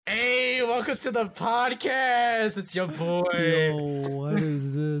welcome to the podcast. It's your boy. Yo, what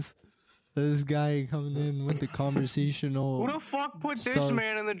is this? This guy coming in with the conversational. Who the fuck put this stuff.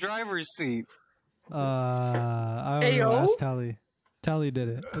 man in the driver's seat? I don't Ayo? know. Ask Tally. Tally did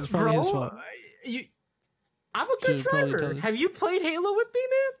it. It's probably his fault. I'm a good Should've probably driver. told you. Have you played Halo with me,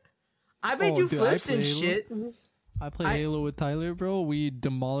 man? I made Oh, you dude, flips I and play Halo. shit. I played I- Halo with Tyler, bro. We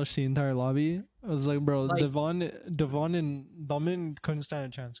demolished the entire lobby. I was like, bro, Like- Devon and Domin couldn't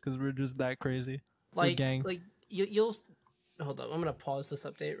stand a chance because we're just that crazy. Like, gang. you'll hold up. I'm gonna pause this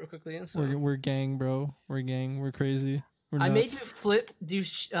update real quickly. So We're gang, bro. We're gang. We're crazy. We're I made nuts. you do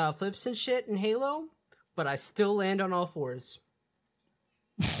flips and shit in Halo, but I still land on all fours.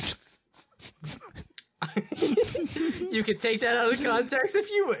 You can take that out of context if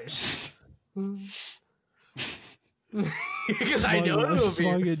you wish. Because I know it'll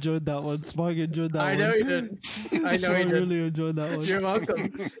Smog be. enjoyed that one. Smog enjoyed that one. I know you did. I know Smog you did. really enjoyed that one. You're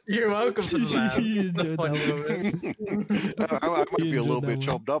welcome. You're welcome for the laughs. You The enjoyed funny that moment. I might be a enjoyed little that bit one.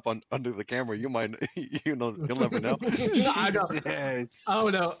 choked up under the camera. You might, you'll never know. I know. Jesus. Oh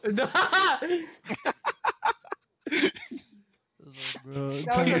no. Bro,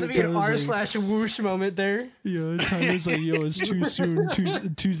 That was going to be an Tyler's like, r/whoosh moment there. Yo, Tyler's like, yo, it's too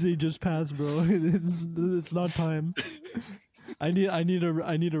soon. Tuesday just passed, bro. It's not time. I need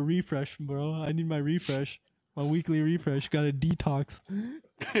a refresh, bro. I need my refresh. My weekly refresh. Got to detox.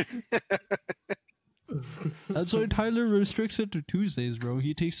 That's why Tyler restricts it to Tuesdays, bro.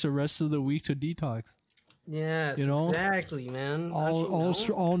 He takes the rest of the week to detox. Yes, You know? exactly, man. Don't you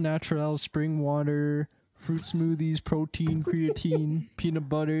know? All natural spring water, fruit smoothies, protein, creatine, peanut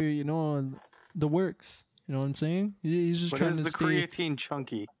butter. You know, the works. You know what I'm saying? He's just But trying is to the stay. creatine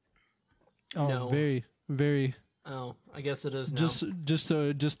chunky? Oh, No. very, very. Oh, I guess it is now.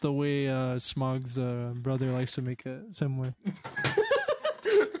 Just the way Smog's brother likes to make it similar.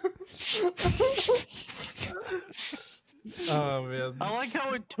 Oh man. I like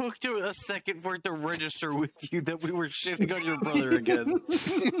how it took a second for it to register with you that we were shitting on your brother again.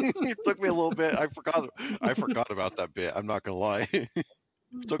 It took me a little bit. I forgot about that bit. I'm not gonna lie.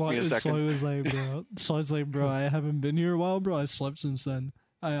 It took me a So I second. was like, bro. So I was like, bro, I haven't been here a while, bro. I slept since then.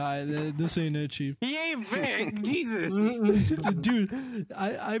 This ain't it, chief. He ain't big, Jesus. Dude,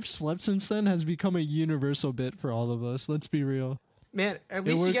 I've slept since then has become a universal bit for all of us. Let's be real. Man, at It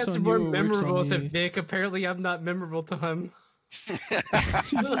least you works guys are on more you, it works memorable on to me. Vic. Apparently, I'm not memorable to him.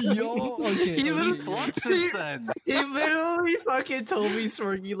 Yo, okay. He He literally slept since then. He literally fucking told me,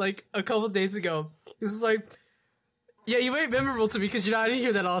 Swergy, like a couple days ago. This is like, yeah, you ain't memorable to me because you're not in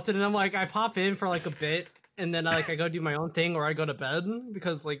here that often. And I'm like, I pop in for like a bit, and then I go do my own thing, or I go to bed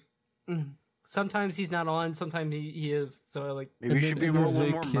because like sometimes he's not on, sometimes he is. So I like, Maybe you And should then- be and more,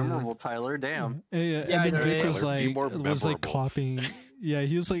 then more Vic, memorable, Tyler. Damn. Yeah, Yeah, I and know, then Vic right? was Tyler, be like, more was like memorable. copying. Yeah,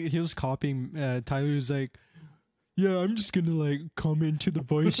 he was copying. Tyler was like, yeah, I'm just gonna like come into the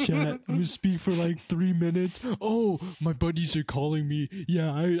voice chat. I'm gonna speak for like 3 minutes. Oh, my buddies are calling me.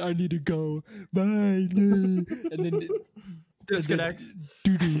 Yeah, I need to go. Bye. And then disconnects.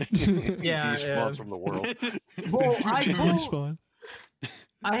 doo-doo. Yeah, He yeah. spawns from the world. Well, I told, Respawn.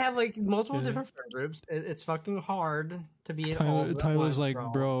 I have like multiple Yeah. different friend groups. It's fucking hard to be in all of Tyler, them at Tyler's once,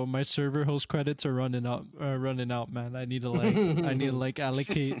 like, bro, my server host credits are running out, man. I need to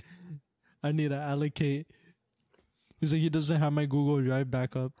allocate. I need to allocate. He's like, he doesn't have my Google Drive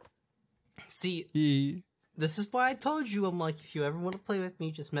backup. See, He, this is why I told you. I'm like, if you ever want to play with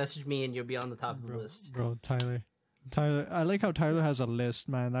me, just message me and you'll be on the top of the list. bro, Tyler, I like how Tyler has a list,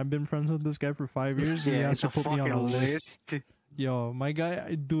 man. I've been friends with this guy for 5 years. And he Yeah, has it's to a put me on fucking a list. list. Yo, my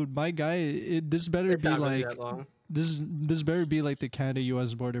guy, this better It's be not really like that long. this better be like the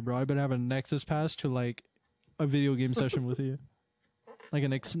Canada-U.S. border, bro. I better have a Nexus pass to like a video game session with you, like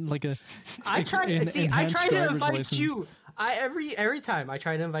I try. an See, I enhanced try to driver's invite license. you. Every time I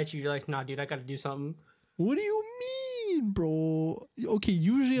try to invite you, you're like, nah, dude, I gotta do something. What do you mean, bro? Okay,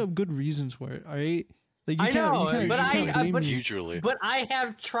 usually I have good reasons for it. All right, like you I can't, know, you can't, but you I- can't blame but- me. Usually. But I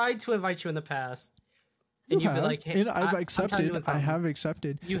have tried to invite you in the past, and You you'd be have, like, hey, and I've I'm trying to accepted. do I something. have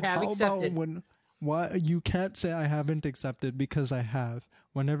accepted. You have How accepted. About when? Why you can't say I haven't accepted because I have.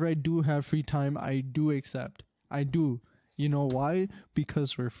 Whenever I do have free time, I do accept. I do. You know why?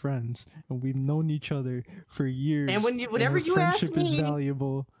 Because we're friends and we've known each other for years. And whenever our you ask friendship is me-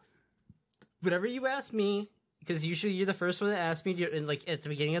 valuable. Whatever you ask me, because usually you're the first one to ask me, in, like at the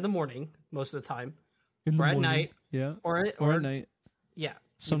beginning of the morning, most of the time, In the or at morning. night, Yeah. or Or at night. yeah. You'd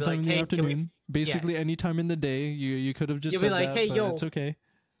be Sometime in the "Hey, can we- afternoon. Basically, any time in the day. You could have just You'll be said like, that, "Hey, but yo." it's okay.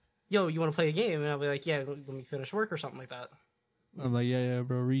 Yo, you want to play a game? And I'll be like, yeah, let me finish work or something like that. I'm like, yeah,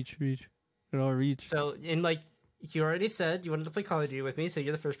 bro, reach. It all reach. So, and like, you already said you wanted to play Call of Duty with me, so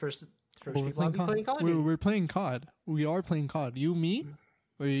you're the first We're people I'll be playing Call of Duty. We're playing COD. We are playing COD. You, me,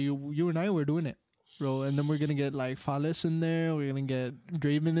 or you and I were doing it, bro. And then we're gonna get like Fallis in there. We're gonna get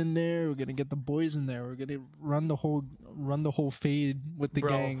Draven in there. We're gonna get the boys in there. We're gonna run the whole fade with the Bro.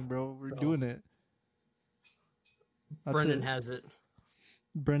 gang, bro. We're doing it. That's Brendan it. has it.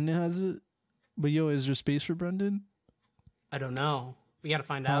 Brendan has it. But yo, is there space for Brendan? I don't know. We gotta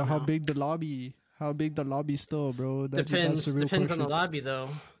find How, out. how now. big the lobby? How big the lobby still, bro? That's Depends. the real Depends on the question. lobby, though.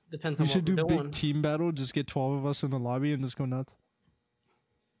 Depends We on should what do we're big doing. team battle. Just get 12 of us in the lobby and just go nuts.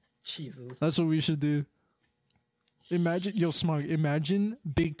 Jesus. That's what we should do. Imagine, yo, Smug. Imagine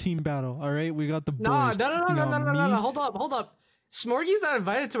big team battle. All right, we got the boys. No, We got me. Hold up. Smorgy's not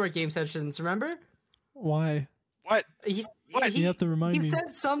invited to our game sessions. Remember? Why? What? What? You have to remind me. He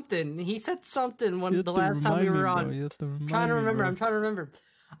said something. He said something You when have the to last time we remind me, were bro. on. You have to remind Trying to me, remember. bro. I'm trying to remember.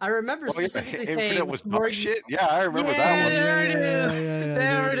 I remember Oh, yeah, specifically saying Infinite was dog Smorgy. shit. Yeah, I remember Yeah, that one. there it is. Yeah,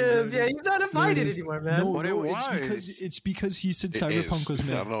 There it is. Yeah, there he's not There invited it is. anymore, man. No, But it no, was. it's because he said It Cyberpunk is. was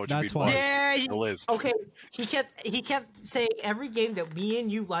mid. I don't know what you That's mean why. by it. Yeah, Still is. okay. He kept saying every game that me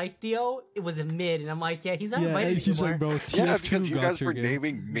and you liked, Theo, it was a mid, and I'm like, yeah, he's not Yeah, invited and he's anymore. like, bro, Yeah, TF2 because you got guys your were game.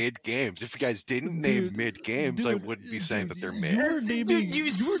 naming mid games. If you guys didn't name Dude, mid games, I dude, wouldn't be saying that they're You mid. were naming, you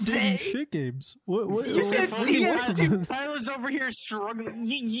you were naming say- shit games. What You said what do you want TF2. from us? Tyler's over here struggling.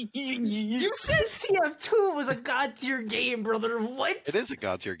 You said TF2 was a god tier game, brother. What? It is a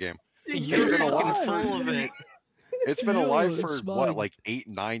god tier game. You're It's been a fucking while. full of it. It's been Yo, alive for Smug. what, like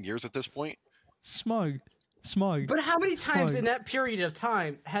 8-9 years at this point? Smug. But how many times Smug. in that period of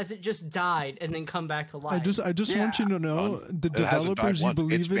time has it just died and then come back to life? I just want you to know the It hasn't died developers you once.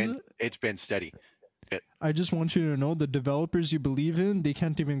 believe in. It's been steady. I just want you to know the developers you believe in, they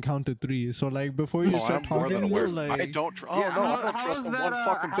can't even count to 3. So like before you Oh, start I'm more talking, than aware. like I don't. Oh no, I don't trust them one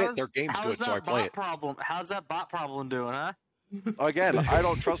fucking bit. Their game's good, so I play it. Problem? How's that bot problem doing, huh? Again, I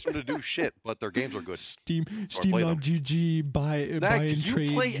don't trust them to do shit, but their games are good. Steam play them. GG buy and Next, trade.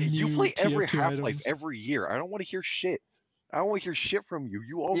 you new play every TF2 Half-Life items. every year. I don't want to hear shit. I don't want to hear shit from you.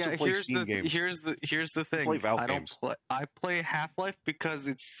 You also Yeah, play here's Steam the games. here's the thing. play Valve I don't games. play. I play Half-Life because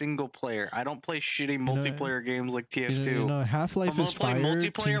it's single player. I don't play shitty multiplayer games like TF2. You know, Half-Life I'm gonna is play fire.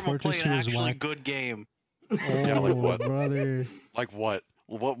 multiplayer. Team I'm gonna play Fortress an 2 is actually whack. good game. Yeah, like Oh, what? brother. Like what?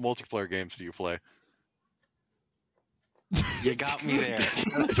 What multiplayer games do you play? You got me there.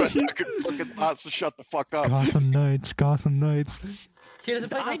 That's what I could fucking thought, so shut the fuck up. Gotham Knights. He doesn't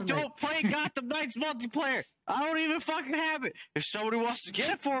play I Gotham don't play Gotham Knights multiplayer. I don't even fucking have it. If somebody wants to get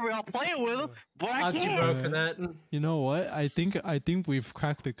it for me, I'll play it with them. But I I'm too can't. broke for that. You know what? I think we've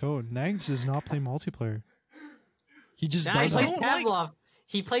cracked the code. Nags does not play multiplayer. He just Nah, he does plays it. don't like- Pavlov.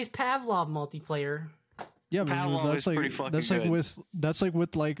 He plays Pavlov multiplayer. Yeah, but Pavlov that's is like pretty fucking that's like good.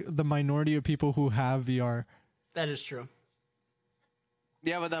 with like the minority of people who have VR. That is true.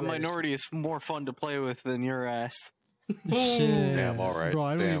 Yeah, but that minority is more fun to play with than your ass. Shit. Damn, all right. Bro,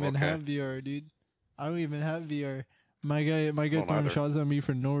 I don't Damn, even okay. have VR, dude. I don't even have VR. My guy Don't throwing either. shots at me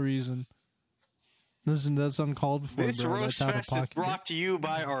for no reason. Listen, that's uncalled for, This bro. roast That's out of fest is pocket. brought to you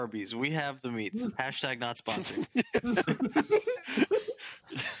by Arby's. We have the meats. Hashtag not sponsored.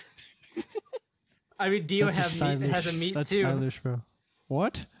 I mean, Dio That's a has a meat That's too. stylish, bro.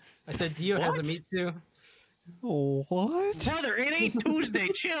 What? I said Dio has a What? meat too. Oh, what? Brother, it ain't Tuesday.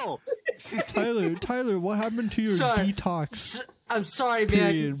 Chill. Tyler, what happened to your Sorry. detox? I'm sorry,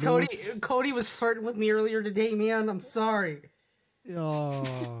 Period, man. bro. Cody was flirting with me earlier today, man. I'm sorry.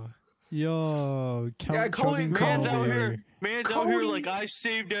 Yo, Yeah, Cody- Man's out Calder. here. Man's out here Cody- like I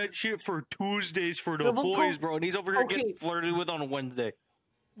saved that shit for Tuesdays for the Yeah, but boys, bro. And he's over here okay. getting flirted with on a Wednesday.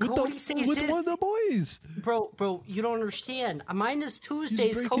 Cody saves with his one of the boys. bro. You don't understand. Mine is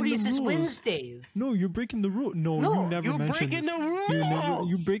Tuesdays. breaking Cody's the is rules. Wednesdays. No, you're breaking the rule. No, No, you never You're mentioned breaking this. the rules.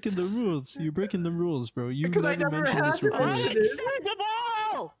 You breaking the rules. You're breaking the rules, bro. You Because I never never mentioned had this to before. mention it.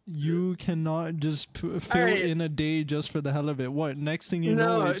 Unacceptable. You cannot just fill Alright. in a day just for the hell of it. What? Next thing you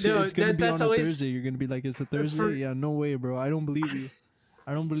know, No, it's no, gonna be on that's a always- Thursday. You're gonna be like, it's a Thursday. For- Yeah, no way, bro. I don't believe you.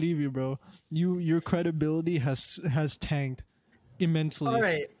 I don't believe you, bro. Your credibility has tanked immensely. All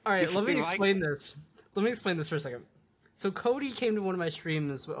right. If Let me we like- explain this. Let me explain this for a second. So Cody came to one of my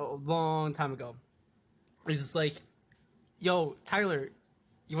streams a long time ago. He's just like, "Yo, Tyler,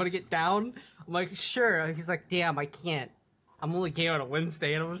 you want to get down?" I'm like, "Sure." He's like, "Damn, I can't. I'm only gay on a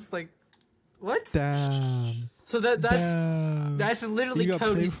Wednesday," and I'm just like, "What?" Damn. So that's Damn. literally you got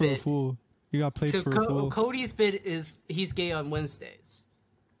played Cody's for a bit. fool. You got played So for a fool. Cody's bit is he's gay on Wednesdays.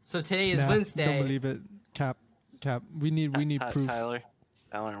 So today is Nah, Wednesday. Don't believe it. Cap. We need proof. Tyler,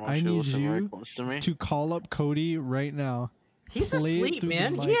 I I want you to need listen very you close to me. to call up Cody right now He's play it asleep, through the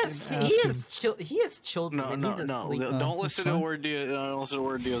man. mic He has and ask him. he has children. No, and no, he's no. asleep. Don't that's listen to a fine. word Dio. Don't listen to a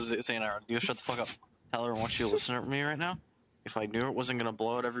word Dio's saying. Dio, shut the fuck up. Tyler, I want you to listen to me right now. If I knew it wasn't gonna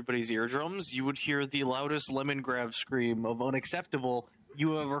blow out everybody's eardrums, you would hear the loudest lemon grab scream of unacceptable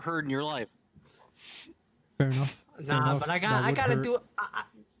you ever heard in your life. Fair enough. Fair Nah, enough. but I That would gotta hurt. do.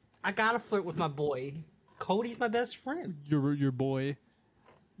 I gotta flirt with my boy. Cody's my best friend. Your boy.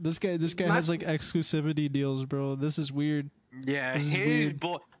 This guy My- has like exclusivity deals, bro. This is weird. Yeah, This is his weird.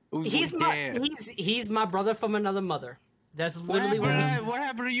 boy. He's my Damn. he's my brother from another mother. That's literally What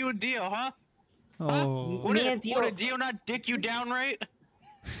happened to you and Dio, huh? Oh, What Me did, and Dio- what did Dio not dick you down right?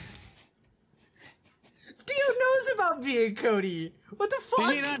 Dio knows about me and Cody. What the fuck?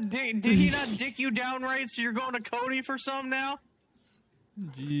 Did he not dick you down right? So you're going to Cody for some now?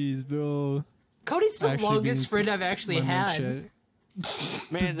 jeez, bro. Cody's the Actually longest being friend I've actually my man had.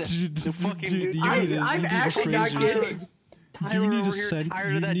 shit. Man, the fucking Dude, you I- need to- I'm you need to actually not phrase it. kidding. Tyler need to over here send- tired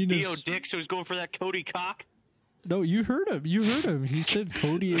you of that need to Dio s- dick, so he's going for that Cody cock. No, you heard him. You heard him. He said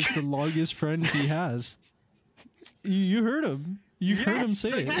Cody is the longest friend he has. You heard him. You heard him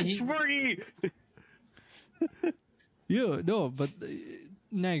say it. That's Fergie. Yeah, no, but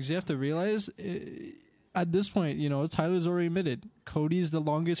Nags, you have to realize at this point, you know, Tyler's already admitted Cody's the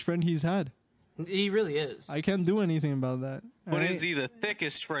longest friend he's had. He really is. I can't do anything about that. But alright? is he the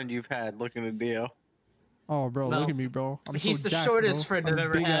thickest friend you've had looking at Dio? Oh, bro, No. look at me, bro. I'm He's so the jacked, shortest bro. friend I'm I've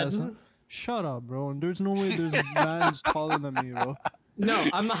ever big had. ass, huh? Shut up, bro. There's no way there's a man taller than me, bro. No,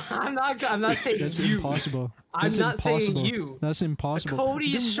 I'm not saying That's you. impossible. I'm That's not saying impossible. you. That's impossible.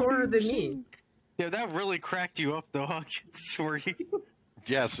 Cody is Then what shorter are you than saying? me. Yeah, that really cracked you up, though, huh, Fergie?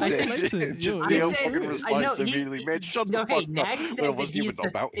 Yes, I it said- did. Listen, Just yo, Dio I'm saying- fucking I responds know, he- immediately. Man, shut No, the hey, fuck Nags up. said It that wasn't he's even the,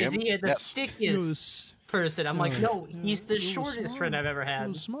 about is him. he the Yes. Yo, thickest person? I'm like, no, he's the yo, shortest friend I've ever Yo,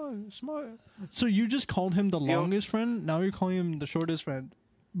 had. smart. So you just called him the longest friend. Now you're calling him the shortest friend.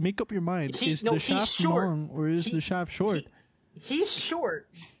 Make up your mind. Is No, the he's shaft short. long or is He- the shaft short? He's short.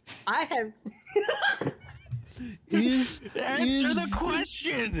 I have. Answer the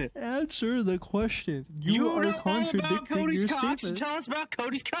question! Answer the question. You, You are know all about contradicting Cody's your cock, so statement. tell us about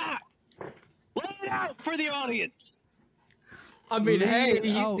Cody's cock! Lay it out for the audience! I mean, Lay hey,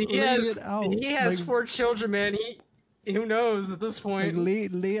 it out, he lay has it out. he has Like- 4 children, man. Who knows at this Like,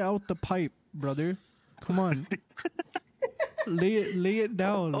 point? lay out the pipe, brother. Come on. lay it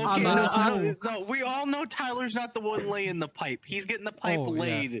down. Okay, I'm no, not- no, we all know Tyler's not the one laying the pipe. He's getting the pipe Oh, yeah.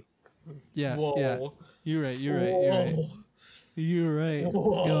 laid. Yeah, Whoa. yeah. You're right. Whoa. You're right.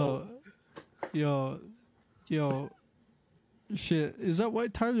 Whoa. Yo. Shit, is that why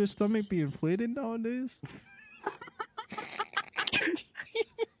Tyler's stomach be inflated nowadays?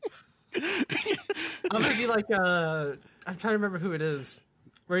 I'm gonna be like, I'm trying to remember who it is,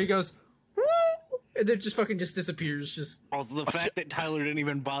 where he goes, "Woo!" and then just fucking just disappears. Just Also, the fact that Tyler didn't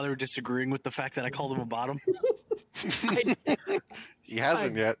even bother disagreeing with the fact that I called him a bottom. He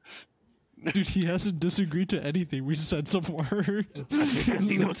hasn't yet. Dude, he hasn't disagreed to anything. We said some word. That's because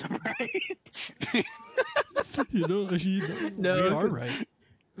he knows I'm right. You know, No, we are 'cause- right.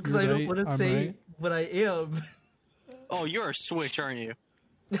 because You're I don't right, want to I'm say right. what I am. Oh, you're a Switch, aren't you?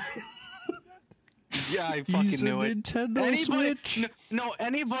 Yeah, I He's fucking a knew it. Nintendo Switch. No,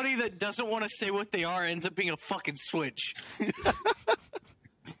 anybody that doesn't want to say what they are ends up being a fucking Switch.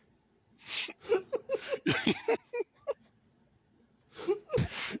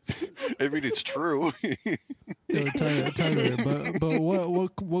 I mean, it's true. Yo, Tyler, but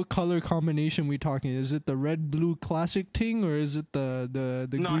what color combination we talking? Is it the red blue classic thing or is it the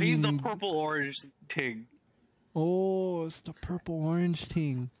No, green? he's the purple orange thing. Oh, it's the purple orange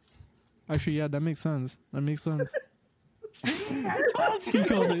thing. Actually, yeah, that makes sense. He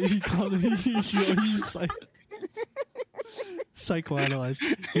called it. He's psychoanalyzed.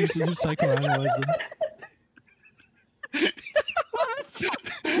 He's psychoanalyzed him.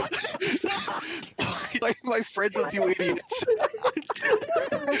 my friends with you idiots.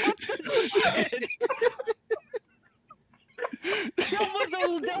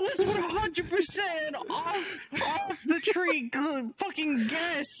 That was 100% off the tree fucking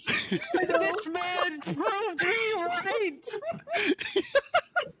guess. This man proved me right.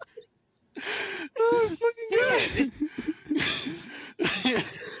 Oh, fucking God.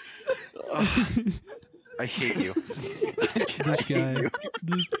 I hate you.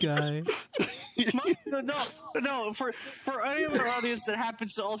 This guy. No. For any of our audience that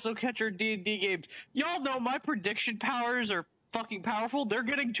happens to also catch our D&D games, y'all know my prediction powers are fucking powerful. They're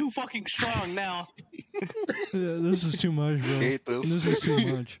getting too fucking strong now. Yeah, this is too much, bro. Hate this. This is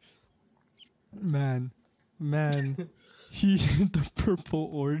too much. Man, man. The purple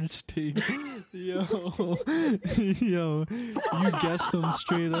orange thing. Yo, yo, you guessed him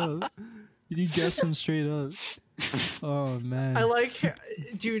straight up. You guessed him straight up. Oh man. I like,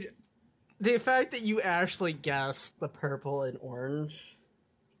 dude, the fact that you actually guessed the purple and orange.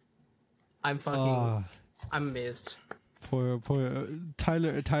 I'm fucking, I'm amazed. Poor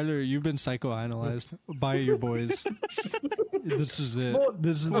Tyler, you've been psychoanalyzed by your boys. This is it. Well,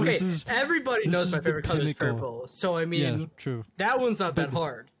 This Okay, is everybody this knows is my the favorite color is pinnacle. purple. So I yeah, mean, true. that one's not that But-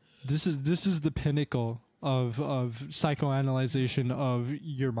 hard. This is the pinnacle of psychoanalyzation of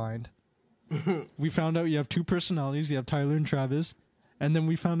your mind. We found out you have two personalities. You have Tyler and Travis, and then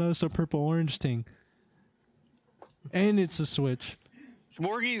we found out it's a purple orange thing, and it's a switch.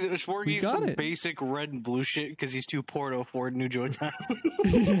 Smorgy's got some it. basic red and blue shit because he's too poor to afford new Joy-Cons.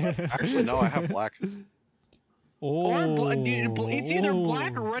 Actually, no, I have black. Oh, It's either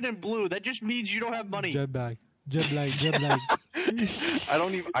black or red and blue. That just means you don't have money. Jet black.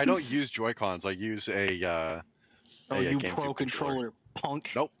 I don't use Joy-Cons. I use a Oh, a you GameCube pro controller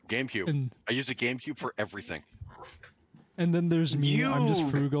punk. Nope, GameCube. And I use a GameCube for everything. and then there's me. I'm just You-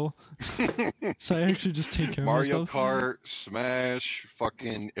 frugal, so I actually just take care Mario of myself. Kart, Smash,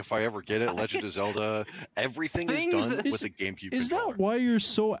 fucking if I ever get it, Legend of Zelda, everything is Things- done Is- with a GameCube Is controller. that why you're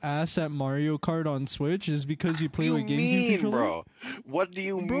so ass at Mario Kart on Switch? Is because you play What with do you GameCube mean, controller? bro? What do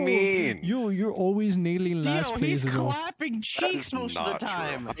you Bro, mean? you're always nailing last Dio, plays. he's bro. clapping That cheeks is most of the not true.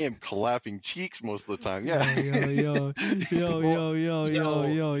 time. I am clapping cheeks most of the time. Yeah. Yo,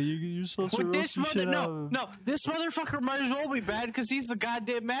 you're supposed to But roast this some shit no, out. this motherfucker might as well be bad because he's the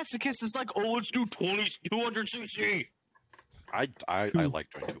goddamn masochist. It's like, oh, let's do 200 cc. I like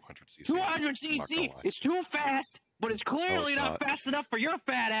doing 200 cc. 200 cc. It's too fast, but it's clearly it's not not. fast enough for your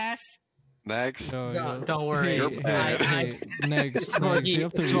fat ass. Next. No, don't worry. You're bad. Next, Smarky,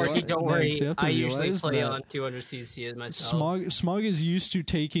 Smarky, don't worry. you have to I usually realize play that on 200cc myself. Smog is used to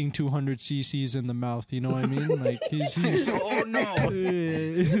taking 200 cc's in the mouth. You know what I mean? Like he's Oh no.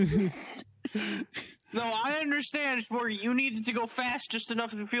 yeah, No, I understand, Smorgy. You needed to go fast just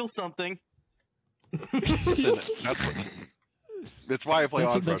enough to feel something. Listen, that's why I play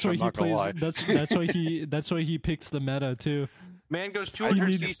on that's Crush, why I'm he not gonna lie. plays. That's why he picks the meta too. Man goes I need-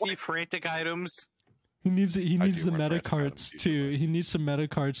 200cc frantic items. He needs do the wear meta Frantic items cards usually. to he needs some meta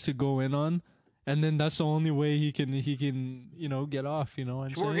cards to go in on, and then that's the only way he can get off. You know what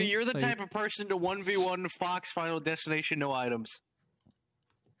I'm Smorgy, saying? you're the Like, type of person to 1v1 Fox Final Destination, no items.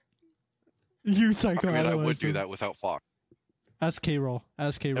 you I mean, psychoanalyze I would do him. that without Fox. Ask K-roll.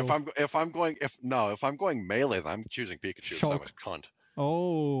 If I'm going melee, then I'm choosing Pikachu because I'm Shulk. a cunt.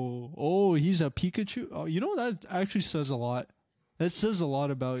 Oh, he's a Pikachu. Oh, you know that actually says a lot. That says a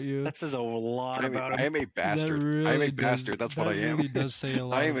lot about you. That says a lot about I him. am a bastard. That I am a really does- bastard. That's what I that am. really does say a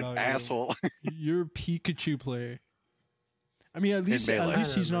lot. I am an about you. asshole. You're a Pikachu player. I mean, at least Melee.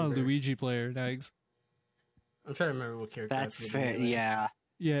 he's not a remember. Luigi player, Nags. I'm trying to remember what character. I That's played fair, anyway. yeah.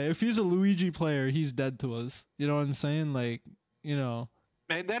 Yeah, if he's a Luigi player, he's dead to us. You know what I'm saying? Like, you know,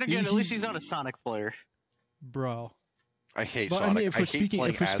 And then again, at least He's- he's not a Sonic player. bro. I hate But Sonic. I mean, if we're hate speaking,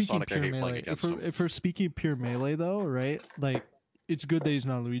 playing if we're as speaking Sonic. I pure hate playing melee, against if him. we're speaking pure melee though, right? Like, it's good that he's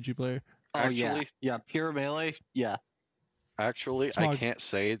not a Luigi player. Oh yeah, Actually- yeah, pure melee. Yeah, Actually, I Smog. can't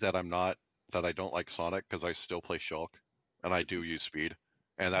say that I don't like Sonic because I still play Shulk, and I do use speed,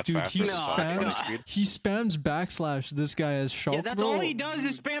 and that's Dude, faster he than Sonic spams- on speed. He spams backslash. This guy as Shulk. yeah. That's bro. all he does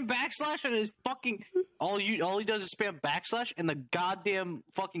is spam backslash and his fucking all he does is spam backslash and the goddamn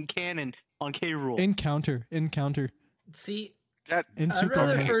fucking cannon on K Rule. Encounter. See, That In I'd Super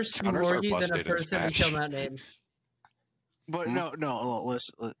rather Mario. first Counters are Smorgy than a busted in person Smash. until that name. But no,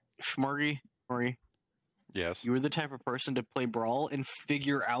 listen, Schmurgy, yes. you were the type of person to play Brawl and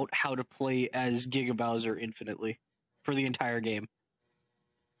figure out how to play as Giga Bowser infinitely for the entire game.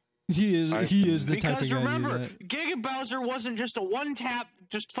 He is the type of Because guy to do remember, that. Giga Bowser wasn't just a one tap,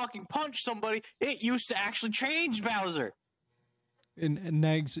 just fucking punch somebody. It used to actually change Bowser. And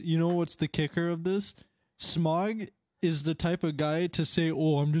Nags, you know what's the kicker of this? Smog is the type of guy to say,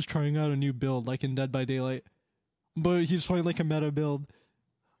 "Oh, I'm just trying out a new build," like in Dead by Daylight, but he's playing like a meta build.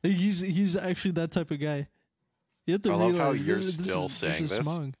 Like, he's actually that type of guy. You have to I love realize how you're this still is saying this.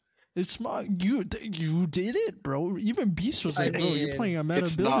 Smog. It's Smog. You did it, bro. Even Beast was I like, "Bro, you're mean, playing a meta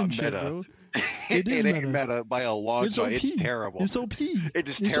it's build not and shit, meta. bro." It is ain't meta. meta by a long It's shot. OP. It's terrible. It's OP. It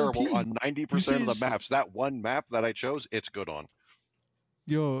is It's terrible OP. on 90% of the serious? maps. That one map that I chose, it's good on.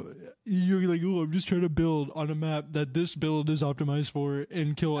 Yo, you're like, "Oh, I'm just trying to build on a map that this build is optimized for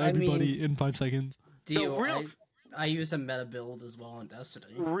and kill I everybody in 5 seconds." Deal. real- I use a meta build as well in Destiny.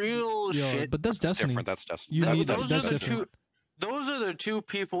 Real Yo, shit. but that's That's Destiny. different. That's Destiny. You That's need those that's are the different. two. those are the two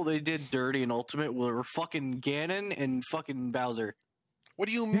people they did dirty in Ultimate were fucking Ganon and fucking Bowser. What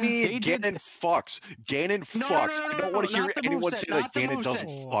do you Yeah, mean? they did Ganon fucks. Ganon No, fucks. no, no, I no, don't no, want to not hear the anyone moveset, say that not the Ganon moveset. doesn't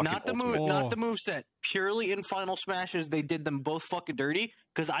fucking Not the Ultimate. not the moveset. Purely in Final Smashes, they did them both fucking dirty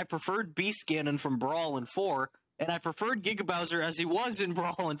because I preferred Beast Ganon from Brawl in 4, and I preferred Giga Bowser as he was in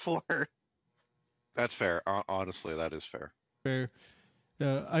Brawl in 4. That's fair. Honestly, that is fair. Fair.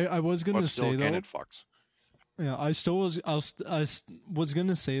 I was gonna But still, say though. Ganon fucks. Yeah, was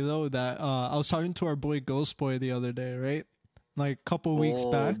gonna say though that I was talking to our boy Ghost Boy the other day, right? Like a couple weeks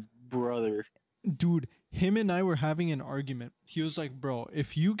back. Brother. Dude, him and I were having an argument. He was like, bro,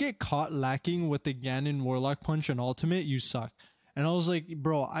 if you get caught lacking with the Ganon Warlock Punch in Ultimate, you suck. And I was like,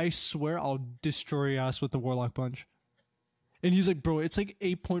 bro, I swear I'll destroy your ass with the Warlock Punch. And he's like, bro, it's like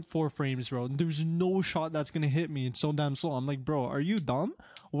 8.4 frames, bro. There's no shot that's gonna hit me. It's so damn slow. I'm like, bro, are you dumb?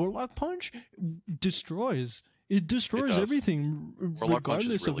 Warlock Punch destroys. It destroys does. everything, Warlock Punch is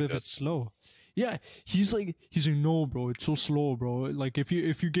regardless really of if good. it's slow. Yeah, he's like, no, bro, it's so slow, bro. Like, if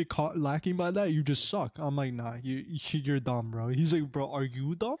you get caught lacking by that, you just suck. I'm like, nah, you're dumb, bro. He's like, bro, are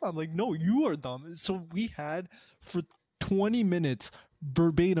you dumb? I'm like, no, you are dumb. So we had for 20 minutes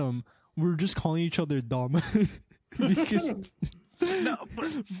verbatim, we were just calling each other dumb because No,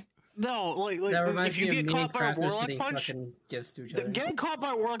 but no, like That reminds if you me get of caught by a Minecrafters Warlock getting Punch, fucking gifts to each other. getting caught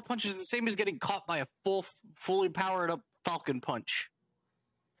by a Warlock Punch is the same as getting caught by a fully powered up Falcon Punch.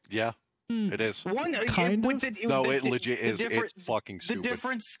 Yeah, Hmm. it is. One Kind with of. No, the- it the- legit the is. difference- It's fucking The stupid.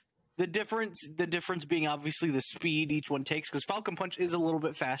 difference being obviously the speed each one takes, because Falcon Punch is a little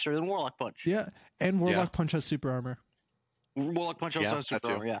bit faster than Warlock Punch. yeah, and Warlock Punch has super armor. Warlock Punch also Yeah, has that super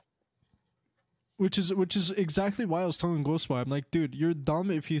too. armor, yeah. Which is exactly why I was telling Ghostboy. I'm like, dude, you're dumb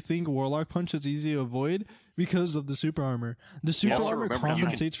if you think Warlock Punch is easy to avoid because of the super armor. The super Also, armor remember, you can-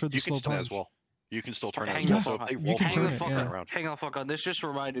 compensates for the You can slow stun punch. as well. You can still turn Hang as the well. So fuck if they on. You roll can Hang turn the it, fuck yeah. on. around. Hang on the fuck on. This just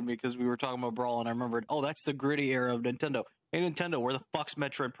reminded me because we were talking about Brawl and I remembered, oh, that's the gritty era of Nintendo. Hey, Nintendo, where the fuck's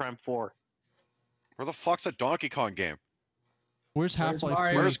Metroid Prime 4? Where the fuck's a Donkey Kong game? Where's Half Life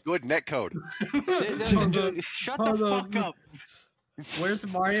Mario? 3? Where's good netcode? Shut the Hold fuck on. up. Where's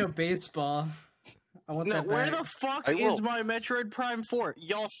Mario Baseball? I want No, that where back. the fuck I is will. my Metroid Prime 4?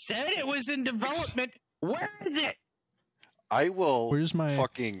 Y'all said it was in development. Where is it? I will Where's my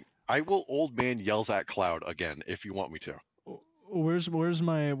I will old man yells at Cloud again if you want me to. where's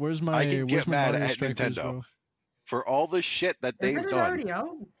my I can where's get my mad Mario at Strikers, Nintendo. bro? For all the shit that they've Isn't it done. already out?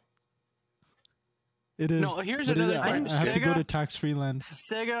 It is. No, here's But another I question. have to go Sega? to tax free land.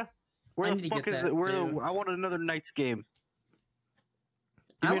 Sega, I where need the to fuck get is that, it? Where too. I want another Knights game.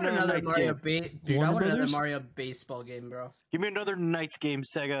 Give I me want another another Knights Mario game. Dude, I Warner want another Brothers? Mario Baseball game, bro. Give me another Knights game,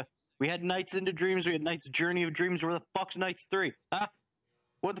 Sega. We had Knights into Dreams. We had Knights Journey of Dreams. Where the fuck's Knights 3? Huh?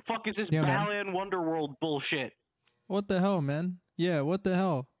 What the fuck is this Yeah, man. Balan Wonderworld bullshit? What the hell, man? Yeah, what the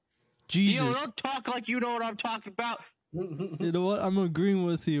hell? Jesus. Dio, don't talk like you know what I'm talking about. You know what? I'm agreeing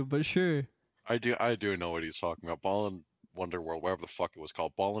with you, but sure. I do know what he's talking about. Ballin' Wonderworld, whatever the fuck it was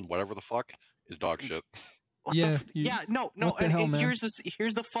called. Ballin' whatever the fuck is dog shit. What Yeah, the you- no. what the And, hell, and man? here's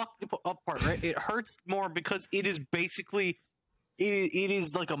the fucked up part, right? It hurts more because it is basically it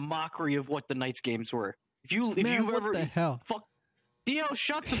is like a mockery of what the Knights games were. If Man, you what ever the hell? fuck Dio,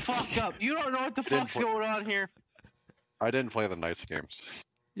 shut the fuck up. You don't know what the Didn't fuck's put- going on here. I didn't play the Knights games.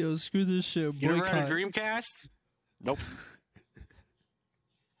 Yo, screw this shit. You never had Boycott. a Dreamcast? Nope.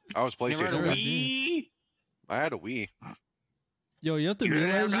 I was You never had a PlayStation. Never. guy. Wii? I had a Wii. Yo, you have to You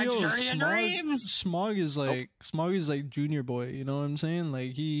didn't have realize, yo, Nights Journey of Dreams? Smog is like junior boy. You know what I'm saying?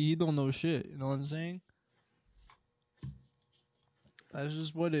 Like he don't know shit. You know what I'm saying? That's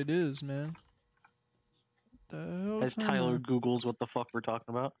just what it is, man. The hell As come Tyler on. Googles what the fuck we're talking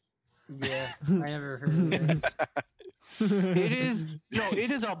about. Yeah, I never heard of it. It is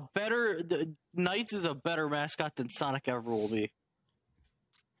it is a better Knights is a better mascot than Sonic ever will be.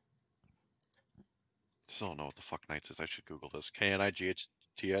 Still don't know what the fuck Knights is. I should Google this. KNIGHTS?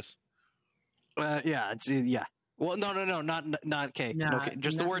 Yeah. Well, no, not K. Nah, no K.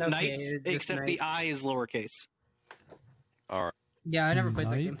 Just the no- word no K, Knights, it's just except the I is lowercase. Alright. Yeah, I never played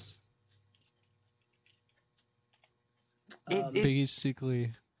that game. Knights? It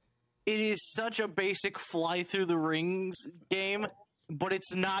Basically, it is such a basic fly through the rings game, but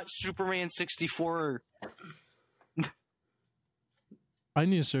it's not Superman 64. I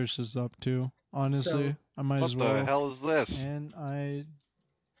need to search this up too. Honestly, So- I might What as the well. hell is this? And I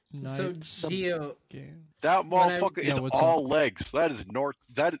So Knights Dio, game. That when I- motherfucker Yeah, is what's all legs. That is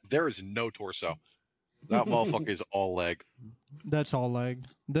there is no torso. That motherfucker is all leg. That's all leg.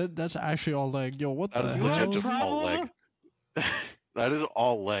 That's actually all leg. Yo, what That the is You hell? have legit just all problem? leg. That is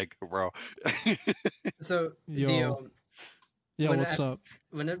all leg, bro. so Yo. Dio, Yeah, When what's up?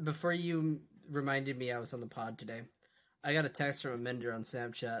 Before you reminded me I was on the pod today, I got a text from a Mender on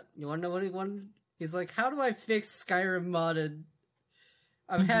Snapchat. You want to know what he wanted? He's like, "How do I fix Skyrim modded?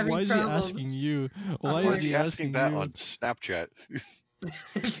 I'm having Why is problems." he asking you? Why Why is he asking that you? on Snapchat?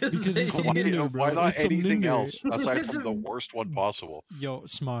 Because Because it's a Why, Minder, bro. why not It's a anything Minder. else aside It's from a- the worst one possible? Yo,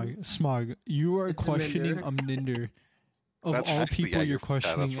 Smog, you are It's a questioning Minder. a Mninder. Of That's all actually- people, yeah, you're you're-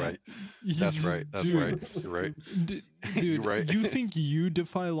 yeah, that's questioning. right. it. That's right. That's Dude, right. You're right. Dude, You're right. you think you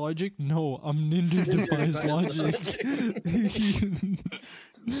defy logic? No, Mninder defies defies logic.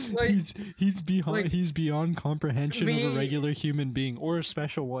 Like- he's behind. like- He's beyond comprehension of Me- a regular human being or a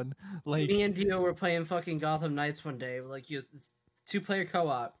special one. Like, Me and Dio were playing fucking Gotham Knights one day. Like, it's 2-player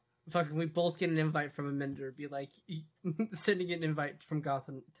co-op. Fucking, we both get an invite from a Mender. Be like, sending an invite from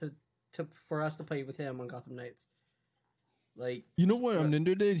Gotham to for us to play with him on Gotham Knights. Like, you know what What?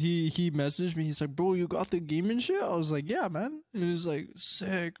 Mninder did? He messaged me. He's like, "Bro, you got the game and shit." I was like, "Yeah, man." And he was like,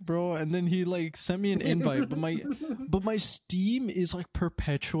 "Sick, bro." And then he like sent me an invite, but my Steam is like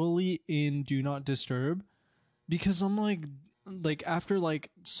perpetually in Do Not Disturb because I'm like after like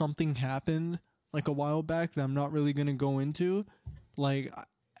something happened like a while back that I'm not really gonna go into. Like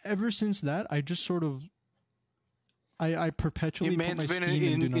ever since that, I just sort of I perpetually Your put my man's been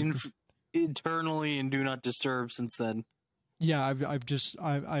Steam in Do Not internally in Do Not Disturb since then. Yeah,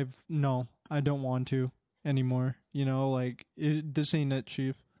 I've no, I don't want to anymore. You know, like this ain't it,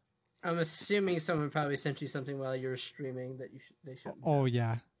 Chief. I'm assuming someone probably sent you something while you were streaming that they should. Oh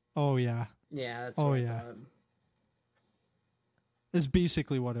yeah, oh yeah. Yeah, that's Oh, what I yeah. thought. It's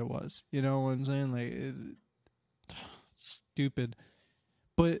basically what it was. You know what I'm saying? Like, stupid.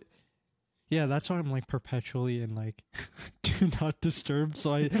 But yeah, that's why I'm like perpetually in like Do Not Disturb.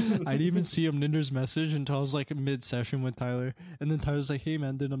 So I didn't even see Ninder's message until I was like mid session with Tyler, and then Tyler's like, "Hey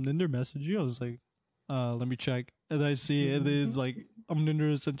man, did Ninder message you?" I was like, let me check." And I see it, and it's like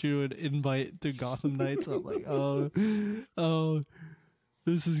Ninder sent you an invite to Gotham Knights. I'm like, oh,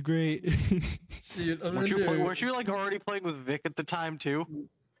 this is great. Dude, Weren't you like already playing with Vic at the time too?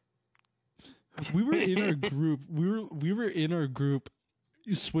 We were in our group. We were in our group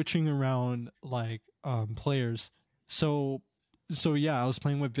switching around like players. So yeah, I was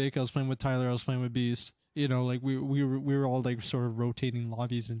playing with Vic, I was playing with Tyler, I was playing with Beast. You know, like we were all like sort of rotating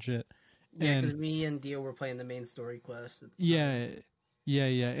lobbies and shit. Yeah, because and- me and Dio were playing the main story quest. Yeah.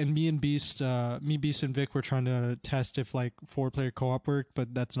 And me and Beast, Beast and Vic were trying to test if like 4-player co-op worked,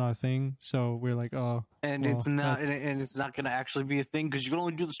 but that's not a thing. So we're like, oh, And well, it's not, that's- and it's not gonna actually be a thing because you can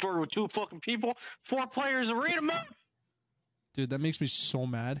only do the story with 2 fucking people, 4 players, and read them up. dude, that makes me so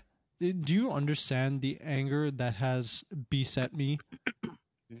mad. Do you understand the anger that has beset me?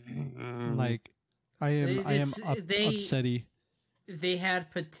 Like, I am upsetty. They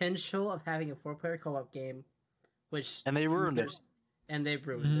had potential of having a 4-player co-op game, which And they ruined it. And they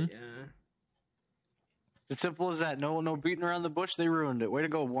ruined it. Yeah. It's as simple as that. No beating around the bush. They ruined it. Way to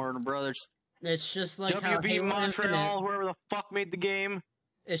go, Warner Brothers. It's just like how WB Halo Montreal, Infinite, whoever the fuck made the game.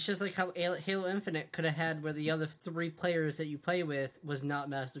 it's just like how Halo Infinite could have had where the other 3 players that you play with was not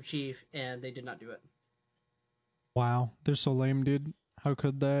Master Chief, and they did not do it. Wow, they're so lame, dude. How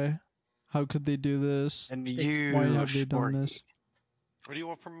could they? How could they do this? And you, Why have they done Shorty. this? What do you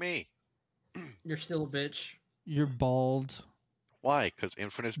want from me? You're still a bitch. You're bald. Why? Because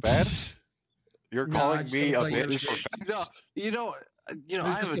Infinite's bad? You're No, I calling just me don't a like bitch your for No, you know, You're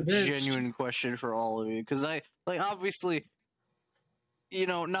I have just a a bitch. genuine question for all of you because I like obviously,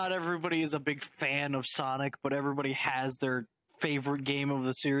 not everybody is a big fan of Sonic, but everybody has their favorite game of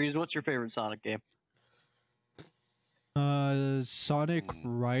the series. What's your favorite Sonic game? Sonic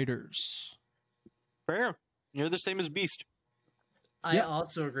Riders. Fair. You're the same as Beast. I Yeah.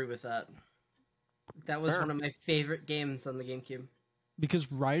 also agree with that. That was Fair. one of my favorite games on the GameCube.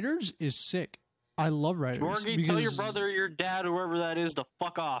 Because Riders is sick. I love Riders. Jorgie, tell your because- brother, your dad, whoever that is, to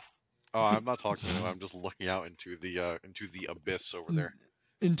fuck off. Oh, I'm not talking to him. I'm just looking out into the abyss over there.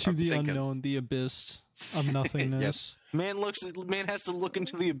 Into I'm the thinking. unknown, the abyss of nothingness. Man has to look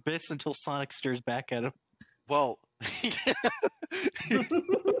into the abyss until Sonic stares back at him. Well,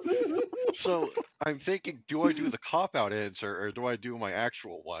 so I'm thinking, do I do the cop out answer or do I do my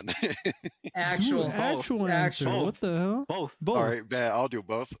actual one? Actual. Dude, actual answer. Actual. What the hell? Both. Both. All right, yeah, I'll do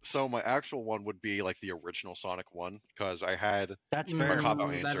both. So my actual one would be like the original Sonic one because I had That's Mm, fair. cop-out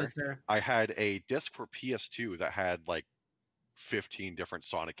that answer. is fair. I had a disc for PS2 that had like 15 different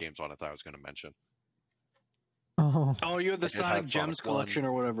Sonic games on it that I was going to mention. Oh, Oh, you had the It had Sonic Sonic Gems 1. collection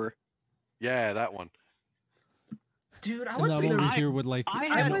or whatever. Yeah, that one. Dude, I and went I'm to over the here with like I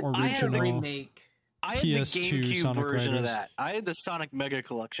an had original. the remake. I had PS2 the GameCube Sonic version of Riders. that. I had the Sonic Mega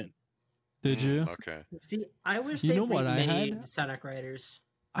collection. Did you? Okay. See, I wish You they know what I made had? Sonic Riders.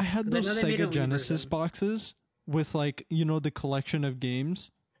 I had But I those know they made a Sega Wii Genesis version. boxes with like the collection of games,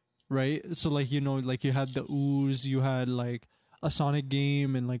 right? So like like you had the Ooze, you had like a Sonic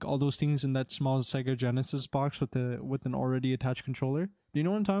game, and like all those things in that small Sega Genesis box with an already attached controller. Do you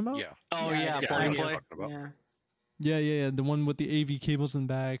know what I'm talking about? Yeah. Oh Yeah, yeah, yeah, plug I and know what play. you're talking about. Yeah. Yeah. The one with the AV cables in the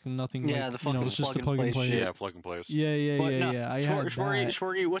back and nothing. Yeah, like, the fucking it's just plug a and plug and play play. shit. Yeah, plug and plays. Yeah. But no, I had Shorty, that.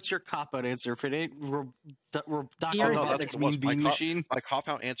 Shorty, what's your cop out answer? If it ain't Dr. Oh, Oh no, that's Robotnik's what it was. Mean Bean Machine. My cop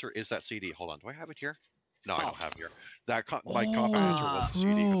out answer is that CD. Hold on, do I have it here? No, I Oh. don't have it here. My cop out answer was the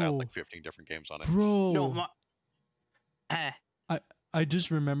CD because it has bro. like 15 different games on it. Bro, No, my, I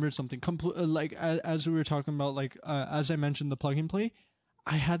just remembered something. Like as we were talking about, like as I mentioned the plug and play,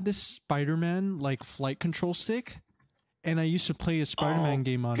 I had this Spider-Man like flight control stick, and I used to play a Spider-Man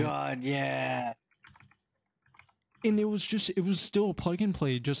game on it. God, yeah. And it was still a plug and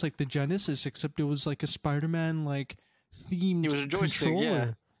play, just like the Genesis, except it was like a Spider-Man like themed. It was a joystick,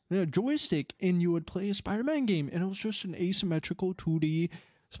 controller. Yeah, joystick, and you would play a Spider-Man game, and it was just an asymmetrical 2D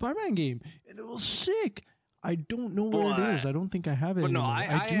Spider-Man game, and it was sick. I don't know where it is. I don't think I have it But no, anymore.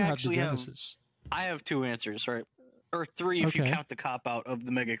 I do have the actually have- Genesis. I have two answers, right? Or three if you Okay. count the cop out of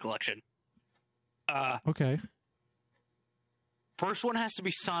the Mega Collection. Okay. First one has to be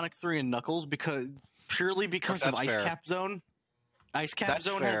Sonic 3 and Knuckles purely because of That's Ice fair. Cap Zone. Ice Cap That's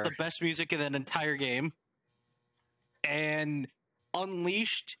Zone has fair. the best music in that entire game. And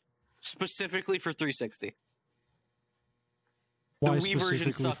Unleashed specifically for 360. Why Wii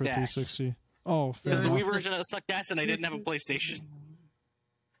version specifically sucked for ass. 360? Oh, fair Because the enough. Wii version sucked ass and I didn't have a PlayStation.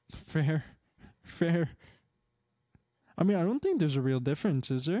 Fair. I mean, I don't think there's a real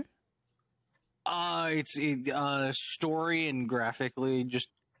difference, is there? It's story and graphically just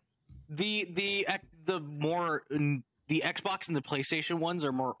the more the Xbox and the PlayStation ones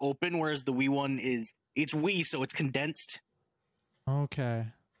are more open, whereas the Wii one it's Wii, so it's condensed. Okay.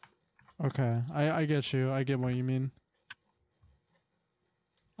 I get you. I get what you mean.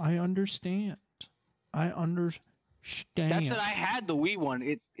 I understand. That's it. I had the Wii one.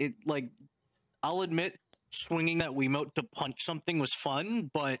 It like I'll admit swinging that Wiimote to punch something was fun,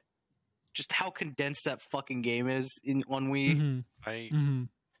 but just how condensed that fucking game is on Wii. Mm-hmm.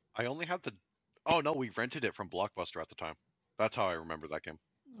 I only had the. Oh no, we rented it from Blockbuster at the time. That's how I remember that game.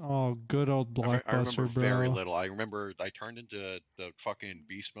 Oh, good old I remember Blockbuster, bro. very little. I remember I turned into the fucking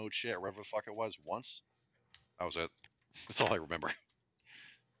beast mode shit, or whatever the fuck it was, once. That was it. That's all I remember.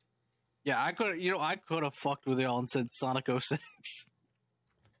 Yeah, I could have fucked with y'all and said Sonic 06.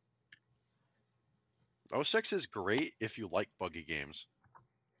 06 is great if you like buggy games.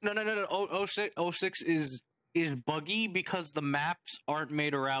 No. 06 is buggy because the maps aren't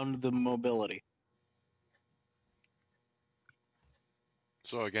made around the mobility.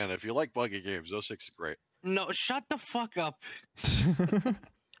 So again, if you like buggy games, 06 is great. No, shut the fuck up.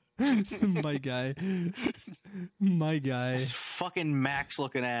 My guy. This fucking Max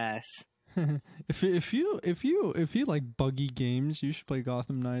looking ass. If you like buggy games, you should play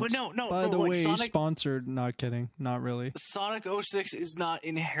Gotham Knights. But no, By the like way, Sonic, sponsored. Not kidding. Not really. Sonic 06 is not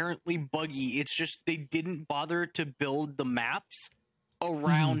inherently buggy. It's just they didn't bother to build the maps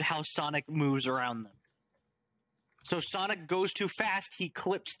around how Sonic moves around them. So Sonic goes too fast, he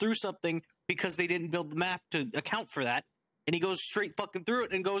clips through something because they didn't build the map to account for that, and he goes straight fucking through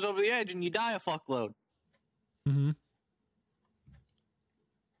it and goes over the edge and you die a fuckload. Mm-hmm.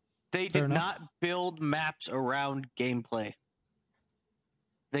 They Fair did enough. not build maps around gameplay.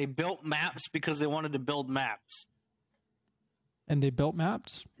 They built maps because they wanted to build maps. And they built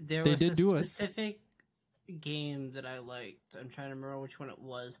maps. There They was did a do it. specific game that I liked. I'm trying to remember which one it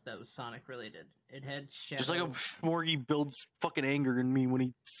was that was Sonic related. It had Shadow. Just like a Smorgy builds fucking anger in me when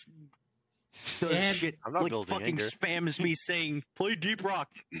he does Yeah, shit. I'm not like building fucking anger. spams me saying, play Deep Rock.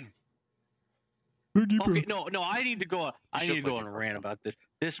 Who do you Okay, no, I need to go. I should need to play go on a Deep Rock. rant about this.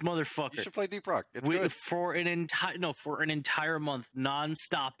 This You motherfucker. should play Deep Rock. It's good. For an entire month,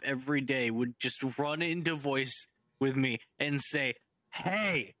 nonstop, every day, would just run into voice with me and say,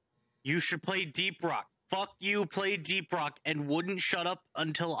 "Hey, you should play Deep Rock. Fuck you, play Deep Rock," and wouldn't shut up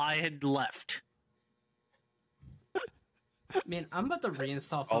until I had left. Man, I'm about to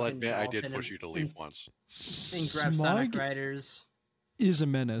reinstall. I'll fucking admit I did Dolphin push you to leave once. and grab Sonic Smog Riders. is a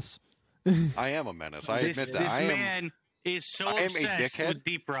menace. I am a menace. I This admit that. this I am. man is so I am a obsessed dickhead. with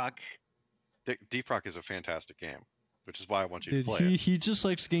Deep Rock. Deep Rock is a fantastic game, which is why I want you Dude, to play it. he just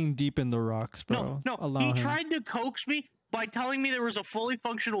likes getting deep in the rocks, bro. No, Allow he him. tried to coax me by telling me there was a fully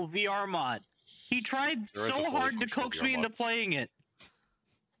functional VR mod. He tried There is a so fully hard to functional coax VR me into mod. playing it.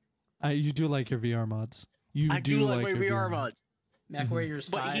 You do like your VR mods. You I do like my your VR mod. MechWarriors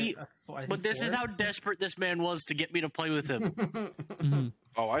 5. But he- I think But this is 4. how desperate this man was to get me to play with him. Mhm.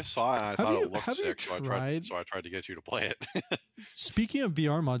 Oh, I saw it and I Have thought you- it looked have you sick, tried- so I tried to get you to play it. Speaking of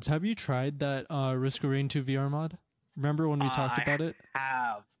VR mods, have you tried that Risk of Rain 2 VR mod? Remember when we talked I about it?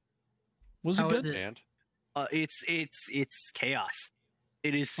 Have Was it How good? is it? And it's chaos.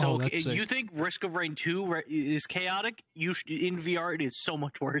 It is Oh, so. that's You sick. think Risk of Rain 2 is chaotic? In VR, it is so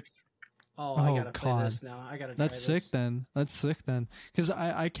much worse. Oh, I Oh, gotta play God. this now. I gotta. That's try sick this. then. That's sick then. Because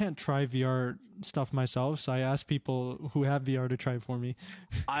I can't try VR stuff myself, so I ask people who have VR to try it for me.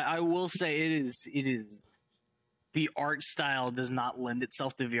 I will say it is. The art style does not lend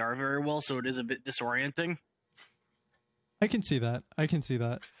itself to VR very well, so it is a bit disorienting. I can see that. I can see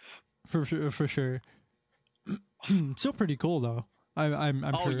that. For sure. Still pretty cool though. I'm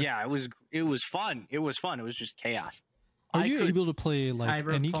Oh sure. yeah, it was fun. It was fun. It was just chaos. Are I you could- able to play like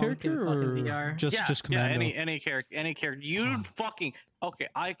any Cyberpunk character in fucking or VR? just yeah, commando? yeah, any character. You fucking okay.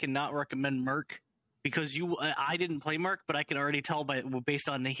 I cannot recommend Merc because I didn't play Merc, but I can already tell based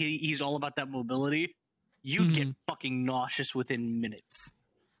on he's all about that mobility. You'd get fucking nauseous within minutes.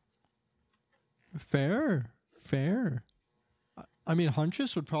 Fair. I mean,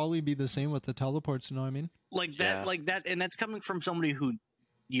 Huntress would probably be the same with the teleports. You know what I mean? Yeah. Like that, and that's coming from somebody who,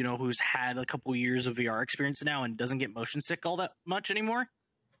 who's had a couple years of VR experience now and doesn't get motion sick all that much anymore.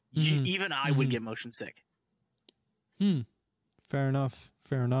 Mhm. Even I would Mhm. get motion sick. Fair enough.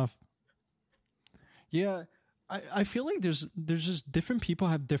 Yeah, I feel like there's just different people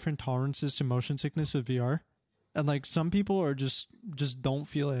have different tolerances to motion sickness with VR, and like some people are just don't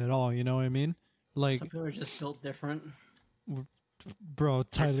feel it at all. You know what I mean? Like, Some people are just built different. bro,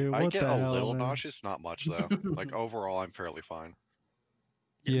 Tyler, I what get the a hell? little man? nauseous, not much though. Like overall, I'm fairly fine.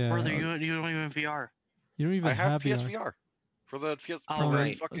 Yeah, Brother, you don't even VR. You don't even I have VR. PSVR for the Oh, for the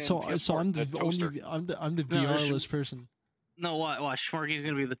right. fucking So PS4, I'm the the toaster. only I'm the No, VR-less person. No, watch. Smorgy's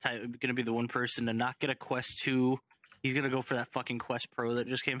gonna be the one person to not get a Quest 2. He's gonna go for that fucking Quest Pro that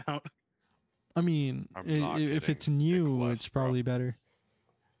just came out. I mean, I'm not if kidding. it's new, Quest, it's probably better.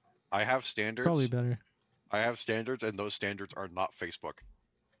 I have standards. Probably better. I have standards, and those standards are not Facebook.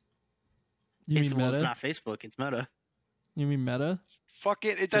 You mean Well, Meta? it's not Facebook. It's Meta. You mean Meta? Fuck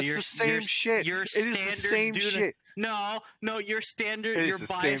it, So that's your- the same your- shit. your It is the standards same do the- shit. No, your standard, It your is the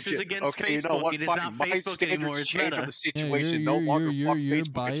same bias is shit. against Okay, Facebook. you know what? It is Fine. not My Facebook standards anymore. It's change Meta. when the situation no you're- longer you're- fuck you're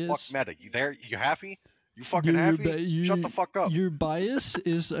Facebook. biased. It's fuck Meta. You there? You happy? You fucking Your- happy? your ba- Shut the fuck up. Your bias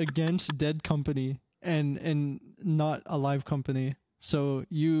is against dead company and not a live company. So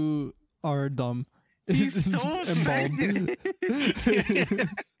you are dumb. He's so Embalmed. offended.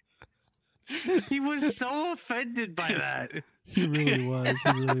 He was so offended by that. He really was.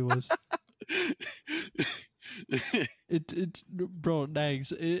 He really was. It's bro,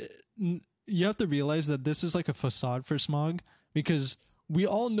 Nags. You have to realize that this is like a facade for Smog because we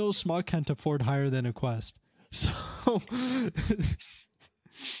all know Smog can't afford higher than a Quest. So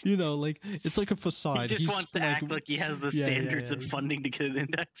you know, like it's like a facade. He just He's wants to act like he has the yeah, standards yeah. and funding to get an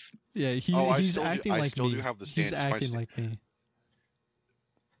index. Yeah, he's I acting like still me. do have the He's standards. acting like me.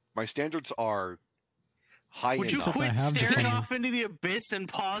 My standards are high Would you enough. I quit have the staring phone. off into the abyss and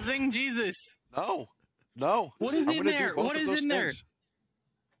pausing? Jesus. No. What is I'm in gonna do there? both What of is those in there? things.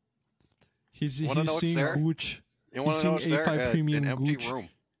 He's Wanna know what's seeing there? Gooch. You want He's to know seeing what's there? A5 premium An empty Gooch. room.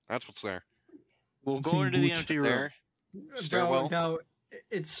 That's what's there. We'll Seeing go into the Gooch. empty room. There. Stairwell. No,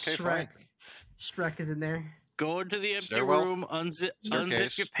 it's Okay, Shrek. fine. Shrek is in there. Go into the empty Stairwell. room, unzip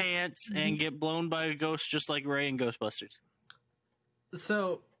Staircase. your pants, and get blown by a ghost just like Ray in Ghostbusters.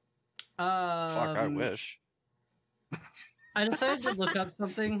 So, Fuck, I wish. I decided to look up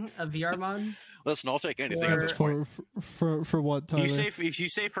something, a VR mod. Listen, I'll take anything at Or- this point. For what, Tyler? If you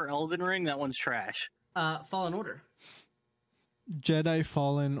say for Elden Ring, that one's trash. Fallen Order. Jedi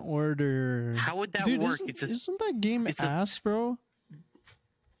Fallen Order. How would that Dude, work? Isn't, It's a, isn't that game it's a- ass, bro?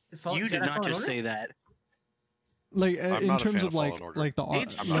 you did Jedi not Fallen just Order? say that. Like I'm in not a terms fan of of like Fallen Order. like the art,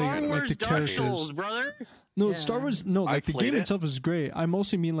 It's I'm like, not Star even- like Wars the Dark characters. Souls, brother. No, Yeah. Star Wars. No, I like the played game it. itself is great. I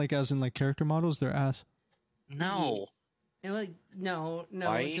mostly mean like as in like character models. They're ass. No. And like, no,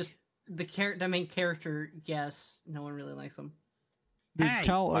 I- just the main character. Yes, no one really likes him. Dude, Hey,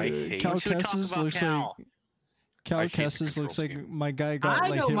 Cal I hate- Cal We should talk Kestis about looks Cal. like Cal I hate the Kestis looks control like scheme. my guy got I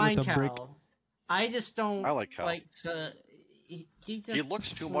like don't hit mind with a brick. Cal. I just don't. I like Cal. He just. He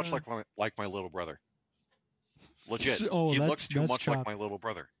looks too much like my little brother. Legit. Oh, he that's- looks too that's much like chopped. my little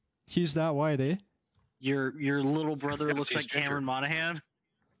brother. He's that white, eh? Your little brother Yes, looks he's like Cameron Monaghan.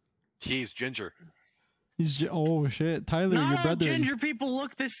 He's ginger. Oh shit, Tyler, your Not all brother. ginger people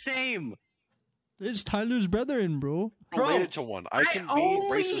look the same. It's Tyler's brethren, bro. Bro, Related to one. I can be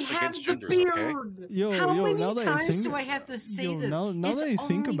only racist have against the genders, okay? beard. Yo, How yo, many now that I times think, do I have to say yo, this? now that I It's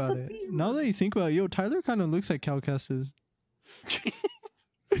think only about the it, now that beard. I think about it, yo, Tyler kind of looks like Cal Kestis.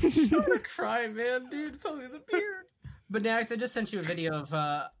 I'm gonna cry, man, dude. It's only the beard. But Nax, I just sent you a video of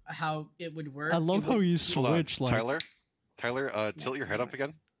how it would work. I love It how would- you Hold on, switch, like, Tyler, tilt your head up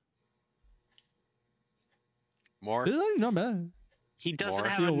again. More. it's actually not bad. He doesn't More.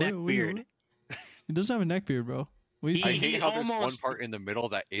 have Yo, a wait, neck wait, beard. wait. He doesn't have a neck beard, bro. What you He- I saying? hate how there's one almost- part in the middle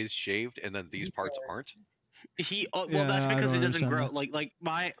that is shaved and then these parts aren't. Well, Yeah, that's I because it don't doesn't grow. understand Like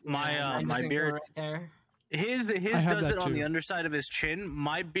my Mine my doesn't go beard. right there. His have does that it on the too. underside of his chin.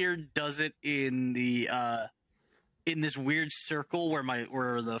 My beard does it in the in this weird circle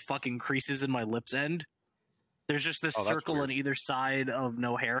where the fucking creases in my lips end. There's just this Oh, that's circle weird. on either side of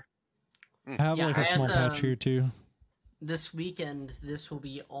no hair. I have Yeah, like I a had small to, patch here too. This weekend, this will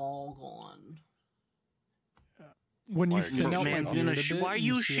be all gone. When you Why are you- thin out my Man's beard gonna a sh- bit, why are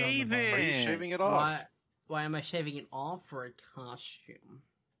you see it on the bottom. shaving? Why are you shaving it off? Why am I shaving it off for a costume?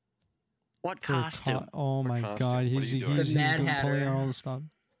 What For a costume? oh For my costume, god, what are he's you doing? he's The Mad pulling Hatter. out all the stuff.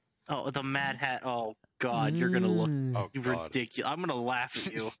 Oh, the Mad Hat. Oh God, you're gonna look Oh god. ridiculous. I'm gonna laugh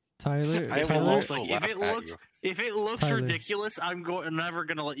at you. Tyler, I will Tyler, looks also like laugh if it at looks you. if it looks Tyler. ridiculous, I'm never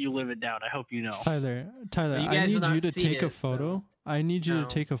gonna let you live it down. I hope you know. Tyler, You I guys will need not you to see take a it, photo. though. I need you No. to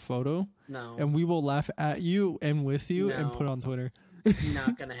take a photo, No, and we will laugh at you and with you and No. put it on Twitter.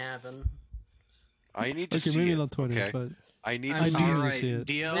 not gonna happen. I need to Okay, see maybe it. not Twitter, okay? but I need I to do see need it. to Alright, see it.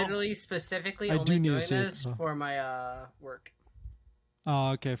 Dio. Literally, specifically, I do only need to doing see it, this though. for my work.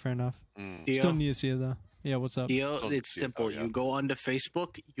 oh, okay, fair enough. Mm. Dio. Still need to see it though. Yeah, what's up? Dio, So- it's yeah, simple. oh, yeah. You go onto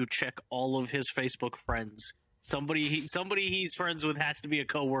Facebook, you check all of his Facebook friends. Somebody he's friends with has to be a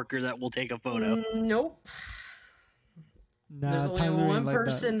coworker that will take a photo. Nope. Nah, There's only Tyler ain't one like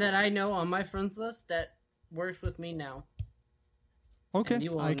person that I know on my friends list that works with me now. that. Okay, and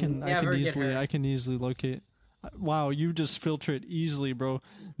you will I never get her. can easily locate. Wow, you just filter it easily, bro.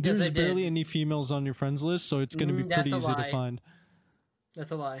 Yes, There's I barely did. any females on your friends list, so it's gonna be That's pretty a easy to lie. find.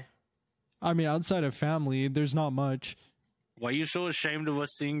 That's a lie. I mean, outside of family, there's not much. Why are you so ashamed of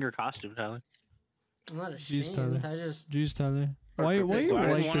us seeing your costume, Tyler? I'm not Jeez, ashamed. Tyler. I just Jeez, Tyler. Why Why you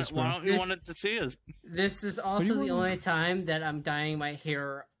Why, like don't- this, bro? why don't you This- want it to see us? this is do also you the want? only time that I'm dyeing my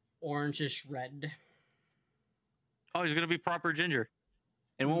hair orangish red. Oh, he's gonna be proper ginger.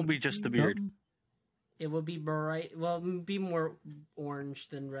 It won't be just the Yep. beard. It will be bright. Well, it would be more orange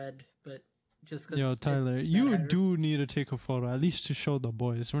than red, but just because. Yo, Tyler, you do need to take a photo, at least to show the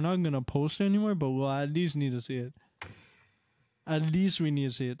boys. We're not gonna post it anymore, but we'll at least need to see it. At least we need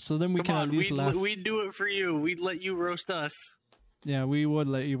to see it, so then we Come can on, at least laugh. we'd do it for you. We'd let you roast us. Yeah, we would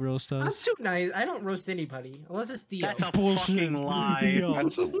let you roast I'm us. too nice. I don't roast anybody unless it's Theo. That's a Bullshit. fucking lie. Yo,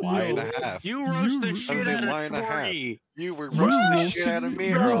 That's a lie and yo. a half. You roast the You- shit That was out a lie of and a half. Corey. You were You roasting the roasted shit out of me, me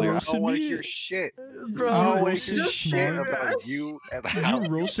you earlier. I roasted don't want to me. hear shit. Bro, I don't want roasted to hear just shit Smog. about you and how You you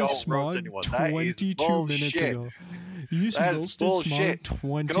roasted don't roast Smog anyone. That is 22 minutes bullshit. ago. You That's roasted bullshit.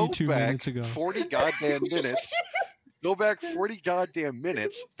 Smog Go 22 back minutes ago. 40 goddamn minutes. Go back 40 goddamn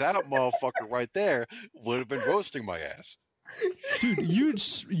minutes. That motherfucker right there would have been roasting my ass. Dude,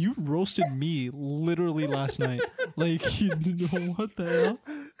 you roasted me literally last night. Like, you know what the hell?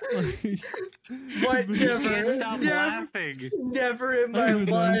 Like, What? You Never, can't stop never, laughing. never in my I'm a nice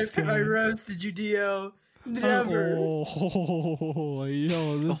life have I guy. roasted you, Dio. Never. Oh,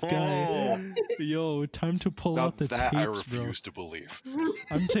 yo, this guy. Yo, time to pull Now out the that I tapes, bro. refuse to believe.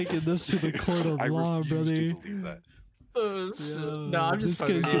 I'm taking this to the court of I law, refuse brother. to believe that. Oh, shit. Yo, No, I'm just this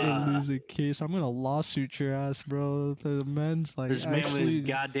guy's fucking. gonna lose a case. I'm gonna lawsuit your ass, bro. The man's like This man with actually. his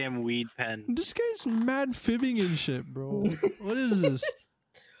goddamn weed pen. This guy's mad fibbing and shit, bro. What is this?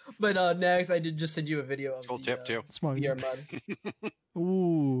 But next, I did just send you a video of Full the tip too. Smog. VR mud.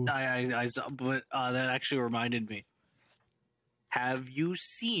 Ooh. I saw, but that actually reminded me. Have you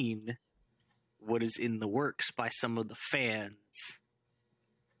seen what is in the works by some of the fans?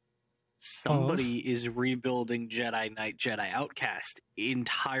 Somebody is rebuilding Jedi Knight, Jedi Outcast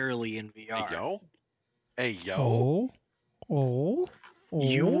entirely in Hey VR. yo. Hey yo. Oh. Oh. Oh.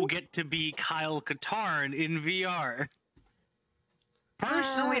 You will get to be Kyle Katarn in VR.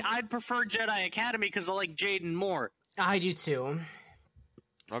 Personally, I'd prefer Jedi Academy because I like Jaden more. I do too.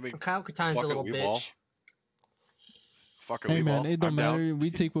 I mean, Kyle Katarn's a fuck it, little we ball. bitch. fuck it, Hey we man, ball. it don't I'm down. matter.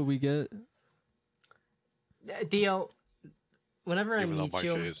 We take what we get. Dio, whenever I Even though meet my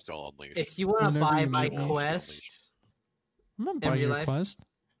you, shit is still unleashed. if you want to Whenever buy you my meet me. Quest, I'm not In buying real your life? Quest.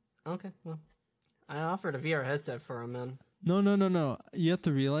 okay, well, I offered a VR headset for him, man. No. You have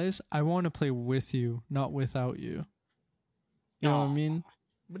to realize I want to play with you, not without you. You know what I Aw. mean?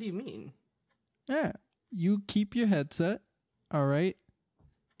 What do you mean? Yeah, you keep your headset, all right,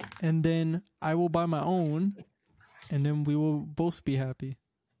 and then I will buy my own, and then we will both be happy.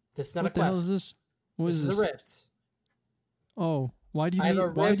 This is not What a the quest. hell is this? What This is is this? a rift. Oh, why do you I have need? a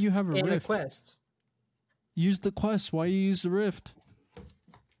Why rift do you have a and rift? a quest. Use the quest. Why you use the rift?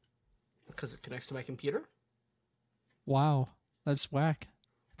 Because it connects to my computer. Wow, that's whack.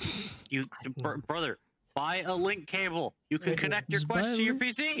 Brother, buy a link cable. You can connect your Just Quest buy to a your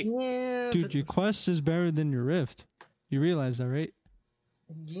link- PC. Yeah, Dude, your quest is better than your rift. You realize that, right?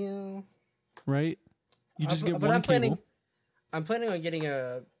 yeah. Right? You just get But one cable. I'm planning on getting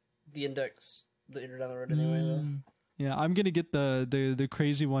the index later down the road anyway. Though. Yeah, I'm gonna get the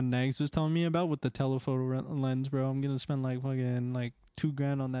crazy one Nags was telling me about with the telephoto lens, bro. I'm gonna spend like fucking like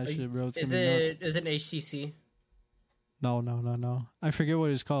 $2,000 on that shit, bro. It's Is gonna be nuts. it an HTC? No. I forget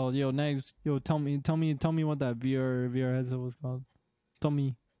what it's called. Yo, Nags, yo, tell me what that VR headset was called. Tell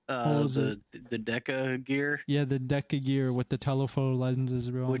me. was The Deca gear, Yeah, the Deca gear with the telephoto lenses,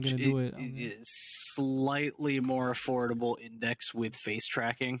 bro. I'm which gonna do it. is slightly more affordable index with face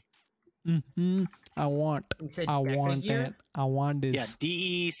tracking. Mm-hmm. I want You said that. Deca I want this. Yeah, I want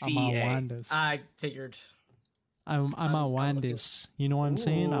DECA. this. I figured. I'm I'm I want looking- this. You know what I'm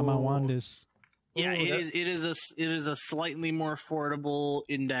saying? I'm I want Ooh. this. Yeah, Ooh, it is a slightly more affordable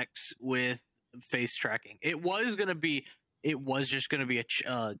index with face tracking. It was just gonna be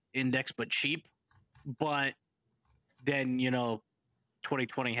a index but cheap, but then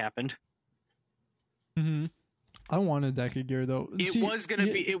 2020 happened. Mm-hmm. I wanted Deca gear though. It was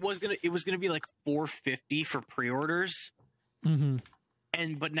gonna be like $450 for pre-orders,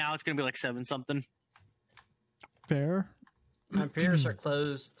 Mm-hmm. but now it's gonna be like 7 something. Fair. My pre-orders are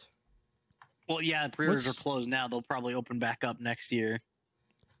closed. Well, yeah, pre-orders What's- are closed now. They'll probably open back up next year.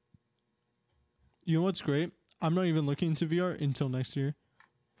 You know what's great? I'm not even looking into VR until next year,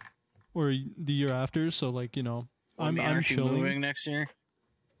 or the year after. So like I'm Aren't you chilling. moving next year?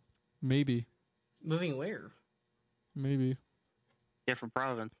 Maybe. Moving where? Different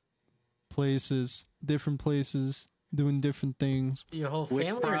province. Different places, doing different things. Your whole family?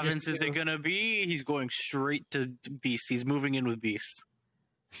 Which or province just is it you? gonna be? He's going straight to Beast. He's moving in with Beast.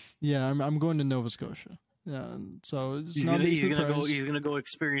 Yeah, I'm going to Nova Scotia. Yeah, so it's He's not gonna, a big he's gonna go. surprise. He's gonna go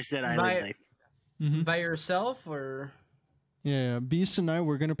experience that island By- life. Mhm. By yourself or? Yeah, Beast and I,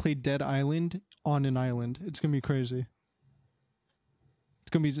 we're gonna play Dead Island on an island. It's gonna be crazy.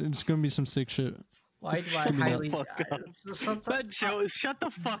 It's gonna be some sick shit. Why do I Shut the highly? fuck up. Sometimes, Shut the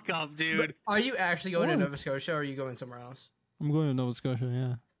fuck up, dude. are you actually going to What? Nova Scotia or are you going somewhere else? I'm going to Nova Scotia.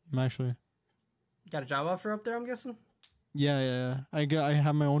 Yeah, I'm actually. Got a job offer up there, I'm guessing? Yeah. I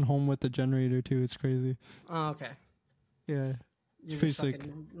have my own home with the generator too. It's crazy. Oh, okay. Yeah. You're pretty just sick.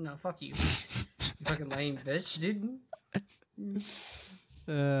 fucking, no, fuck you. You fucking lame bitch, dude.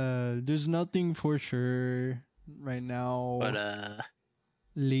 There's nothing for sure right now. But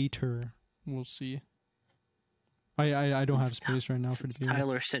Later, we'll see. I don't have Since space right now for since the game.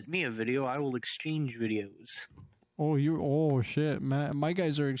 Tyler sent me a video, I will exchange videos. Oh shit, my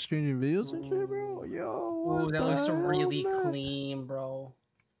guys are exchanging videos and shit, bro. Yo, Ooh, what that the looks hell, really man? clean, bro.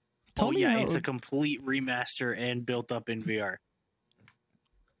 Tell Oh me yeah, how- it's a complete remaster and built up in VR.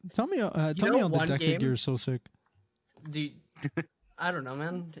 Tell me how know the one Deca game- gear is so sick. Dude, I don't know,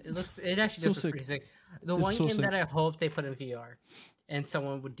 man. It actually So does sick. look pretty sick. The It's one so game sick. that I hope they put in VR, and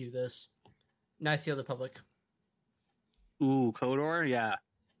someone would do this. Knights of the Old Republic. Ooh, Kodor, yeah.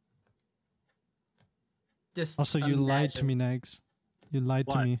 Just Also, you lied to imagine. me, Nags. You lied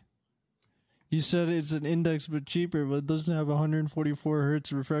to What? me. You said it's an index but cheaper, but it doesn't have 144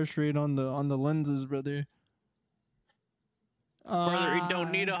 hertz refresh rate on the lenses, brother. Brother, it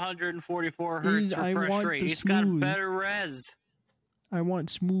don't need 144 hertz I refresh want rate. the It's got smooth. better res. I want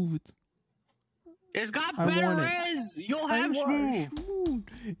smooth. It's got I better want it. res. You'll I have want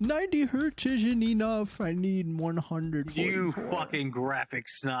smooth. 90 hertz isn't enough. I need 144. You fucking graphic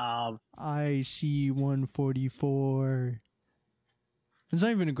snob. I see 144. It's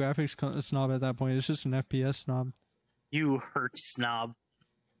not even a graphics snob at that point. It's just an FPS snob. You hurt snob.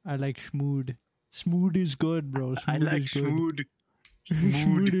 I like smooth. Smooth is good, bro. I Smooth like is good. smooth.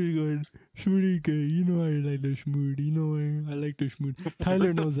 Smooth is good. Smooth is good. You know I like the smooth. You know I like the smooth. Tyler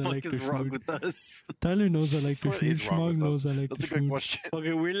What the knows I fuck like is the wrong smooth. with us? Tyler knows I like the What smooth. is wrong Schmog with knows us? I like That's the a good smooth. question.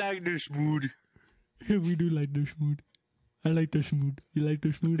 Okay, we like the smooth. We do like the smooth. I like the smooth. You like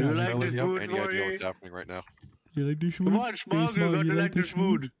the smooth? You I like Tyler, the do you have smooth, any idea boy? what's happening right now? You like the smooth? Come on, Smog, you Smog, got to you like the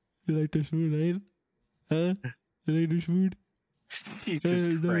smooth. You like the smooth, right? Huh? You like the smooth? Jesus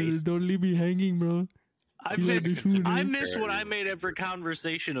Christ. Don't leave me hanging, bro. I you like miss, the smooth, I eh? miss when I made every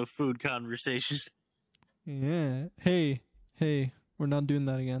conversation a food conversation. Yeah. Hey. We're not doing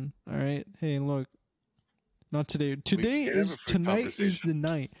that again. All right. Hey, look. Not today. Today can have is a free tonight is the conversation.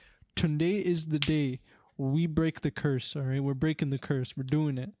 night. Today is the day we break the curse. All right. We're breaking the curse. We're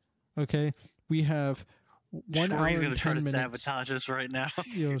doing it. Okay. We have 1 hour He's and gonna 10 try to minutes. sabotage us right now.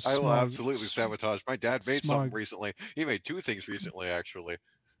 Yo, I will Smog, absolutely sabotage. My dad made something Smog. recently. He made 2 things recently, actually.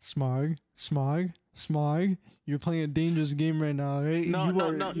 Smog. You're playing a dangerous game right now, right? No, You no,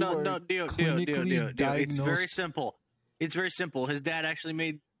 are- no, you no, are no, Dio. It's clinically very diagnosed. simple. It's very simple. His dad actually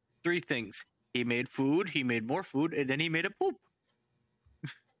made 3 things. He made food, he made more food, and then he made a poop.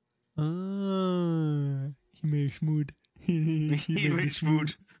 He made schmood. He made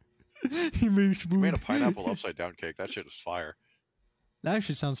food. He made He made a schmood. pineapple upside down cake. That shit is fire. That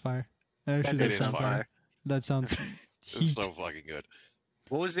actually sounds fire. That actually That does is sound fire. fire. That sounds It's heat. so fucking good.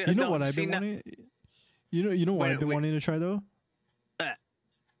 What was it? You know No, what I've see, been now- wanting? You know what Wait, I've been wait. wanting to try though? Uh.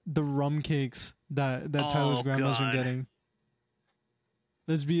 The rum cakes that Tyler's Oh, grandma's been God. getting.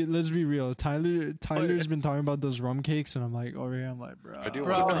 Let's be real. Tyler's been talking about those rum cakes, and I'm like, oh yeah, I'm like, bro. I do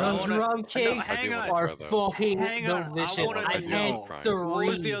Bro, wanna try those that. rum cakes I do hang wanna on. are try that. fucking Hang on, I delicious. wanna I've know. had What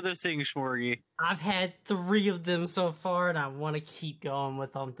was the three. other thing, Smorgy? I've had 3 of them so far, and I want to keep going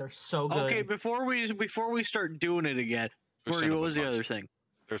with them. They're so good. Okay, before we start doing it again, They're Smorgy, what cinnamon was the buns. other thing?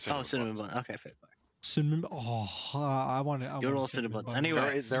 They're Oh, cinnamon buns. bun. Okay, fair. Cinnamon. Oh, I want it. Good old cinnamon buns.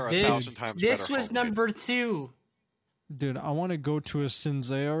 Anyway. They're a This, 1,000 times this better was homemade. number 2. Dude, I want to go to a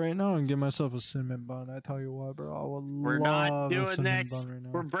Senseo right now and get myself a cinnamon bun. I tell you what, bro, I would We're love not a doing cinnamon this. bun right now.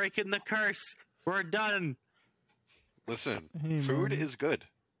 We're breaking the curse. We're done. Listen, Hey, food man. is good.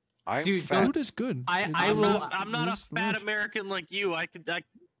 I'm Dude, fat. Food is good. I I'm will- not, I'm not a It's fat delicious. American like you. I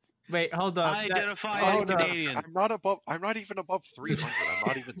Wait, hold up. I That- identify as hold up. Canadian. I'm not even above 300. I'm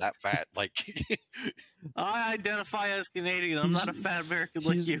not even that fat. Like, I identify as Canadian. I'm not a fat American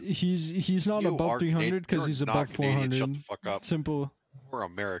like you. He's not you above are 300 because You're he's not above Canadian. 400. Shut the fuck up. Simple. We're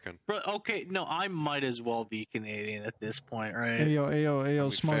American. But okay, no, I might as well be Canadian at this point, right? Hey yo, I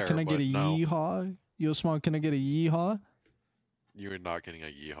mean, Smart, fair, can I get but a no. yeehaw? Yo, Smart, can I get a yeehaw? You're not getting a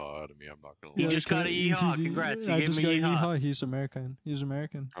yeehaw out of me. I'm not gonna You lie. just got a yeehaw. Congrats, you I gave just me a got a yeehaw. yeehaw. He's American. He's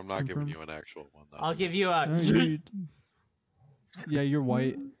American. I'm not giving Confirmed. you an actual one. Though. I'll give you a. Yeah, you're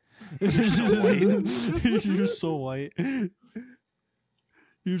white. You're so white. You're so white.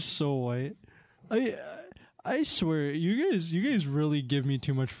 You're so white. I swear, you guys really give me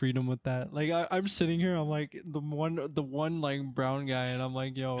too much freedom with that. Like I'm sitting here, I'm like the one like brown guy, and I'm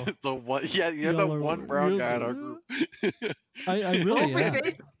like, yo, The one, yeah, you're the Y'all are one brown real- guy in our group. I If really we am.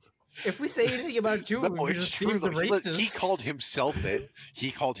 say- If we say anything about you, No, we're it's just true. deemed the Though. Look, racist. he called himself it.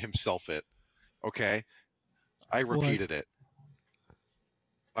 He called himself it. Okay, I repeated it.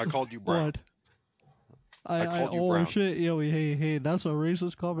 I called you brown. What? I called you oh brown. shit, yo, hey, that's a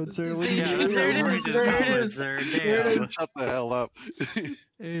racist comment, sir. What do Yeah, you that's There a it is, racist there it comment, is. sir. There it Damn. Shut the hell up.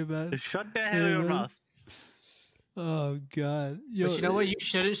 Hey man. Shut the hell your man. mouth. Oh god. Yo, But you know what you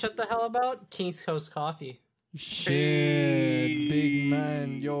shouldn't shut the hell about? King's Coast Coffee. Shit, Hey. big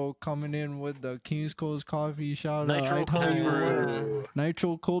man, yo, coming in with the King's Coast Coffee shout out. Nitro I tell Cold you what, Brew.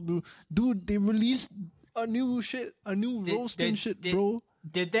 Nitro Cold Brew, dude. They released a new Did- roasting did- shit, did- bro.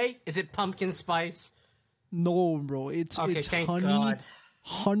 Did they? Is it pumpkin spice? No, bro, it's Okay, it's thank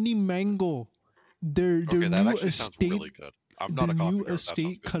honey mango. Their Okay, that new actually sounds estate, really good. I'm not a the coffee new guy. That sounds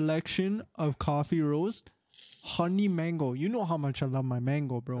estate good. collection of coffee roast, honey mango. You know how much I love my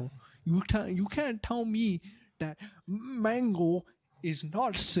mango, bro. You can't tell me that mango is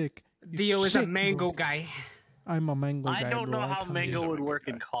not sick. It's Theo is a sick, mango bro. guy. I'm a mango guy. I don't bro, know how tell you. mango would mango work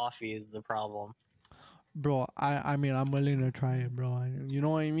guy. in coffee is the problem. Bro, I mean I'm willing to try it, bro. You know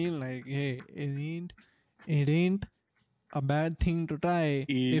what I mean? Like, hey, it ain't a bad thing to try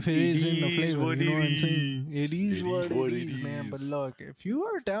if it is in the is flavor. what You know it what I'm saying? is. It is what it it is, man. But is. look, if you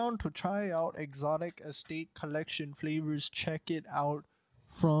are down to try out exotic estate collection flavors, check it out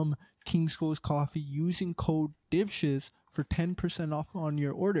from King's Coast Coffee using code DIPSHITS for 10% off on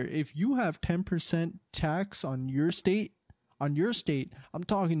your order. If you have 10% tax on your state, I'm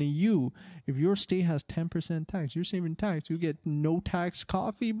talking to you. If your state has 10% tax, you're saving tax. You get no tax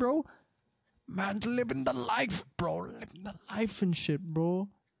coffee, bro. Man's living the life, bro. Living the life and shit, bro.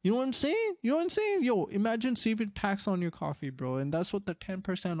 You know what I'm saying? Yo, imagine saving tax on your coffee, bro. And that's what the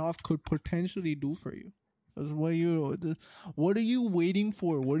 10% off could potentially do for you. That's what are you waiting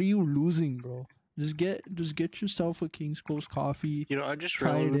for? What are you losing, bro? Just get yourself a King's Coast Coffee. You know, I just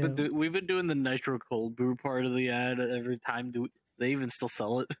Try realized it we've been doing the nitro cold brew part of the ad every time. Do they even still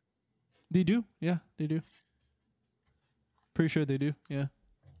sell it? They do, yeah, they do. Pretty sure they do, yeah.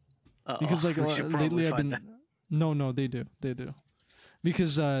 Because like we should probably lately I've find been no they do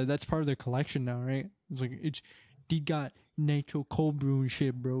because that's part of their collection now, right? It's like they got Nitro cold brew and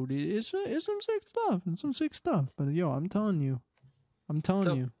shit, bro. It's some sick stuff. It's some sick stuff. But yo, I'm telling you.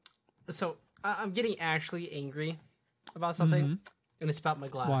 So I'm getting actually angry about something, and it's about my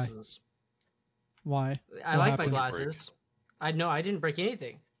glasses. Why? I What like my happened? glasses. I know I didn't break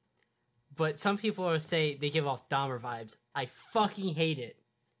anything, but some people will say they give off Dahmer vibes. I fucking hate it.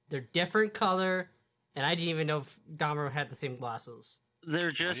 They're different color, and I didn't even know if Dahmer had the same glasses.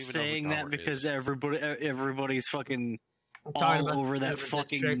 They're just even know who saying that Dahmer because is. everybody's fucking I'm talking all about over that the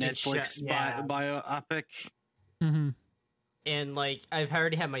fucking strict Netflix shit, yeah. biopic. Mm-hmm. And like I've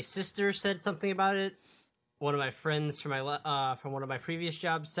already had my sister said something about it. One of my friends from from one of my previous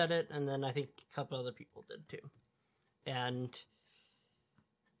jobs said it, and then I think a couple other people did too. And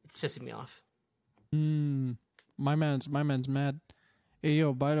it's pissing me off. My man's mad. Hey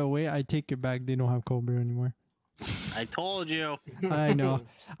yo, by the way, I take it back. They don't have cold brew anymore. I told you. I know.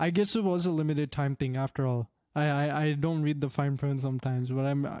 I guess it was a limited time thing after all. I don't read the fine print sometimes,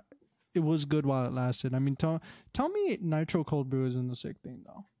 but it was good while it lasted. I mean, tell me Nitro cold brew isn't a sick thing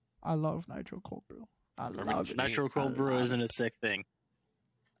though. I love Nitro cold brew. I love it. Nitro cold brew isn't a sick thing.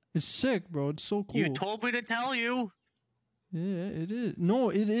 It's sick, bro. It's so cool. You told me to tell you. Yeah, it is. No,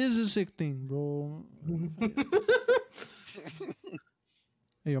 it is a sick thing, bro.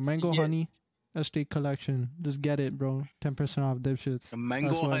 Hey, yo, mango Yeah. honey, estate collection. Just get it, bro. 10% off dipshit. A mango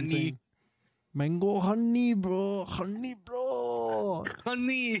That's what I'm honey. saying. Mango honey, bro. Honey, bro.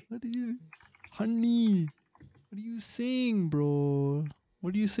 Honey. What are you, honey? What are you saying, bro?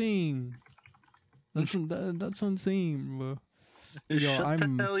 What are you saying? That's what I'm saying, bro. Yo, Shut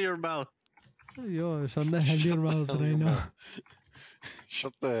I'm- the hell your mouth. Yo, shut the hell your mouth Hell right your now. mouth.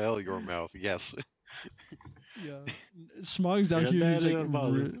 Shut the hell your mouth. Yes. Yeah, Smog's out Shut here. the He's hell like, your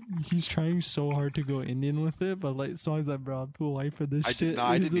mouth. he's trying so hard to go Indian with it, but like Smog's like, bro, I'm too white for this I shit. did not.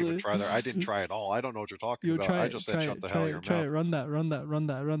 I He's didn't even like, try that. I didn't try at all. I don't know what you're talking Yo, about. try I it, just try said it, shut the try hell it, your try mouth. it. Run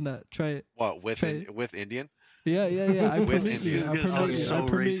that. Try it. What with Try with Indian? Yeah. I With permit Indian. you. This is I gonna permit sound you. so I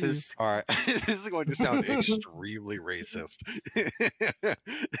permit you. racist. All right, this is going to sound extremely racist.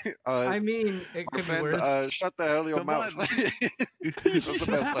 I mean, it My could be friend, worse. shut the hell your Come mouth. on. That's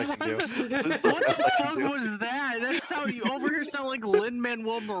the best I can do. What the fuck was that? That sound you over here sound like Lin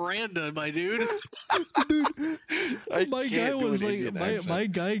Manuel Miranda, my dude. Dude, I my can't guy do was an like, Indian my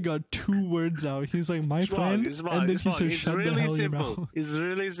accent. guy got 2 words out. He's like, my friend, Smog, and then he Smog. said, It's shut the really hell your simple. mouth. It's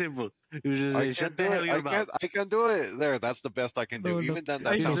really simple. You just I say, can't shut do the hell it. your mouth. I can do it. There, that's the best I can do. No, no. Even then,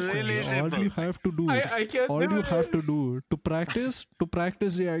 that It's sounds really All simple. you have to do, I can't all do you it. have to do to practice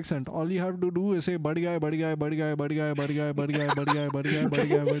the accent. All you have to do is say buddy guy. Look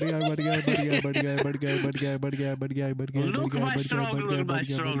my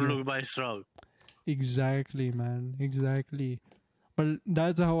strong. Exactly, man. Exactly. But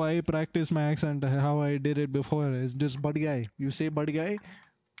that's how I practice my accent. How I did it before. It's just buddy guy. You say buddy guy.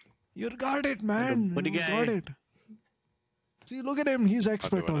 You got it, man. buddy You guy. got it. See, look at him. He's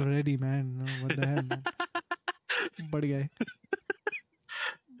expert doing it. already, man. What the hell, man? Buddy guy.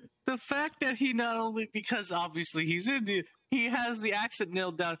 The fact that he not only, because obviously he's Indian, he has the accent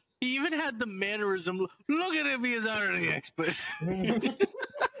nailed down. He even had the mannerism. Look at him, he is already expert.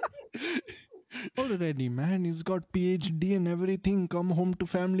 Already, man. He's got PhD and everything. Come home to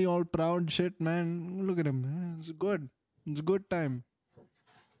family all proud shit, man. Look at him. Man. It's good. It's a good time.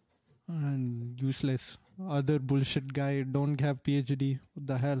 And useless. Other bullshit guy don't have PhD. What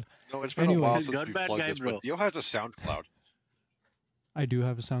the hell? No, it's been Anyway. a while Good since we bad plugged guy, this, bro. but Dio has a SoundCloud. I do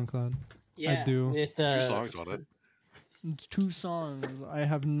have a SoundCloud. Yeah, do. With, 2 songs on it. It's 2 songs. I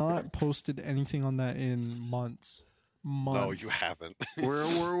have not posted anything on that in months. No, you haven't.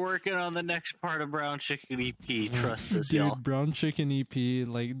 We're working on the next part of Brown Chicken EP. Trust us, y'all. Dude, Brown Chicken EP,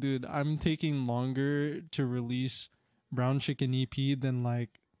 like, dude, I'm taking longer to release Brown Chicken EP than, like,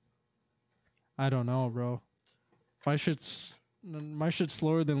 I don't know, bro. My shit's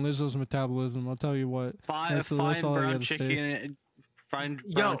slower than Lizzo's metabolism. I'll tell you what. Find that's all I Brown gotta say. Chicken. Find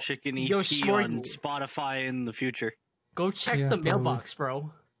Yo, Brown Chicken EP yo, on Smorgy. Spotify in the future. Go check Yeah, the probably. mailbox,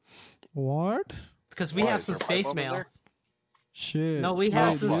 bro. What? Because we Why, have is some there space 5 of them mail. there? Shit. No, we have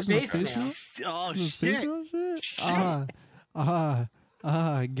Wait, some there's no space mail. Oh There's space shit! mail shit? Shit.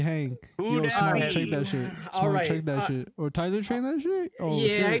 Gang. Who Yo, that Smog, be? check that shit. All Smog, right, check that shit. Or Tyler, check that shit? Oh,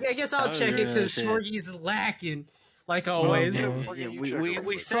 Yeah, shit. I guess I'll Oh, check it because shit. Smorgy's lacking, like always. bro. Fuck Yeah, you, we check we, real we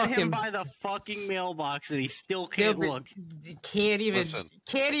quick. sent him Fucking- by the fucking mailbox and he still Yeah, can't but look. Can't even Listen.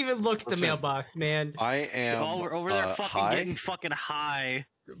 look at the Listen. mailbox, man, I am Over there fucking high. getting fucking high.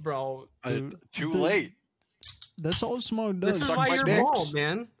 bro. Too Dude. late. That's all Smog does. This is Suck why my you're dicks. bald,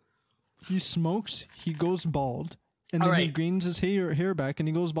 man. He smokes, he goes bald, and then All he right. greens his hair back and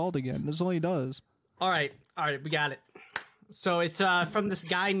he goes bald again. That's all he does. All right, we got it. So it's from this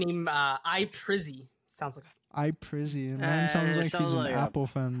guy named I Prizzy. Sounds like I Prizzy. Man sounds like sounds he's like an a Apple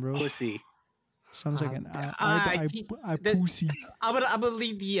fan, bro. Pussy. Sounds like an I pussy. I'm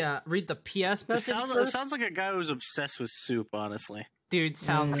gonna read the PS message first. Sounds like a guy who's obsessed with soup, honestly. Dude,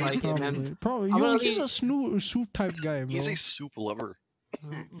 sounds Yeah, like it, probably. man. Probably. I'm Yo, gonna he's leave- a soup type guy, bro. He's a soup lover.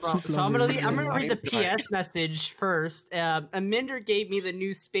 Bro, Soup so I'm lover, gonna yeah. read the I'm dying. PS message first. Aminder gave me the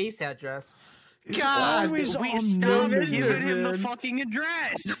new space address. God, always we on stopped Minder, giving him the man. fucking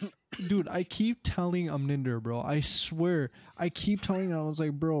address. Dude, I keep telling Amninder, bro. I swear, I keep telling him. I was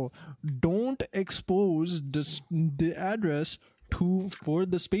like, bro, don't expose the address for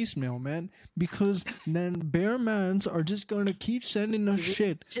the space mail, man, because then bear mans are just gonna keep sending us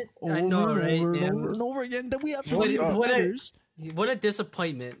shit over I know, and right? over and Yeah. over and over again. Then we have to What- read the what a- letters. What a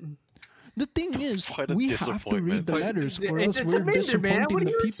disappointment. The thing is, What a we have to read disappointment. the letters, or It's- else it's we're Amninder, man. disappointing What do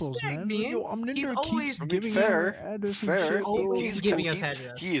the you peoples, expect, man. man? Yo, Amninder He's keeps always- giving fair, us our address and fair. shit, bro. He's giving us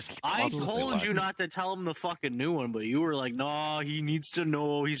address. He is. I constantly told you lying. not to tell him the fucking new one, but you were like, "Nah, he needs to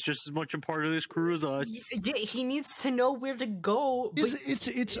know. He's just as much a part of this crew as us." Yeah, he needs to know where to go. But It's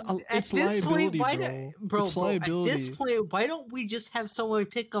at this liability, point, why bro. bro, It's bro, at liability. this point, why don't we just have someone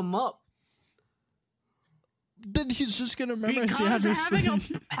pick him up? Then he's just gonna memorize the Because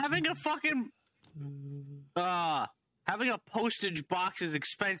address. having a fucking having a postage box is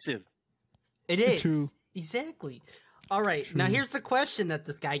expensive. It is. True. Exactly. All right. Now True. here's the question that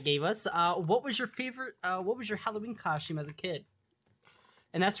this guy gave us. What was your favorite? What was your Halloween costume as a kid?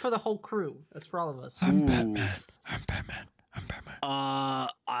 And that's for the whole crew. That's for all of us. I'm Ooh. Batman. I'm Batman. I'm Batman.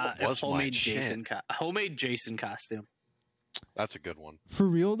 What was my homemade shit? homemade Jason costume. That's a good one. For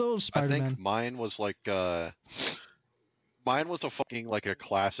real though, I Spider-Man. think mine was like mine was a fucking like a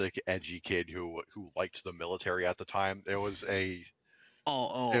classic edgy kid who liked the military at the time. There was a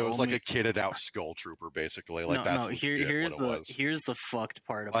it was like a kitted out skull trooper basically. Like no, that's here's what it was. here's the fucked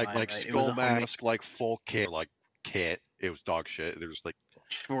part of Like mine, like right? It was skull a homemade- mask, like full kit, like kit. It was dog shit. There's like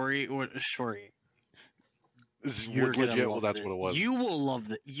Shori. this is You're gonna legit. Well, love that's it. what it was. You will love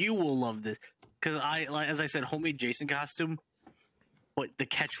this. You will love this because as I said, homemade Jason costume. But the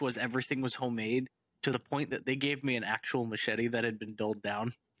catch was everything was homemade to the point that they gave me an actual machete that had been dulled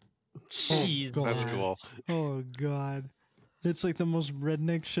down. Jeez. God. That's man. cool. Oh god. That's like the most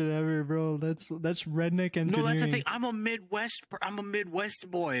redneck shit ever, bro. That's redneck engineering. No, that's the thing. I'm a Midwest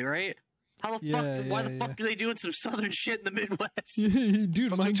boy, right? How the fuck? Yeah, Why yeah, the fuck are they doing some southern shit in the Midwest? Dude,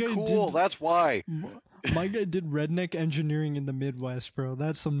 Because my it's guy cool. did. That's why. My guy did redneck engineering in the Midwest, bro.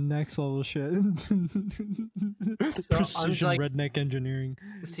 That's some next level shit. Precision like- redneck engineering.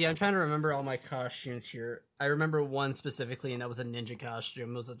 See, I'm trying to remember all my costumes here. I remember one specifically, and that was a ninja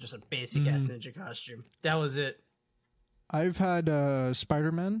costume. It was just a basic ass ninja costume. That was it. I've had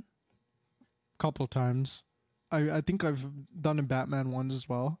Spider-Man a couple times. I think I've done a Batman one as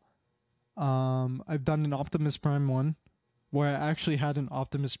well. I've done an Optimus Prime one where I actually had an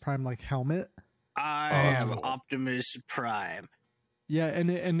Optimus Prime like helmet. I am Optimus Prime. Yeah,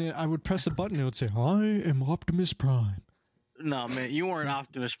 and I would press a button and it would say, "I am Optimus Prime." No, man, you weren't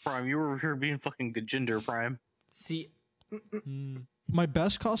Optimus Prime. You were here being fucking Gajinder Prime. See, My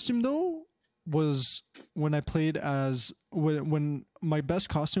best costume though was when I played as when my best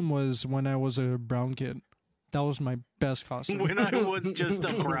costume was when I was a brown kid. That was my best costume. When I was just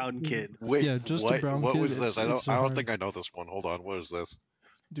a brown kid. Wait, Yeah, just a what? brown What kid, was this? it's so I don't hard. think I know this one. Hold on. What is this?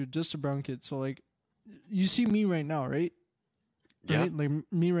 Dude, just a brown kid. So like, you see me right now, right? Yeah. Right? Like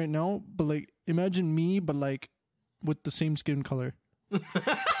me right now, but like imagine me, but like with the same skin color.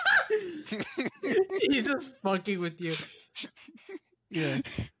 he's just fucking with you. Yeah.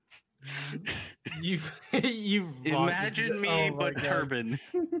 You, you. Imagine me, Oh my but God. turban.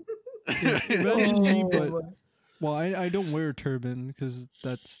 Imagine me, Oh but my- well, I don't wear a turban because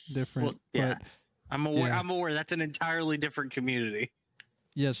that's different. Well, yeah. But I'm aware. Yeah. I'm aware. That's an entirely different community.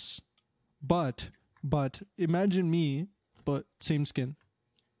 yes, but imagine me, but same skin.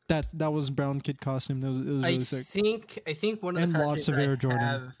 That was brown kid costume. It was really I sick. think one of And the lots of costumes Air I Jordan.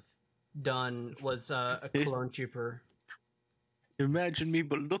 have done was a clone trooper. Imagine me,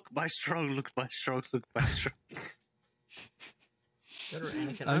 but look my strong, look my strong, look my strong. That or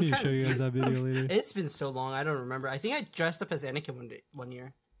Anakin. I I'm need to trying show you guys that video later. It's been so long, I don't remember. I think I dressed up as Anakin one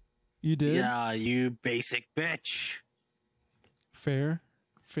year. You did? Yeah, you basic bitch. Fair.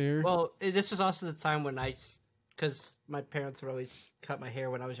 Well, this was also the time when because my parents would always cut my hair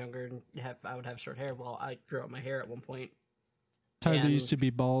when I was younger, and I would have short hair. Well, I grew out my hair at one point. Tyler and- used to be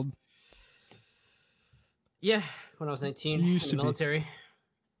bald. Yeah, when I was 19 You in used the to be. military.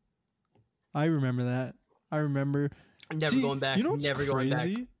 I remember that. I remember. Never See, going back. You know what's Never crazy? going back.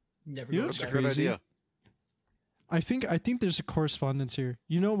 Never You know going what's It's a back. good crazy? idea. I think there's a correspondence here.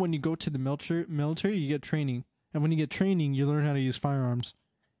 You know, when you go to the military, you get training, and when you get training, you learn how to use firearms.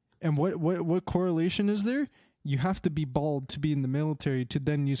 And what correlation is there? You have to be bald to be in the military to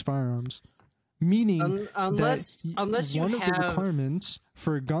then use firearms. Meaning unless that you one of the have- requirements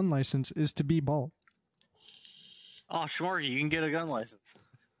for a gun license is to be bald. Oh, Schmorgy, you can get a gun license.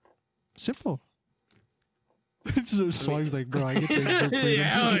 Simple. So Swag's like, bro, I get things for freedom. Yeah,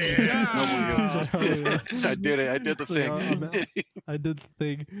 hell yeah. He's like, hell yeah. I did it. I did the He's like, thing. I did the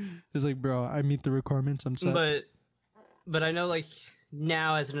thing. He's like, bro, I meet the requirements. I'm set. But I know, like,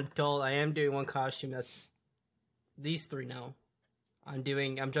 now as an adult, I am doing one costume that's these three now. I'm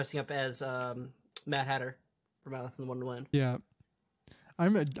dressing up as Mad Hatter from Alice in Wonderland. Yeah,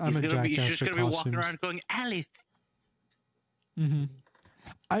 I'm a He's jackass just for gonna be walking costumes. around going, Alice. Mm-hmm.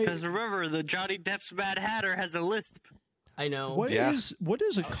 Because remember, the Johnny Depp's Mad Hatter has a lisp. I know. What Yeah. is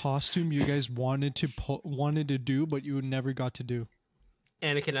a costume you guys wanted to do but you never got to do?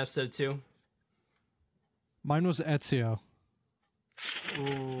 Anakin episode 2. Mine was Ezio.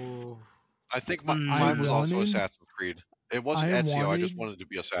 Ooh. I think I mine was also wanted- Assassin's Creed. It wasn't I Ezio. I just wanted- wanted to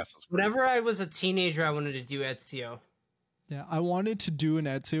be Assassin's Creed. Whenever I was a teenager, I wanted to do Ezio. Yeah, I wanted to do an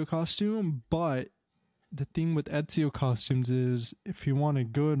Ezio costume, but the thing with Ezio costumes is if you want a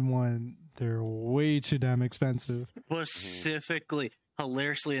good one, they're way too damn expensive. Specifically,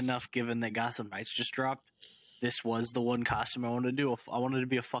 hilariously enough, given that Gotham Knights just dropped, this was the one costume I wanted to do. I wanted to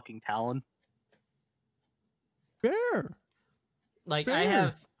be a fucking Talon. Fair. Like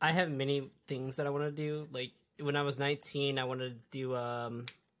Fair. I have many things that I want to do. Like when I was 19, I wanted to do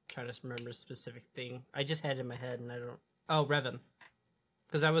trying to remember a specific thing. I just had it in my head and I don't. Oh, Revan.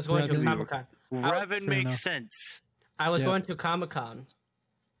 Because I was going to Revan. Comic-Con. Revan makes enough. sense. I was Yeah. going to Comic-Con,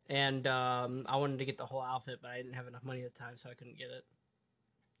 and I wanted to get the whole outfit, but I didn't have enough money at the time, so I couldn't get it.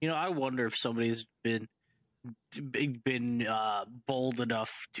 You know, I wonder if somebody's been bold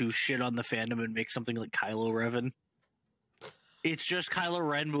enough to shit on the fandom and make something like Kylo Revan. It's just Kylo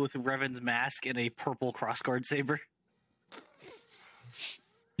Ren with Revan's mask and a purple crossguard saber.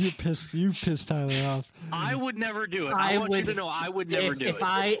 You pissed Tyler off. I would never do it. I I want you would- to know I would never do it. If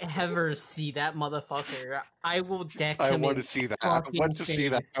I ever see that motherfucker, I will deck I him want to in see that. I fucking want to see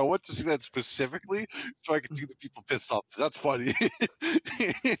that. face. I want to see that specifically so I can see the people pissed off. 'Cause that's funny.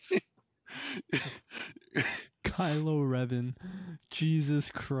 Kylo Revan. Jesus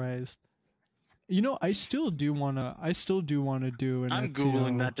Christ. You know, I still do wanna do an I'm Ezio.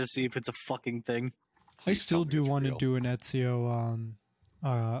 googling that to see if it's a fucking thing. I Please still tell me do it's want to real. do an Ezio.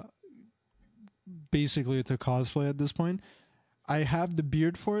 Basically, it's a cosplay at this point. I have the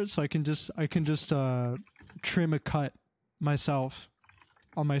beard for it, so I can just trim a cut myself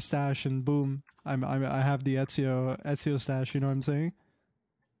on my stash, and boom, I have the Ezio stash. You know what I'm saying?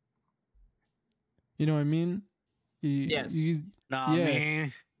 You know what I mean? Yes. Nah, Yeah.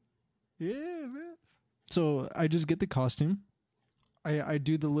 man. Yeah, man. So I just get the costume. I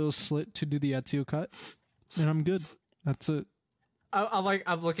do the little slit to do the Ezio cut, and I'm good. That's it.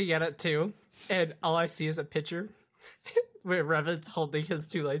 I'm looking at it too, and all I see is a picture where Revan's holding his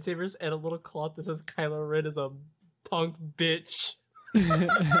two lightsabers and a little cloth that says Kylo Ren is a punk bitch.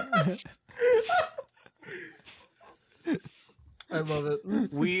 I love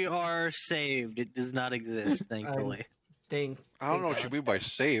it. We are saved. It does not exist, thankfully. Dang. I don't know what you mean by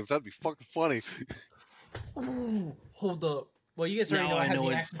saved. That'd be fucking funny. Ooh, hold up. Well, you guys already Now know I I have know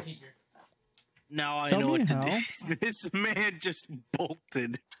the it. action figure. Now I Tell know me what to how. do. This man just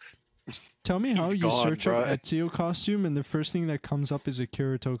bolted. Tell me how He's you gone, search up bruh. Ezio costume, and the first thing that comes up is a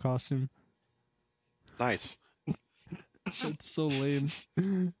Kirito costume. Nice. It's so lame.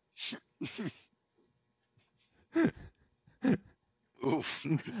 Oof.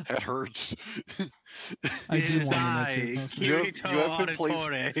 That hurts. I do His want an eye, Ezio costume. You Kirito have been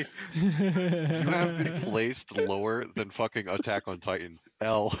Auditore. You have been placed lower than fucking Attack on Titan.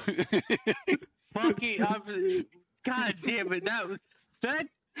 L. Fucking, God damn it! That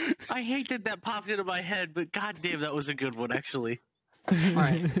I hate that popped into my head, but god damn, that was a good one actually.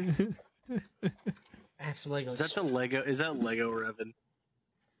 Alright. I have some Legos. Is that the Lego? Is that Lego Revan?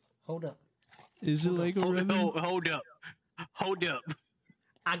 Hold up. Is it Lego Revan? Hold up.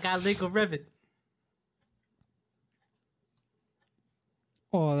 I got Lego Revan.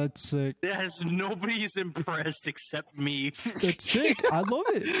 Oh, that's sick. Yes, nobody's impressed except me. That's sick. I love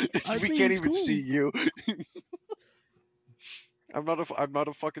it. I we think can't it's even cool. see you. I'm not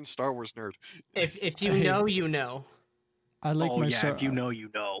a fucking Star Wars nerd. If you Hey. know, you know. I like Oh my yeah, Star. if you know, you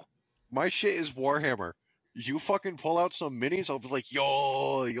know. My shit is Warhammer. You fucking pull out some minis, I'll be like,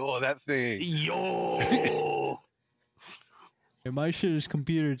 yo, that thing. Yo. My shit is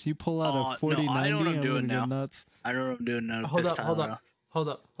computers. You pull out Oh, a 4090, no, I know what I'm I'm doing gonna now. go nuts. I know what I'm doing now. Hold Piss up, Tyler off. hold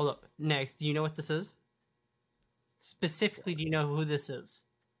up. Next, do you know what this is? Specifically, do you know who this is?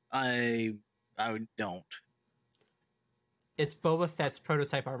 I don't. It's Boba Fett's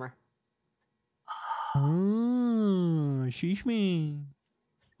prototype armor. Oh, sheesh me.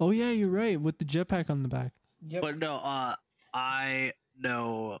 Oh yeah, you're right. With the jetpack on the back. Yep. But no, I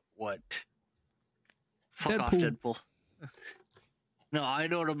know what. Fuck off, Deadpool. Deadpool. No, I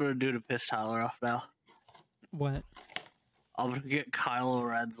know what I'm gonna do to piss Tyler off now. What? I'm gonna get Kylo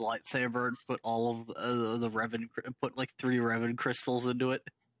Ren's lightsaber and put all of the Revan, put like 3 Revan crystals into it.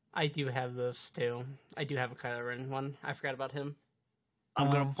 I do have those too. I do have a Kylo Ren one. I forgot about him. I'm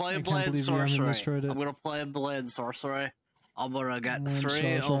Wow, gonna play I can't Blade believe you haven't Sorcery. destroyed it. I'm gonna play Blade Sorcery. I'm gonna get Blade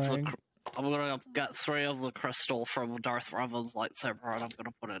 3 of Sorcery. the. I'm gonna get 3 of the crystal from Darth Revan's lightsaber, and I'm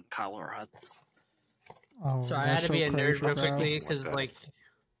gonna put it in Kylo Ren's. Oh, Sorry, I had that's to be so a nerd crazy, real bro. quickly because Okay. like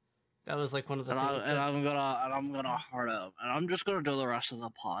that was like one of the. And, things I'm gonna heart him, and I'm just gonna do the rest of the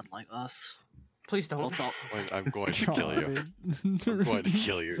pod like this. Please don't. What's up? I'm going to kill you. I'm going to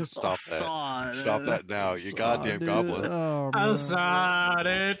kill you. Stop that. Stop that now, you goddamn goblin. Oh, I'm man.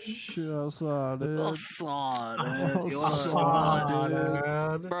 sorry. I'm sorry. I'm sorry. Oh, You sorry.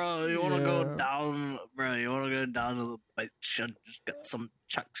 wanna, dude. bro, you wanna go Yeah. down, bro? You wanna go down to the beach and just get some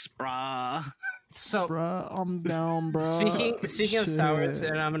chucks, brah? So Bruh, I'm down, bruh. speaking of Star Wars,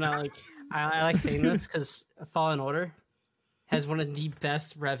 Shit. and I'm gonna like I like saying this because Fallen Order has one of the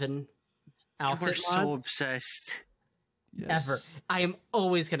best Revan You are outfit so mods obsessed. Yes. ever. I am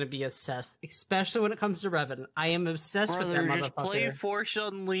always gonna be obsessed, especially when it comes to Revan. I am obsessed with that Brother, just play motherfucker. Force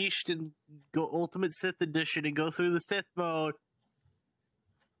Unleashed and go Ultimate Sith Edition and go through the Sith mode.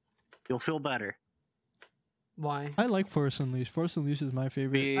 You'll feel better. Why? I like Force Unleashed. Force Unleashed is my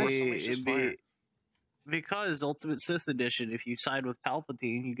favorite. Force Unleashed is fire. Because Ultimate Sith Edition, if you side with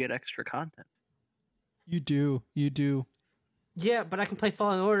Palpatine, you get extra content. You do. You do. Yeah, but I can play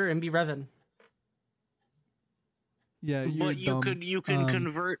Fallen Order and be Revan. Yeah, you're But you dumb. can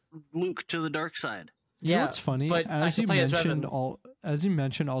convert Luke to the dark side. You know Yeah, what's funny? but I As can you play as mentioned, Revan. as you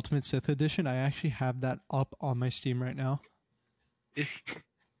mentioned, Ultimate Sith Edition, I actually have that up on my Steam right now.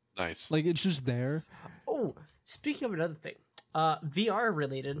 Nice. Like it's just there. Oh, speaking of another thing, VR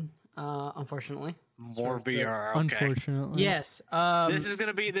related, unfortunately. More Sort of VR. Okay. Unfortunately. Yes. This is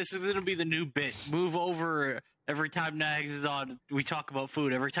gonna be the new bit. Move over every time Nags is on. We talk about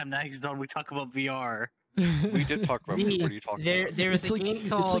food. Every time Nags is on, we talk about VR. We did talk about food. What are you talking about? There is It's a like- game it's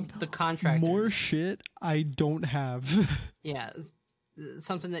called like The Contractor. More shit I don't have. Yeah,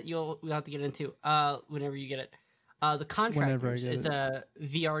 something that you'll have to get into whenever you get it. The Whenever I Contractors. get It's it. a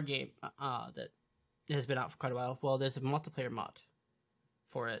VR game that has been out for quite a while. Well, there's a multiplayer mod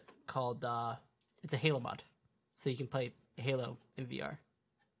for it called it's a Halo mod, so you can play Halo in VR,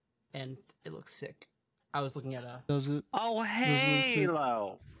 and it looks sick. I was looking at Does it? Oh, look sick.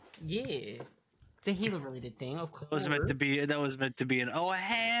 Halo. yeah, it's a Halo related thing. Of course, That was meant to be an oh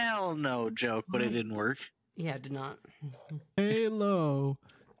hell no joke, but it didn't work. Yeah, it did not. Halo.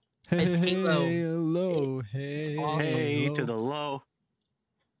 It's Halo. Halo. awesome. Hey to the low.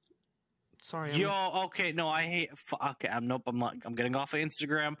 Sorry, Yo, okay, no, I hate. Okay, I'm nope. I'm not. I'm getting off of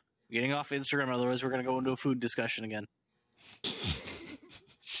Instagram. I'm getting off of Instagram. Otherwise, we're gonna go into a food discussion again.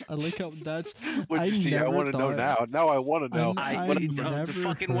 I like how that's. What'd you see? I never want to know thought- now. Now I want to know. I've The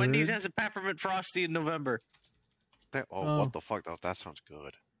fucking never Wendy's heard- has a peppermint frosty in November. Oh, Oh. what the fuck? That sounds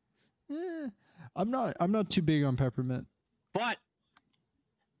good. I'm not too big on peppermint. But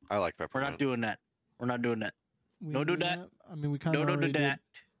I like we're peppermint. not doing that. We're not doing that. We No do doing that. I mean, we kind No, of don't do already that.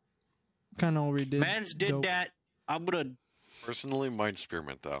 did. Kind of already did. Mans did Dope. that. I'm gonna Personally, mine's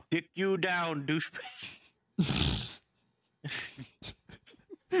spearmint though. dick you down, douchebag.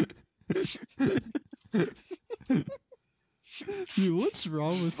 Dude, what's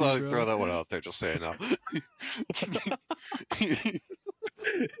wrong with Just thought you, I'd bro? throw that one out there. Just saying now.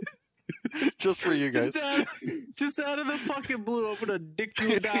 Just for you guys. Just out of the fucking blue, I'm gonna dick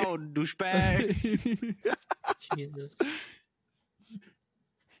you down, douchebag. Jesus.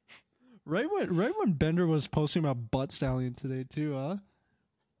 right when Bender was posting about butt stallion today too, huh?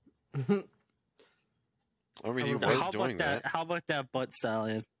 I mean, he How was How doing about that. How about that butt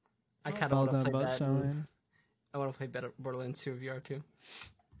stallion? I kind of All want to that play butt that. stallion. I want to play better Borderlands 2 VR too.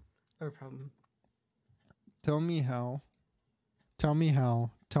 No problem. Tell me how. Tell me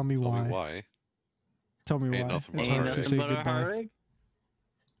how. Tell me Tell why. me why. Tell me Ain't why. nothing but It's Ain't hard to nothing say but a goodbye. heartache.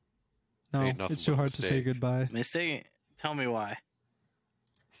 No, Ain't nothing it's too but a hard to say mistake. goodbye. Mistake. Tell me why.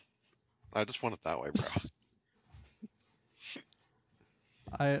 I just want it that way, bro.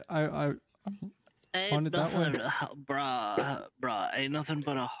 On it that way. Bruh, ain't nothing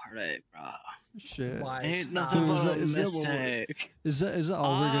but a heartache, bruh. Shit. Why? Ain't Stop. nothing So but a is that what mistake. Is that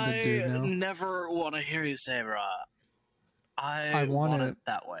all we're gonna do now? Never want to hear you say, bruh. I I want want it. it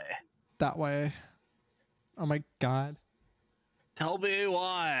that way. That way. Oh my god. Tell me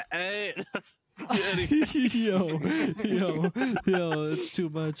why. Ain't yo, it's too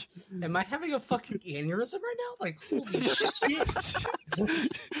much. Am I having a fucking aneurysm right now? Like, holy shit.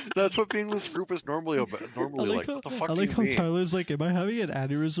 That's what being this group is normally about. I Normally, like, what the how, fuck I do like you how mean? Tyler's like, am I having an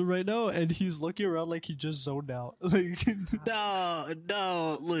aneurysm right now? And he's looking around like he just zoned out. Like,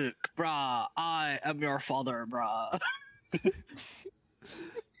 No, Luke, bruh. I am your father, bruh.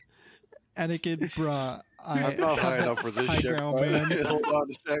 Anakin, bruh, I'm not high enough for this high shit. ground, Bro. man. Hold on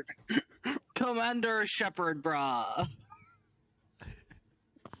a sec. Commander Shepard, bruh.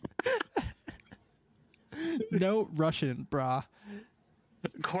 No Russian, bruh.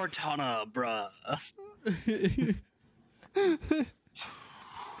 Cortana, bruh.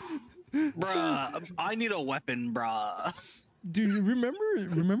 Bruh, I need a weapon, bruh. Dude,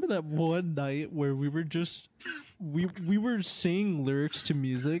 remember that one night where we were just we were saying lyrics to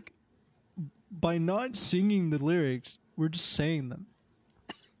music. By not singing the lyrics, we're just saying them.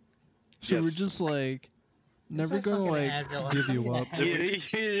 So Yes. we're just like never my gonna fucking like Advil. I'm give you fucking up.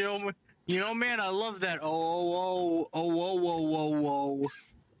 Advil. You know, man, I love that. Oh, whoa. Oh, whoa.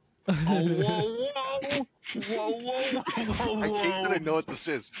 I think that I know what this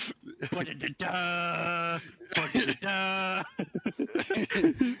is. Ba-da-da-da.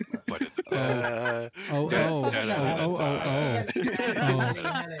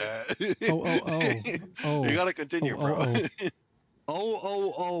 Oh. You gotta continue, bro.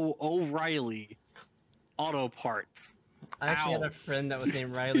 O'Reilly. Auto parts. I actually had Ow. a friend that was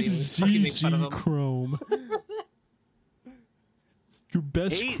named Riley. Who was fucking making ZZ fun of him. Chrome. Your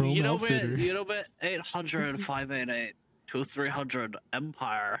best Chrome outfitter. 800-588-2300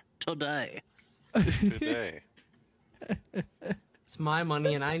 Empire today. Today. It's my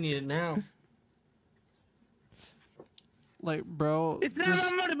money and I need it now. Like, bro. It's not just-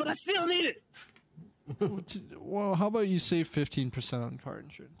 my money, but I still need it. well, how about you save 15% on car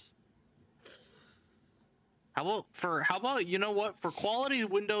insurance? How about you know what? For quality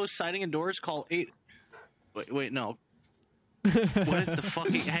windows, siding, and doors, call 8. Wait, no. What is the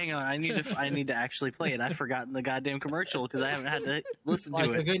fucking? Hang on, I need to actually play it. I've forgotten the goddamn commercial because I haven't had to listen Like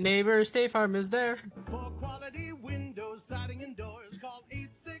to a it. good neighbor, State Farm is there. For quality windows, siding, and doors, call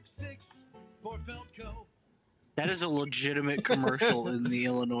 866 for Feltco. That is a legitimate commercial in the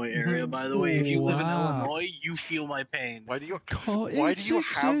Illinois area, by the way. If you live in Wow. Illinois, you feel my pain. Why do you Call have that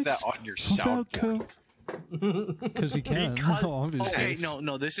 866 on your soundboard? Because he can. Because, obviously. okay,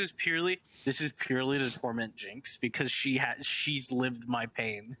 no, this is purely to torment Jinx because she's lived my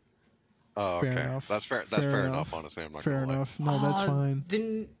pain. Oh, Fair okay. enough. That's fair. That's fair enough. Honestly, I'm not Fair gonna lie. enough. No, that's fine.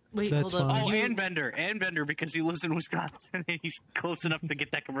 Didn't wait. That's hold on. fine. Oh, You- and Bender because he lives in Wisconsin and he's close enough to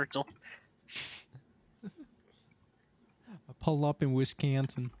get that commercial. I pull up in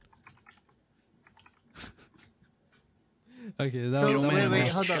Wisconsin. Okay, that, So, that wait, went wait,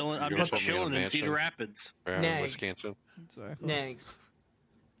 off. hold on. I'm You just wanna put me in a chilling in Cedar mansion? Rapids. Next. Wisconsin. Sorry. Nags.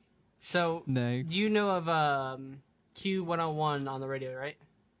 So, Nag. you know of Q101 on the radio, right?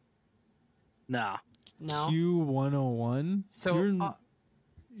 Nah. No. Q101. So,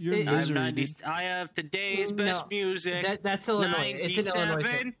 you're it- I have misery. 90. Dude. I have today's best No, music. that's Illinois. It's in Illinois.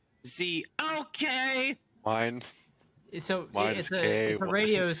 97. Z. Okay. Mine. So Mine's it's a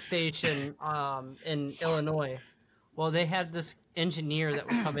radio station in Illinois. Well, they had this engineer that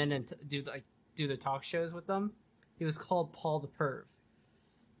would come in and do the talk shows with them. He was called Paul the Perv,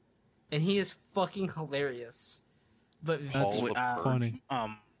 and he is fucking hilarious. But That's Paul the Perv. funny.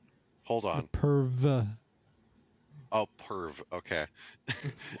 Hold on. Perv. Oh, perv. Okay.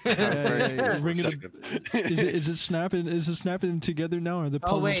 yeah, For a ringing the- second. Is it snapping? Is it snapping together now? Are the oh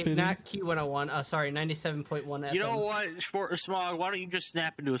puzzles wait, fitting? not Q101. Sorry, 97.1 FM. You know what, Smog? Why don't you just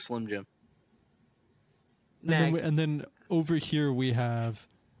snap into a Slim Jim? Next. And then over here we have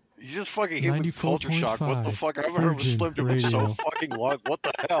You just fucking hit with culture shock. What the 94.5 fuck? I haven't heard of a Virgin Slim Jim for so Radio. fucking long. What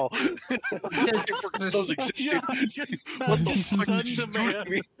the hell? I forgot those existed. What the fuck did you do to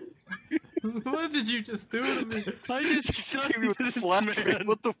me? What did you just do to me? I just stunned Give me with the this flashbang. man.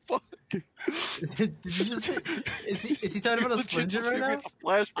 What the fuck? Did you just? Is he talking about a Legit Slim Jim just right give me now? the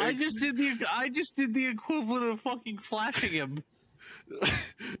flashbang. I just did the equivalent of fucking flashing him.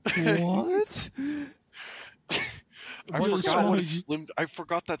 what? I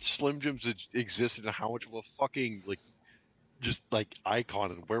forgot that Slim Jims existed and how much of a fucking just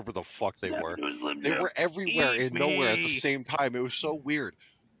icon and wherever the fuck they were. They were everywhere Eat and nowhere at the me. same time. It was so weird.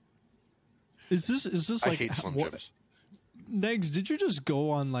 Is this I like hate Slim what, Jims. Negs, did you just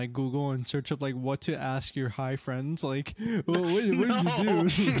go on like Google and search up like what to ask your high friends? Like, what did you do?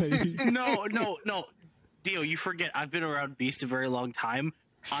 Like, No. Dio, you forget. I've been around Beast a very long time.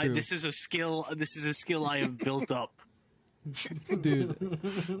 True. This is a skill I have built up. dude,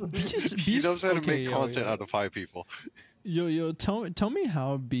 Beast, He knows how to okay, make content out of high people. Yo, tell me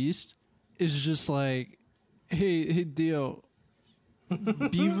how Beast is just like, hey Dio,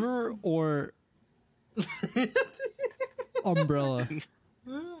 beaver or umbrella?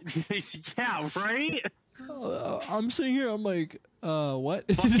 Yeah, right? I'm sitting here. I'm like, what?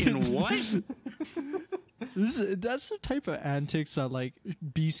 Fucking what? That's the type of antics that like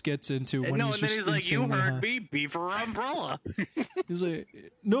Beast gets into when No, he's and then just he's like, "You insanely heard high. me, beaver umbrella." He's like,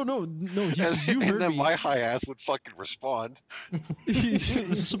 no. He says, "You and heard then me." my high ass would fucking respond.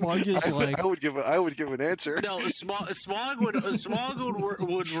 Smog is like, I would give an answer. No, Smog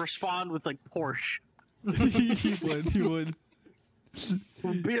would respond with like Porsche. he would.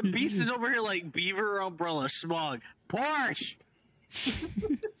 Beast is over here like beaver umbrella, Smog, Porsche.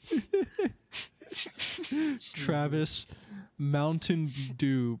 Travis, Mountain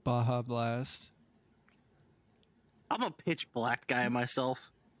Dew, Baja Blast. I'm a pitch black guy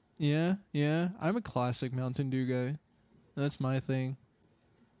myself. Yeah. I'm a classic Mountain Dew guy. That's my thing.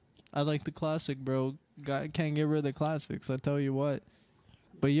 I like the classic, bro. Can't get rid of the classics, I tell you what.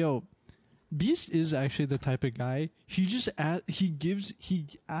 But yo, Beast is actually the type of guy. He just he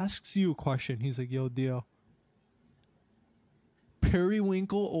asks you a question. He's like, "Yo, Dio,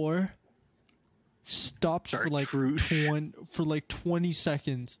 periwinkle or stops for like Chartreuse. 20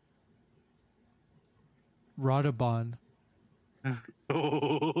 seconds. Radabon."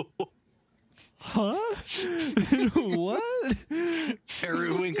 Oh, Huh? What?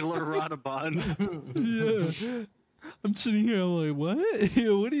 Periwinkle or Radabon. Yeah. I'm sitting here I'm like, what?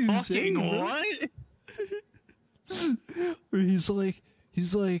 What are you saying? Fucking Bro? what? Where he's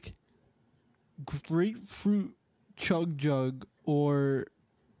like grapefruit chug jug or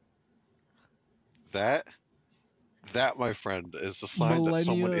That, my friend, is a sign that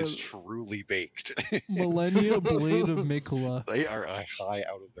someone is Millennia- truly baked. Millennia Blade of Mikola. They are high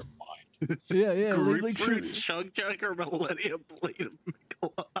out of their mind. Yeah, Grapefruit chug jug or Millennia Blade of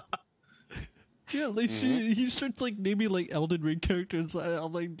Mikola. yeah, like he starts like naming like Elden Ring characters.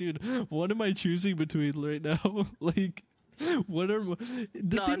 I'm like, dude, what am I choosing between right now? Like, what are the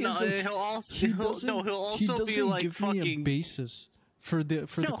thing is, like, he'll also he he'll also be doesn't like give me a fucking basis for the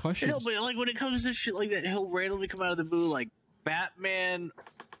questions. No, but like when it comes to shit like that, he'll randomly come out of the blue like Batman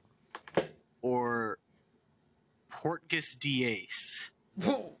or Portgas Diaz.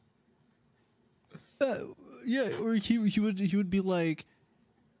 Yeah, or he would be like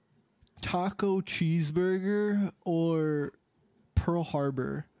taco cheeseburger or Pearl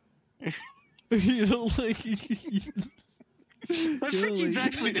Harbor. You know, like I think he's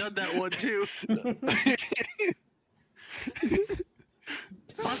actually done that one too.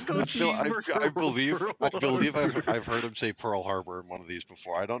 Taco No, cheeseburger. I believe Pearl I've Harbor. heard him say Pearl Harbor in one of these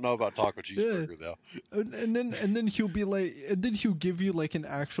before. I don't know about taco cheeseburger though. and then he'll be like, and then he'll give you like an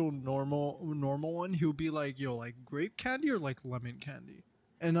actual normal one. He'll be like, yo, like grape candy or like lemon candy,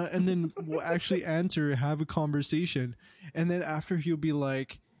 and then we'll actually answer, have a conversation, and then after he'll be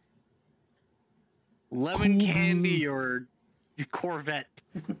like, Lemon Cool candy or Corvette.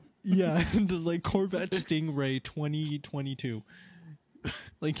 yeah, and like Corvette Stingray 2022.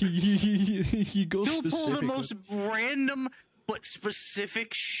 Like he goes He'll pull specific. the most random but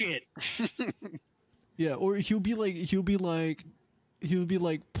specific shit. Yeah, or he'll be like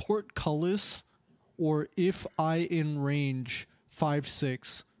portcullis, or if I in range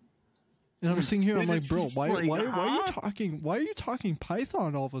 5'6". And I'm sitting here, I'm And like, it's bro, just why like, are you huh? talking? Why are you talking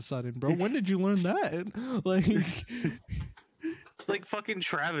Python all of a sudden, bro? When did you learn that? Like, Like fucking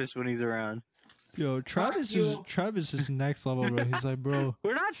Travis when he's around. yo, Travis is next level, bro. He's like, bro,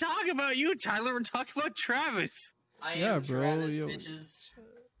 We're not talking about you, Tyler. We're talking about Travis. I Yeah, am bro, Travis, yo. bitches.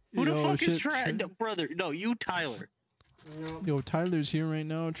 Who the yo, fuck is shit, Travis? No, brother, no, you, Tyler. No. Yo, Tyler's here right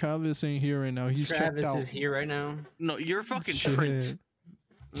now. Travis ain't here right now. He's checked Travis out. is here right now. No, you're fucking Shit. Trent.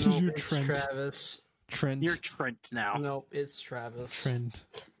 No, You're it's Trent. Travis. Trent. You're Trent now. Nope, it's Travis. Trent.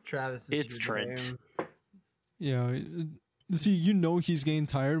 Travis is It's here today. Trent. Yeah. See, you know he's getting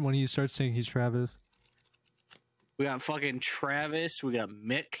tired when he starts saying he's Travis. We got fucking Travis. We got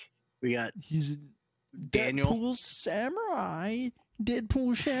Mick. We got He's Daniel. Deadpool Samurai.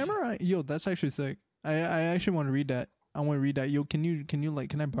 Deadpool Samurai. Yo, that's actually sick. I actually want to read that. I want to read that. Yo, can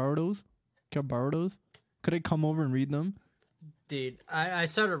I borrow those? Can I borrow those? Could I come over and read them? Dude, I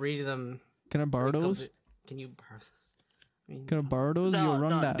started reading them. Can I borrow a couple those? di- Can you borrow those? Can I borrow those? Yo,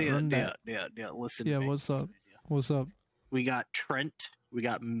 run that. Yeah. Listen. Yeah, to me. what's up? What's up? We got Trent. We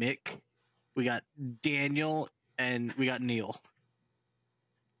got Mick. We got Daniel, and we got Neil.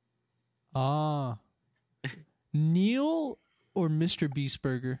 Ah, Neil or Mr. Beast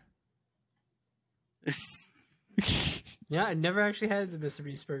Burger? Yeah, I never actually had the Mr.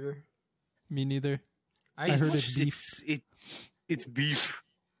 Beast burger. Me neither. I heard used to- it's beef. It's beef.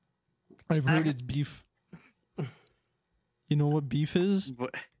 I've heard it's beef. You know what beef is?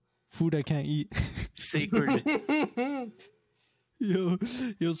 What? Food I can't eat. Sacred. yo,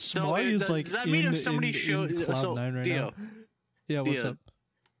 Smog is like does that mean in, if somebody in showed Cloud9 right Dio, now. Yeah, what's Dio, up?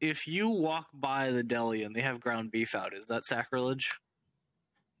 if you walk by the deli and they have ground beef out, is that sacrilege?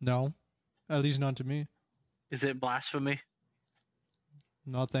 No, at least not to me. Is it blasphemy?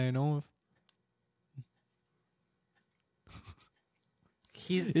 Not that I know of.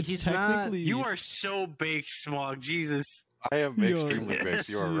 It's he's technically You are so baked, Smog. Jesus. I am Yo, extremely baked.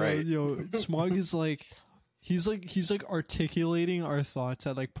 You are right. Yo, Smog is like he's like articulating our thoughts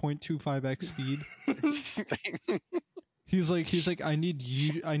at like 0.25x speed. He's like I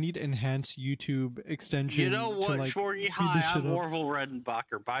need enhanced YouTube extension. You know what, to, like, Shorty? speed Hi, this shit I'm up. Orville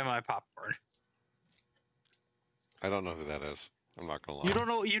Redenbacher. Buy my popcorn. I don't know who that is. I'm not gonna lie. You don't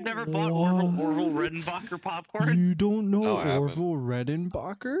know? You've never bought What? Orville Redenbacher popcorn? You don't know No, I haven't. Orville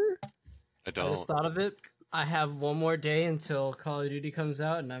Redenbacher? I I don't. just thought of it. I have one more day until Call of Duty comes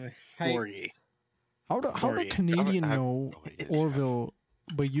out, and I'm hyped. 40. How do Sorry. Canadian I- know oh, yes, Orville,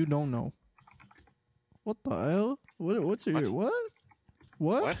 but you don't know? What the hell? What's your what? What?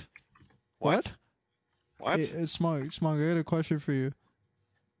 What? What? What? Hey, Smog, I got a question for you.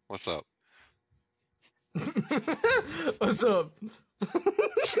 What's up? What's up?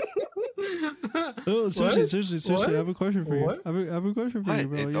 Oh, seriously, What? seriously, What? I have a question for you. What? I have a question for What? you,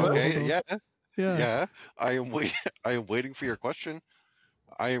 bro. It- Yo, okay, hold on. yeah, yeah. yeah. I am waiting. I am waiting for your question.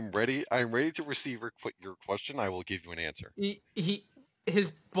 I am ready. I am ready to receive your question. I will give you an answer.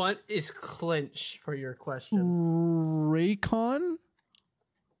 His butt is clenched for your question. Raycon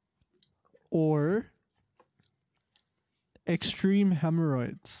or extreme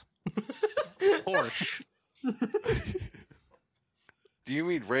hemorrhoids? Porsche. Do you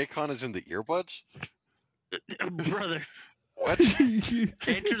mean Raycon is in the earbuds? Brother, What?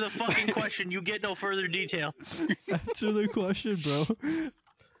 answer the fucking question. You get no further detail. Answer the question, bro.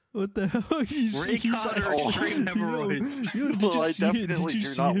 What the hell? He's Raycon or extreme hemorrhoids? Yo, did Well, you I see it? Did definitely you do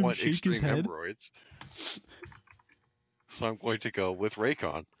see not him want shake extreme his head? hemorrhoids. So I'm going to go with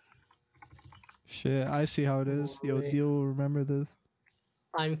Raycon. Shit, I see how it is. Yo, Wait. Deal will remember this.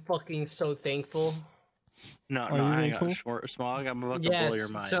 I'm fucking so thankful. No, Are no, you hang on. thankful? Smog, I'm about to blow your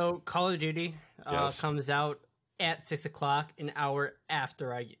mind. So Call of Duty Yes. comes out at 6 o'clock, an hour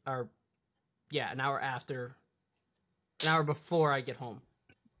after an hour before I get home.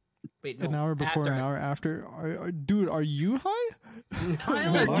 Wait, no, An hour before, after an hour after. Dude, are you high?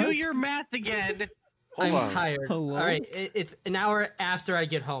 Tyler, What? do your math again. Hold I'm on. tired. Hello? All right, it's an hour after I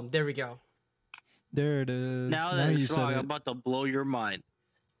get home. There we go. There it is. Now you that said Smog, it. I'm about to blow your mind.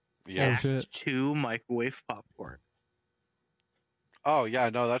 Yeah. Oh, shit. 2 microwave popcorn. Oh yeah,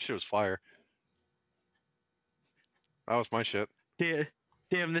 no, that shit was fire. That was my shit.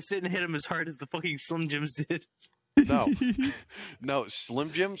 Damn, this didn't hit him as hard as the fucking Slim Jims did. No, no,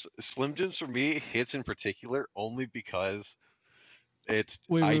 Slim Jims for me hits in particular only because it's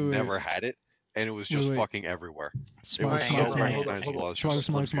Wait, I wait, wait. never had it and it was just wait. fucking everywhere. It Smog, was Hang so on, hang on, recognizable as Smog, just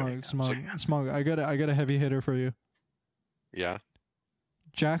Slim Smog, Jim. Smog, It's like, Smog. I got a heavy hitter for you. yeah,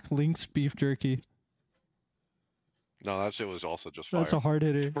 Jack Link's beef jerky. no, that shit was also just fire. That's a hard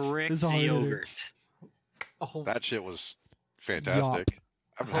hitter. Bricks It's a hard hitter. yogurt. Oh, That shit was fantastic.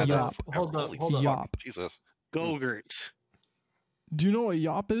 I haven't had Yop. that. Hold up, Holy hold fuck, up. Yop. Jesus. Gogurt. Do you know what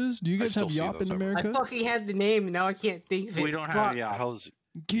yop is? Do you guys still have see yop those in everywhere. I America? fucking had the name, and now I can't think of it. We don't Fuck. have What the yop. hell is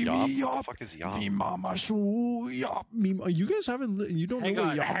Give Yop? me What yop. the fuck is Yop? Me mama so yop. Me, you guys haven't. You don't Hang know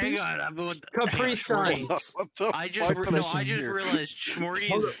what on, yop hang is? on. I'm about to, Capri hang on, Sun. Shmorty. What the I just fuck no, is I just here? realized Shmorty is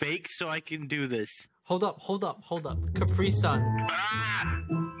Hold up. baked, so I can do this. Hold up. Capri Sun. Ah!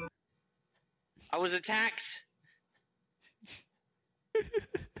 I was attacked.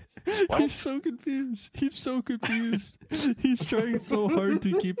 He's so confused. He's so confused. He's trying so hard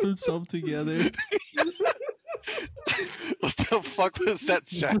to keep himself together. What the fuck was that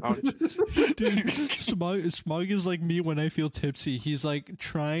sound? Dude, Smog is like me when I feel tipsy. He's like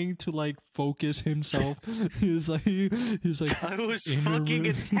trying to like focus himself. He's like I was in a fucking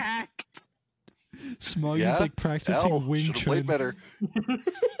room. attacked. Smog Yeah? is like practicing Hell, Wing should've played Chun better.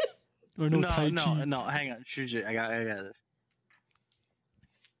 or no, No, Tai no, Chi. no. Hang on, Shuji, I got this.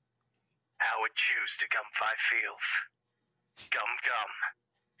 I would choose to come 5 fields. Gum gum.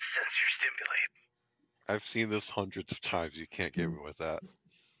 Sensor stimulate. I've seen this hundreds of times. You can't get me with that.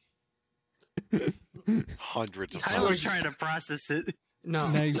 Hundreds of I was times. trying to process it. No,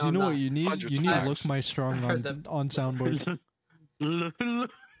 Nags, no, you know I'm what not. you need? Hundreds You of need times. Look My Strong Heard that. on soundboard. Look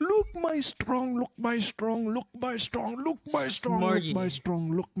my strong, look my strong, look my strong, look my strong, look my Smargy.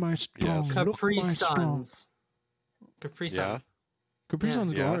 strong, look my strong, Yes. look Capri my strong. Suns. Capri Yeah. Sun. Capri Yeah.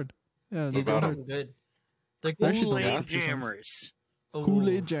 Suns go Yeah. hard. Yeah, Dude, they What they're about go 'em? fucking good. They're I actually don't Kool-Aid like Capri Suns. Jammers. Oh.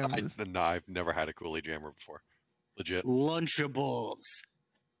 Kool-Aid Jammers. I've never had a Kool-Aid Jammer before. Legit. Lunchables.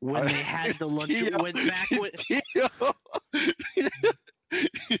 When they had the lunch, Theo, when back when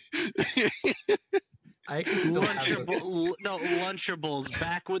I actually still have those. Lunchables.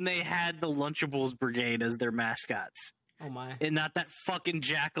 Back when they had the Lunchables Brigade as their mascots, Oh my. and not that fucking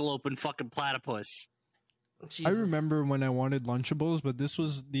jackalope and fucking platypus. I Jesus. remember when I wanted Lunchables, but this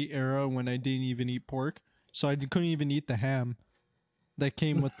was the era when I didn't even eat pork, so I couldn't even eat the ham that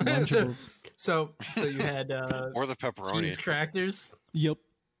came with the So- Lunchables. So you had or the pepperoni. cheese crackers. Yep.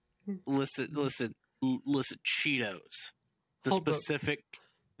 Listen, Cheetos. Hold up.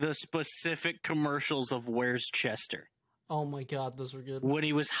 The specific commercials of Where's Chester Oh my god, those were good. when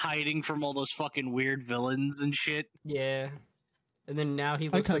he was hiding from all those fucking weird villains and shit. Yeah. And then now he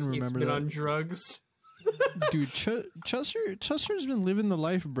looks like kinda he's remember been that. on drugs. Dude, Chester's been living the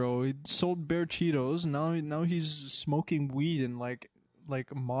life, bro. He sold Bear Cheetos. Now he's smoking weed in like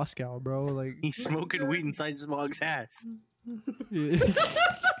Moscow, bro. Like He's smoking weed inside Smog's ass.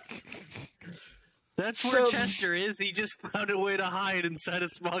 That's where So- Chester is. He just found a way to hide inside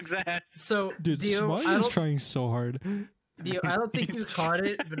of Smog's ass. So dude, Dio, Smog I is don't, trying so hard. Dio, I don't think you He's caught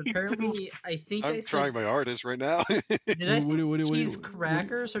it, but trying to- apparently I think I I'm said trying my hardest right now. did I say What- cheese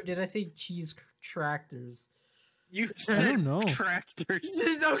crackers or did I say cheese tractors? You I said don't know. tractors.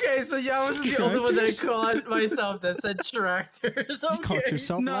 Okay, so yeah, I wasn't the only one that caught myself that said tractors. You caught Okay.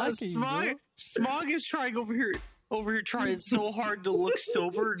 yourself No, lacking, bro. Smog is trying over here trying so hard to look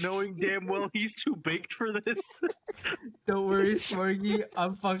sober, knowing damn well he's too baked for this. Don't worry, Smorgy.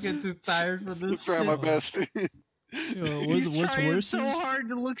 I'm fucking too tired for I'm this. trying my shit. best. He's What's trying worse so is hard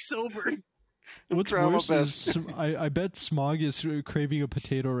to look sober. what's trying my worse best. is I bet Smog is craving a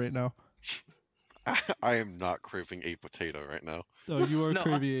potato right now. I am not craving a potato right now. Oh, you are No,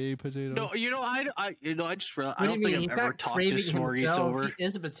 craving a potato. No, I just realized What I do don't you mean? think He's I've ever not talked to craving Smorgy himself. sober. He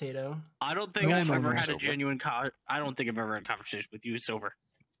is a potato. I don't think No, I've no, ever no. had a Sober. genuine I don't think I've ever had a conversation with you sober.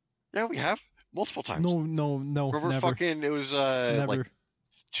 Yeah, we have multiple times. no, Remember, never, fucking, it was never. like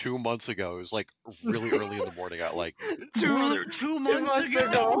 2 months ago. It was like really early in the morning. At like, Brother, 2 months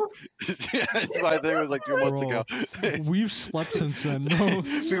ago. yeah, I think it was like 2 months Bro. ago. We've slept since then, bro.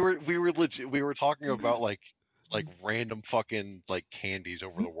 we were legit. We were talking about like random fucking like candies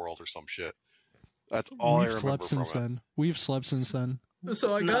over the world or some shit. That's all I We've remember slept from since it. then. We've slept since then.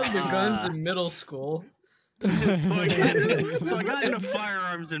 So I got into Nah. guns in middle school. So I got into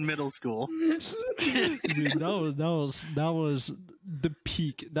firearms in middle school. Dude, that was the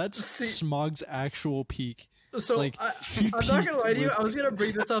peak. That's See- Smog's actual peak. So Like, I'm not gonna lie to you. I was gonna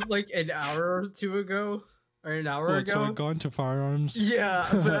bring this up like an hour or two ago, or an hour Oh, so I ago. gone to firearms. Yeah,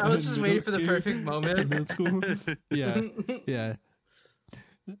 but I was just in waiting for the middle perfect school. moment. Middle school. Yeah, yeah.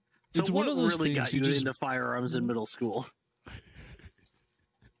 So It's what one of those really things got you you just into firearms in middle school?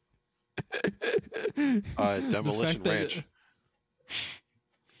 Demolition that- Ranch.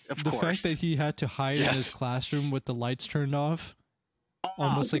 Of the course. fact that he had to hide in his Yes. classroom with the lights turned off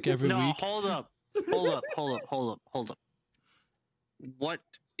almost like every no, week. hold up. What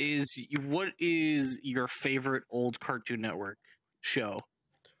is your favorite old Cartoon Network show?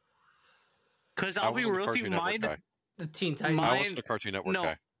 Because I I'll be wasn't a real with you, Cartoon Network mine. guy. The Teen Titans. Mine- I wasn't a Cartoon Network no.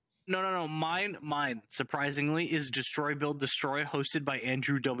 guy. No. Mine. Surprisingly, is Destroy Build Destroy, hosted by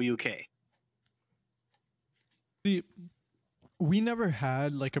Andrew WK. See, we never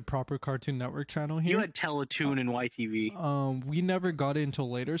had like a proper Cartoon Network channel here. You had Teletoon and YTV. We never got it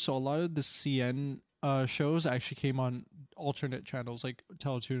until later, so a lot of the CN shows actually came on alternate channels like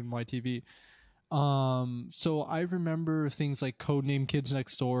Teletoon and YTV. So I remember things like Codename Kids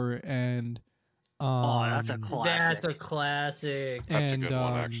Next Door and Oh, that's a classic. That's a classic. That's and, a good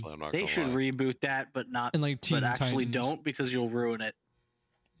one, actually. I'm not They gonna should lie. reboot that, but not. and like Teen But actually, Titans. don't because you'll ruin it.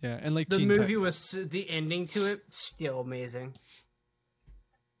 Yeah, and like The Teen movie Titans. was the ending to it still amazing.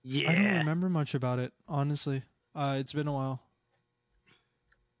 I don't Yeah. remember much about it, honestly. It's been a while.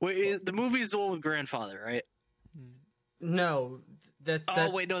 Wait, the movie is the one with Grandfather, right? No, that's Oh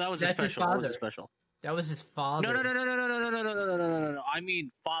wait, no, that was a that's his special. That was a father. special. That was his father. No. I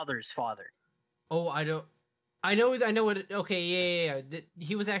mean, father's father. Oh, I don't. I know what. Okay, yeah.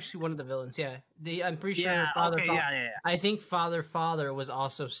 He was actually one of the villains. Yeah, I'm pretty sure. Yeah. Father, Okay. Fa- Yeah. I think Father was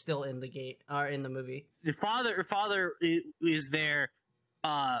also still in the gate or in the movie. The father is there.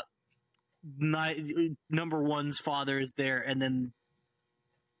 Number one's father is there, and then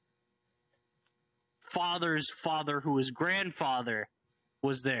father's father, who is grandfather,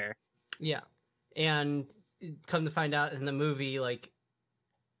 was there. Yeah, and come to find out in the movie, like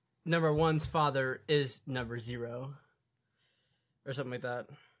number one's father is number 0, or something like that.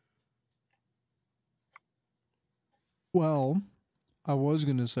 Well, I was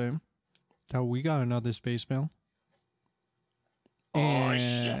gonna say that we got another space mail. Oh,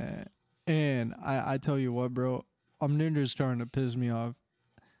 shit. And I tell you what, bro, Omninder's starting to piss me off.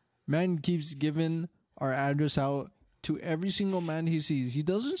 Man keeps giving our address out to every single man he sees. He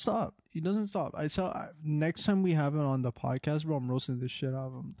doesn't stop. I saw next time we have it on the podcast, bro, I'm roasting this shit out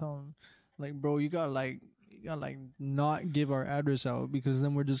of him. Telling him, like, bro, you gotta not give our address out, because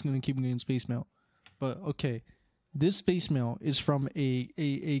then we're just gonna keep getting space mail. But okay, this space mail is from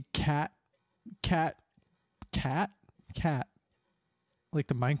a cat, like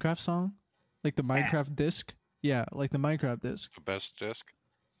the Minecraft song, like the Minecraft disc. Yeah, like the Minecraft disc. The best disc.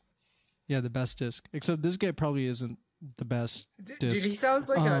 Yeah, the best disc. Except this guy probably isn't the best disc. Dude, he sounds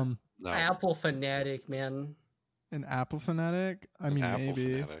like an No. Apple fanatic, man. An Apple fanatic? I mean, Apple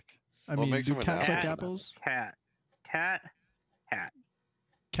maybe. fanatic. I What mean, makes do him an cats Apple like fanatic? apples?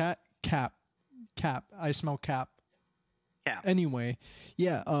 Cap. I smell cap. Cap. Anyway,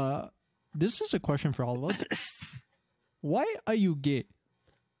 yeah. This is a question for all of us. Why are you gay?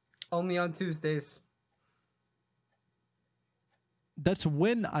 Only on Tuesdays. That's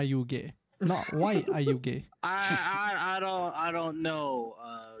when are you gay, not why are you gay. I don't know.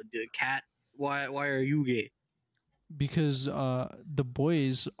 Cat. Why are you gay? Because the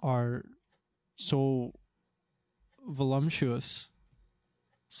boys are so voluptuous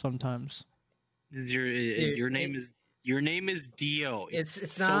sometimes. Your name is Dio.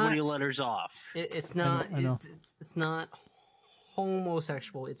 It's so not- many letters off. It's not. I know. It's not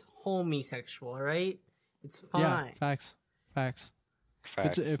homosexual. It's homosexual. All right. It's Yeah, fine. facts. Facts.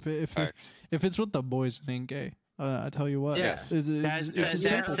 If Facts. it's with the boys, it ain't gay. I tell you what. Yeah. It's a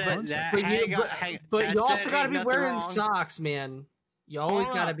simple concept. But you also gotta be wearing socks. socks, man. You always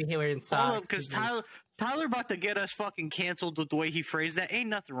Hold gotta up. be wearing socks. Because Tyler about to get us fucking canceled with the way he phrased that. Ain't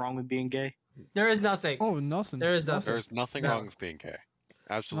nothing wrong with being gay. There is nothing. Oh, nothing. There is nothing. There's nothing No. wrong with being gay.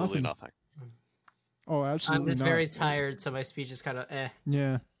 Absolutely nothing. Oh, I'm absolutely just not. very tired, so my speech is kind of eh.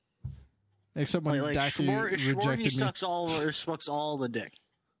 Yeah. Except when Like Daffy Schmorgy rejected me. sucks all the dick.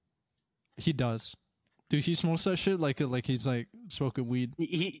 He does. Dude, he smokes that shit like he's like smoking weed.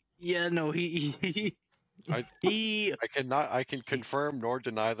 He I can confirm nor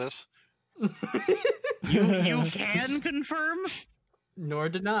deny this. you can confirm. Nor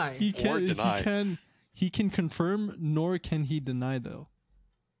deny. He Or can deny. he can confirm, nor can he deny though.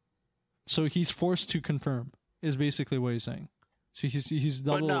 So he's forced to confirm is basically what he's saying. So he's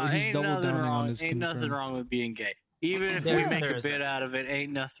But double no, he's ain't double nothing down on wrong. his Ain't nothing confirm. wrong with being gay. Even if There- we make there a is bit nothing. out of it,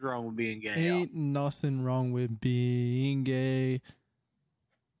 ain't nothing wrong with being gay. yo. Ain't nothing wrong with being gay.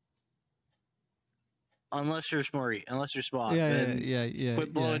 Unless you're Smurry, unless you're Spock. Yeah, then yeah.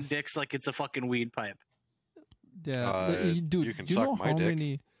 quit blowing dicks like it's a fucking weed pipe. Yeah, dude. you can you suck know my how dick.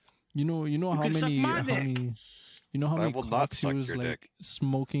 many? You know how can suck many? my How dick. many? You know how I many will not clocks he suck was your like dick.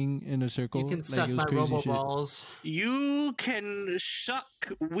 smoking in a circle? You can like, suck it was my crazy robo shit. balls. You can suck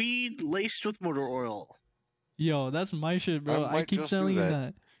weed laced with motor oil. Yo, that's my shit, bro. I might keep just do telling you that.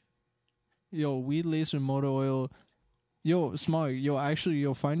 that. Yo, weed laced with motor oil. Yo, Smog. Yo,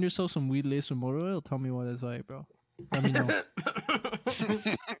 actually, find yourself some weed laced with motor oil. Tell me what it's like, bro. Let me know.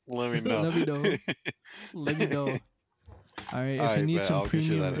 Let me know. Let me know. Let me know. All right, if you Alright, need bet. some I'll get you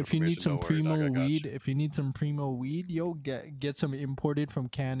premium, that if you need information. some Don't worry, dog, primo I got weed, you. if you need some primo weed, yo, get some imported from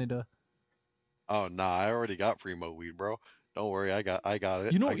Canada. Oh nah, I already got primo weed, bro. Don't worry, I got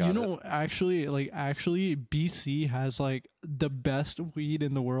it. You know, I got it. actually, BC has like the best weed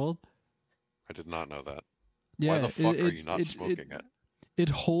in the world. I did not know that. Yeah, Why the fuck are you not smoking it? It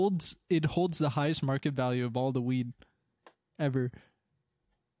holds the highest market value of all the weed ever.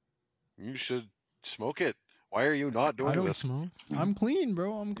 You should smoke it. Why are you not I doing don't this? smoke. I'm clean,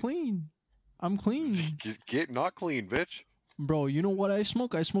 bro. I'm clean. Get not clean, bitch. Bro, you know what I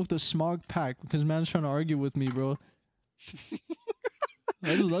smoke? I smoke the Smog pack because man's trying to argue with me, bro.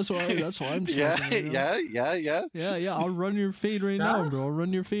 That's why I'm smoking. Yeah, right now. yeah. I'll run your fade right now, bro. I'll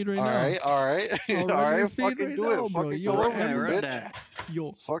run your fade right All now. right, all right, I'll all run your right. fade Fucking right do now, it. bro. Fucking Yo, get over I here, read bitch. that.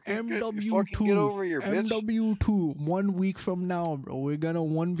 Yo, Fucking MW2. get over here, bitch. MW2. 1 week from now, bro. We're gonna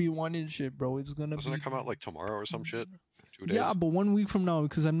 1v1 and shit, bro. It's gonna Doesn't be. it come out like tomorrow or some shit? 2 days. Yeah, but 1 week from now,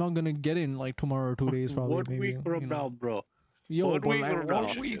 because I'm not gonna get in like tomorrow or 2 days probably. 1 maybe, week from you know. now, bro. Yo, 1 but week like from 1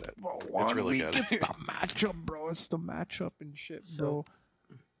 now. week, bro. It's 1 really week. good. It's the matchup, bro. It's the matchup and shit, So, bro.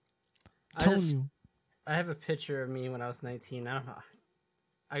 I Telling just you. I have a picture of me when I was 19. I got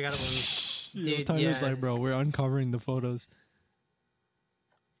it when Yo, dude, Tyler's yeah. like, bro, we're uncovering the photos.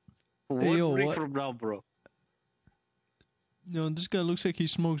 1 Hey, yo, week what? from now, bro. Yo, this guy looks like he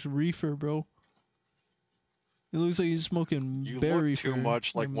smokes reefer, bro. It looks like he's smoking You berry look too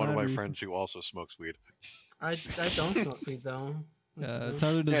much like one of my reefer. friends who also smokes weed. I don't smoke weed though.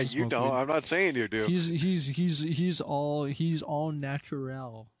 Tyler doesn't Yeah, you smoke don't. weed. I'm not saying you do. He's all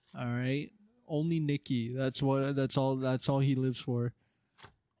natural. All right, only Nikki. That's all he lives for.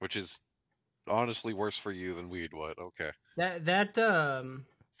 Which is honestly worse for you than weed. What? Okay. That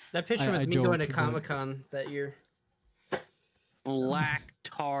picture was I me going to joke, but- Comic-Con that year. Black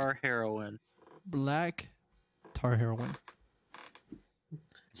tar heroin. Black tar heroin.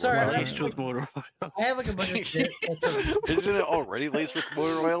 Sorry, Wow. I, Laced with motor oil. I have like a bunch of shit. Isn't it already laced with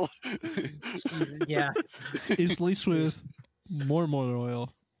motor oil? Yeah. It's laced with more motor oil.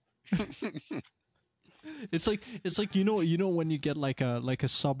 It's like you know when you get like a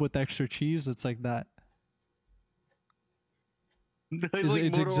sub with extra cheese. It's like that. like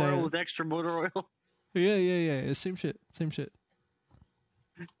it's motor exact- oil with extra motor oil. Yeah. It's same shit.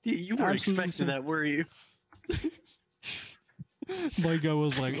 You weren't Absolutely expecting same. that, were you? My guy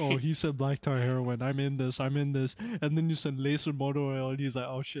was like, "Oh, he said black tar heroin. I'm in this. And then you said laser motor oil, and he's like,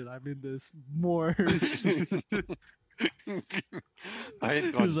 "Oh shit, I'm in this more." I had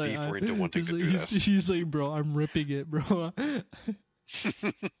He's gone like, deeper into wanting to do he's, this. he's like, "Bro, I'm ripping it, bro.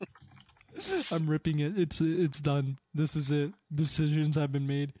 I'm ripping it. It's done. This is it. Decisions have been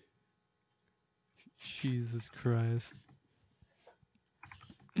made." Jesus Christ.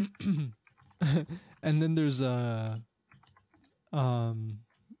 And then there's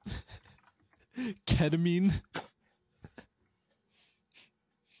ketamine.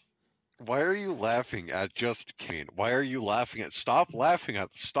 Why are you laughing at just Kane? Why are you laughing at? Stop laughing at.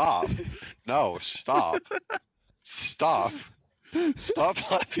 Stop. No, stop. Stop.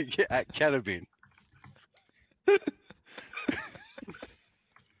 Stop laughing at ketamine.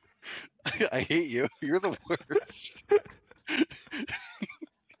 I hate you. You're the worst.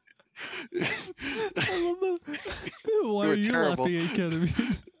 I love that. Why You're are you terrible. laughing at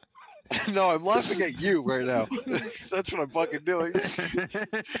ketamine? No, I'm laughing at you right now. That's what I'm fucking doing.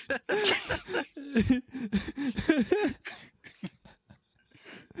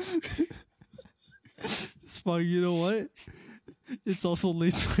 Spog, you know what? It's also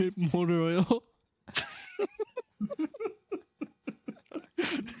laced with motor oil.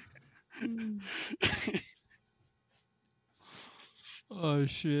 Oh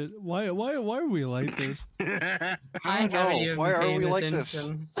shit! Why are we like this? I don't haven't know. even Why are paying we like this?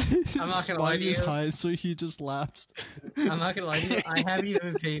 attention. I'm not gonna lie to Spog is you. high, so he just laughs. I'm not gonna lie to you. I haven't even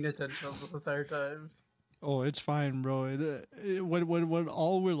been paying attention this entire time. Oh, it's fine, bro. What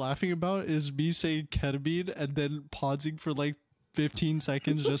all we're laughing about is me saying ketamine and then pausing for like 15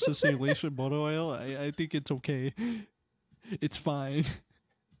 seconds just to say lace with motor oil. I think it's okay. It's fine.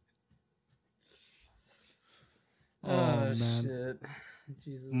 Oh, man. Shit.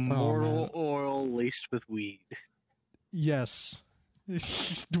 Jesus. Mortal oil laced with weed. Yes.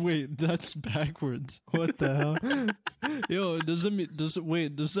 Wait, that's backwards. What the hell? Yo, does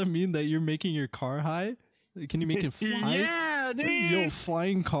that mean that you're making your car high? Can you make it fly? Yeah, dude. Yo,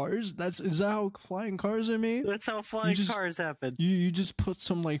 flying cars? Is that how flying cars are made? That's how flying just- cars happen. You just put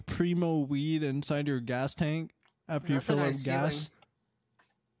some like primo weed inside your gas tank after That's you a fill up nice gas. ceiling.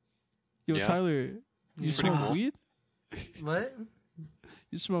 Yo, Yeah. Tyler, you Yeah. smoke cool. weed? What?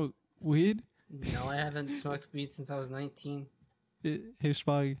 You smoke weed? No, I haven't smoked weed since I was 19. Hey,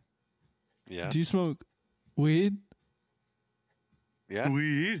 Spog, Yeah. do you smoke weed? Yeah.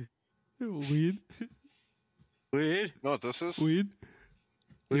 Weed. Weed? Weed. You know what this is? Weed?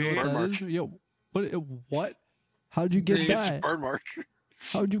 It's You a know burn what mark. that is? Yo, what? How'd you get It's a that? burn mark.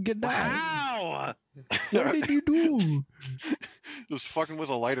 How'd you get that? Wow. What did you do? Just fucking with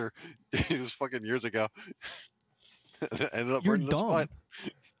a lighter. Just fucking years ago. Ended up You're burning the dumb. spot.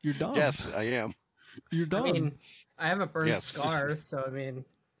 You're dumb. Yes, I am. You're dumb. I mean, I have a burned Yes. scar, so I mean,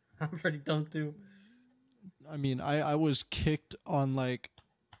 I'm pretty dumb too. I was kicked on like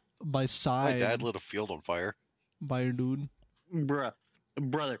my My side dad lit a field on fire. by a dude. Bruh.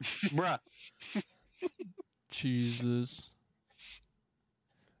 brother, bruh. Jesus.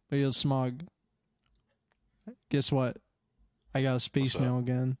 But yo, Smog. Guess what? I got a space What's up? mail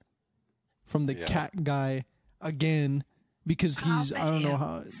again. From the Yeah. cat guy again. Because he's, I don't know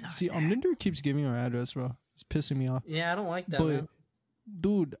how. So See, Omninder keeps giving our address, bro. It's pissing me off. Yeah, I don't like that, But, man.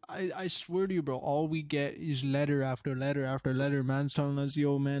 dude, I swear to you, bro, all we get is letter after letter after letter. Man's telling us,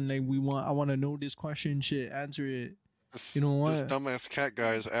 yo, man, like, I want to know this question, shit, answer it. This, You know This what? dumbass cat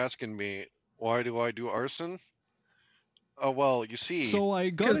guy is asking me, why do I do arson? Oh, well, you see, So I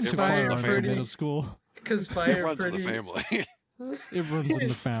got 'Cause into fire firearms in pretty- middle school. Because it fire runs in pretty. the family. It runs in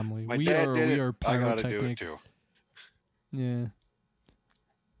the family. My we dad are did we it, are I gotta do it pyrotechnic. too. Yeah.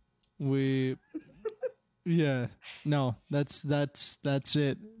 We. Yeah. No. That's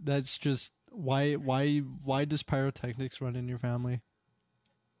it. That's just why does pyrotechnics run in your family?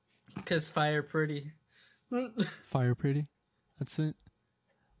 Because fire pretty. Fire pretty. That's it,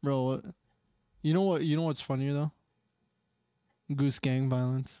 bro. You know what? You know what's funnier though? Goose gang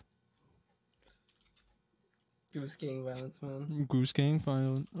violence. Goose gang violence, man. Goose gang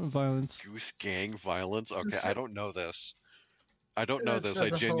violence. Goose gang violence? Okay, I don't know this. I don't know this.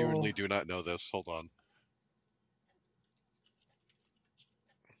 That's I a genuinely whole- do not know this. Hold on.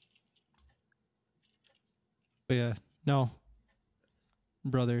 But yeah, no,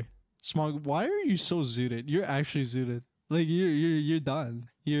 brother, Smog. Why are you so zooted? You're actually zooted. Like you're done.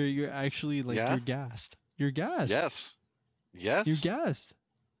 You're actually like Yeah? you're gassed. You're gassed. Yes. Yes. You're gassed.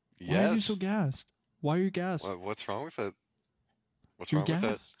 Why are you Yes. so gassed? Why are you gassed? What's wrong with it? What's You're wrong with it?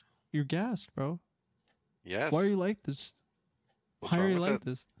 gassed. You're gassed, bro. Yes. Why are you like this? What's Why are wrong you with like it?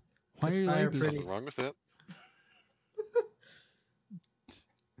 this? Why are This you fire like this? pretty- Nothing wrong with it.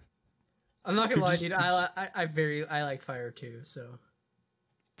 I'm not gonna You're lie, just- dude. I like fire too. So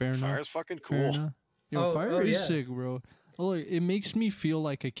Fair enough. Fire's fucking Fair cool. enough. Yo, Oh, fire oh, is yeah. sick, bro. Look, it makes me feel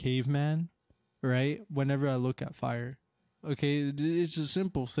like a caveman, right? Whenever I look at fire. Okay, it's a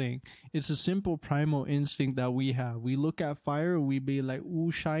simple thing. It's a simple primal instinct that we have. We look at fire, we be like,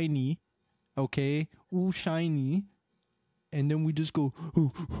 ooh, shiny. Okay, ooh, shiny. And then we just go, ooh,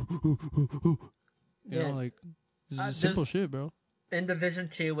 ooh, ooh, ooh. You Yeah. know, like, this is simple there's- shit, bro. in Division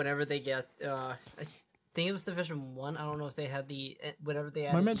 2, whenever they get, I think it was Division 1. I don't know if they had the whenever they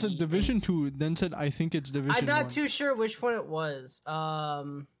had. My man said Division 2, then said, I think it's Division I'm not 1. too sure which one it was.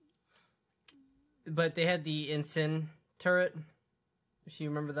 But they had the ensign turret. If you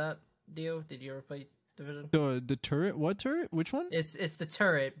remember that, Dio, did you ever play Division? The turret? What turret? Which one? It's the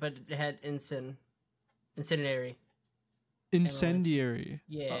turret, but it had incendiary. Incendiary.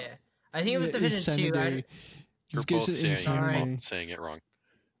 Yeah, I think it was Yeah, Division 2. incendiary. You're This guy both said saying, incendiary. saying it wrong.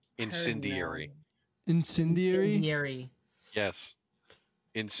 Incendiary. Incendiary? Incendiary. Yes.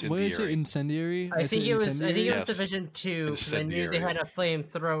 What is it? Incendiary. Incendiary? I think said it was. I think incendiary? it was Yes. Division 2 because I knew they Incendiary. had a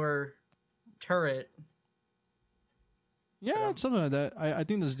flamethrower turret. Yeah, it's something like that. I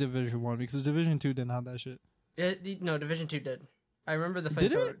think that's Division 1 because Division 2 didn't have that shit. No, Division 2 did. I remember the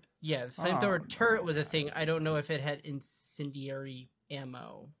Did it? flamethrower. Yeah, the flamethrower Oh, turret was a thing. I don't know if it had incendiary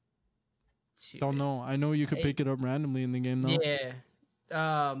ammo. To Don't it. know. I know you could I- pick it up randomly in the game though. Yeah.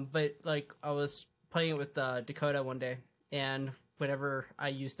 But like I was playing it with Dakota one day, and whenever I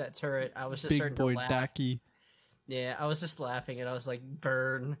used that turret, I was just Big starting boy to laugh. Dacky. Yeah, I was just laughing, and I was like,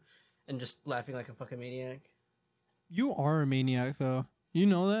 "Burn," and just laughing like a fucking maniac. You are a maniac though. You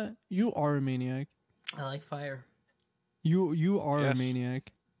know that? You are a maniac. I like fire. You are Yes. a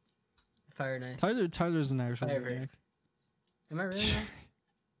maniac. Fire nice. Tyler's an actual Fire maniac. Am I really? Now?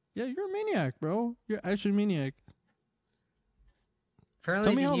 Yeah, you're a maniac, bro. You're actually a maniac.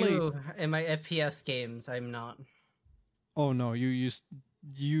 Apparently, me to how, you in my FPS games, I'm not. Oh no,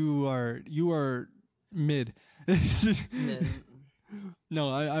 you are mid. Man,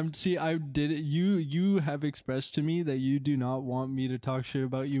 No, I'm see. I did it. You have expressed to me that you do not want me to talk shit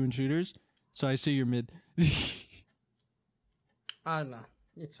about you in shooters, so I say you're mid. no,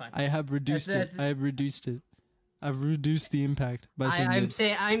 it's fine. I have reduced it. That's- I have reduced it. I've reduced the impact by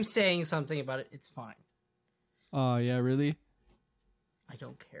saying I'm saying something about it. It's fine. Oh yeah, really? I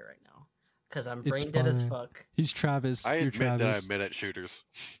don't care right now because I'm It's brain dead as fine. fuck. He's Travis. I You're admit Travis. that I'm mid at shooters.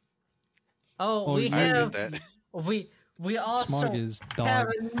 Oh, Oh, we you- I have admit that. we also Smog is have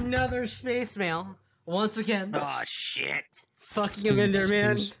dog. another space mail once again. Oh shit! Fucking Dude, Eminder,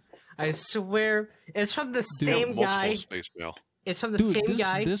 man. space- I swear, it's from the We have same multiple guy. space mail. It's from the Dude, same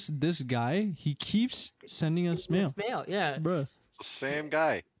guy. this guy, he keeps sending us mail, This mail, yeah. bruh. It's the same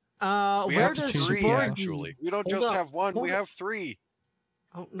guy. have We Where have to does change three, Sporgy- actually. We don't Hold just up, have one, we hold up. have three.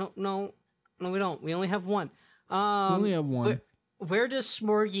 Oh no, we don't. We only have one. We only have one. Where does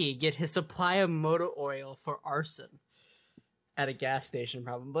Smorgy get his supply of motor oil for arson? At a gas station,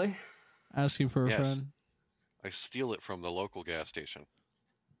 probably. Asking for a Yes. friend. I steal it from the local gas station.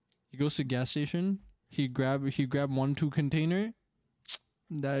 He goes to gas station. He grab 1-2 container.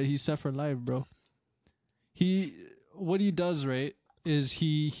 That he's set for life, bro. What he does, right, is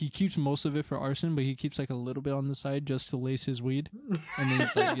he keeps most of it for arson, but he keeps like a little bit on the side just to lace his weed, and then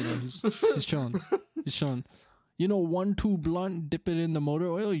it's like, you know, he's chilling. He's chilling. You know, 1-2 blunt, dip it in the motor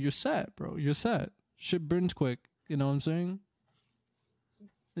oil, you're set, bro. You're set. Shit burns quick. You know what I'm saying?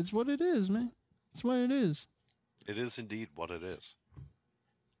 It's what it is, man. It's what it is. It is indeed what it is.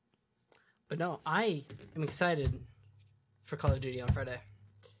 But no, I am excited for Call of Duty on Friday.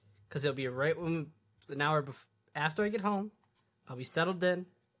 Because it'll be right when an hour after I get home. I'll be settled in,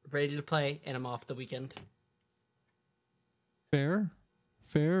 ready to play, and I'm off the weekend. Fair.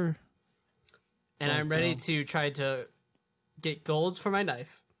 And Oh, I'm ready wow. to try to get golds for my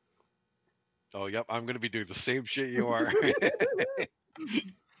knife. Oh, yep. I'm gonna be doing the same shit you are.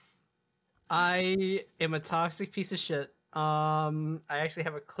 I am a toxic piece of shit. I actually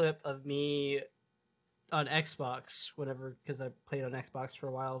have a clip of me on Xbox, whatever, because I played on Xbox for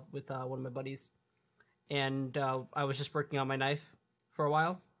a while with one of my buddies, and I was just working on my knife for a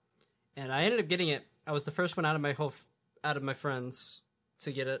while, and I ended up getting it. I was the first one out of my friends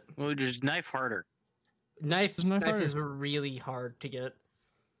to get it. Well, just knife harder. Knife Is knife is harder? really hard to get.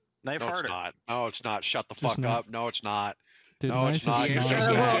 Knife No, it's harder. not. No, it's not. Shut the Just fuck knife. up. No, it's not. Dude, No, it's not. knife You're is Shut just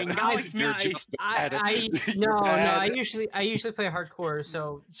up. bad. Knife, You're knife. just bad. No, I Bad. usually play hardcore,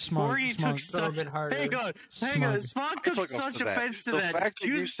 so Smart. Corey smart. took it's a little such. bit harder. Hang on. Smart. Spock I took took us such to that. offense to The that. fact Did that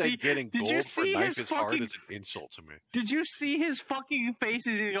you you see? said getting Did you gold for see knife his is hard fucking? is an insult to me. Did you see his fucking face?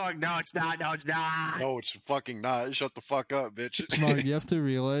 And he's going, "No, it's not. No, it's not." No, it's fucking not. Shut the fuck up, bitch. Smart. You have to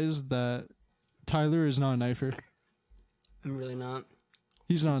realize that Tyler is not a knifer. I'm really not.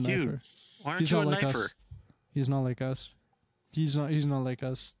 He's not a Dude, knifer. Why aren't He's you not a like knifer? us. He's not like us. He's not like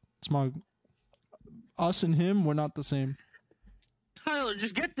us. Smog. Us and him, we're not the same. Tyler,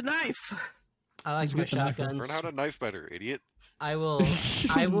 just get the knife. I like Let's my get the knife. shotguns. Learn how to knife better, idiot. I will.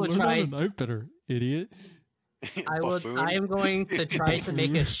 I will Learn how try. to knife better, idiot. Buffoon. I am going to try to make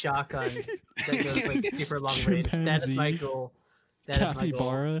a Buffoon. shotgun that goes like super long range. That is my Chimpanzee. goal. That is my goal.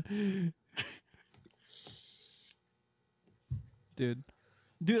 Capybara.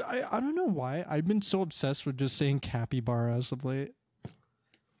 Dude, I don't know why. I've been so obsessed with just saying capybara as of late.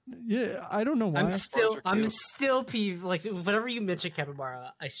 Yeah, I don't know why. I'm cute. still peeved. Like whenever you mention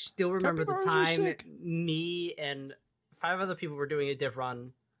capybara, I still remember the Capybaras are time sick. me and 5 other people were doing a div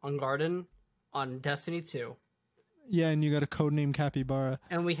run on Garden on Destiny 2. Yeah, and you got a code name capybara.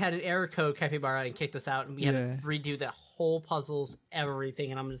 And we had an error code capybara and kicked us out, and we had Yeah. to redo that whole puzzles, everything.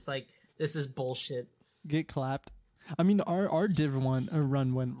 And I'm just like, this is bullshit. Get clapped. I mean, our div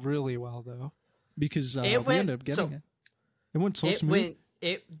run went really well though, because It we went- ended up getting so- it. It went so smooth.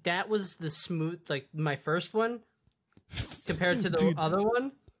 That was the smooth, like my first one compared to the Dude, other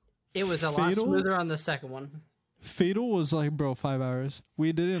one. It was a lot Fatal? smoother on the second one. Fatal was like, bro, 5 hours.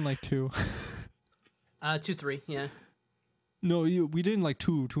 We did it in like 2. 2-3, yeah, No, we did it in like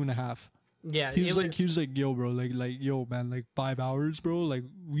 2.5. yeah. He was it like, yo, bro, like, yo, man, like 5 hours, bro. Like,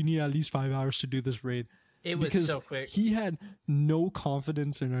 we need at least 5 hours to do this raid. it was Because so quick. He had no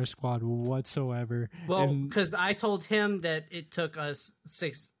confidence in our squad whatsoever. Well, and because I told him that it took us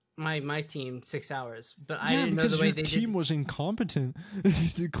my team 6 hours, but I yeah, didn't know because the way your they team did. was incompetent.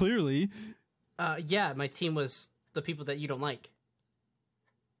 Clearly. Yeah, my team was the people that you don't like.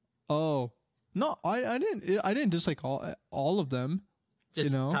 Oh no, I didn't dislike all of them.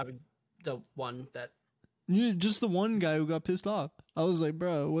 Just You know? probably the one that. You just the one guy who got pissed off. I was like,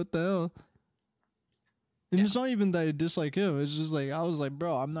 bro, what the hell? And Yeah. it's not even that I dislike him. It's just like I was like,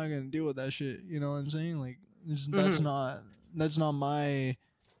 bro, I'm not gonna deal with that shit. You know what I'm saying? Like, that's not my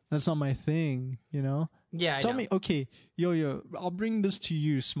thing. You know. Yeah, I Tell know. me, okay, yo, I'll bring this to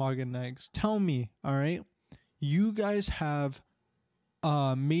you, Smog and Eggs. Tell me, all right, you guys have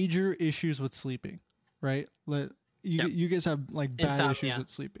major issues with sleeping, right? You guys have like bad Insomnia. issues with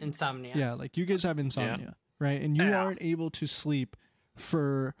sleeping. Insomnia. Yeah, like you guys have insomnia, right? And you Yeah. aren't able to sleep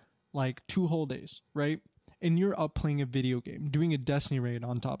for like 2 whole days, right? And you're up playing a video game, doing a Destiny raid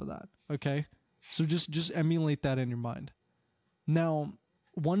on top of that, okay? So just emulate that in your mind. Now,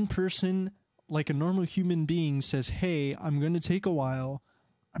 one person, like a normal human being, says, "Hey, I'm going to take a while.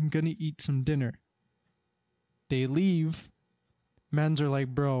 I'm going to eat some dinner." They leave. Mans are like,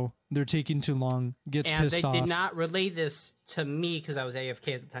 "Bro, they're taking too long." Gets And pissed they off. did not relay this to me because I was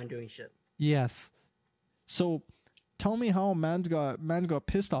AFK at the time doing shit. Yes. So, tell me how man got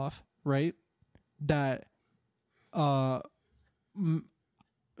pissed off, right? That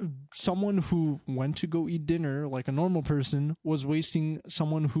someone who went to go eat dinner like a normal person was wasting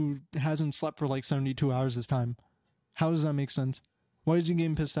someone who hasn't slept for like 72 hours this time. How does that make sense? Why is he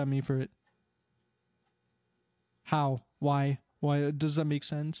getting pissed at me for it? How? Why? Why does that make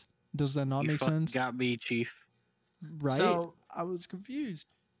sense? Does that not You make fucking sense? got me, Chief. Right? So- I was confused.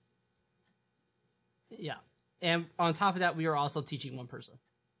 Yeah. And on top of that, we were also teaching one person.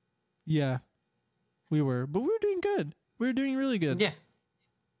 Yeah, we were, but we were doing good. We were doing really good. Yeah.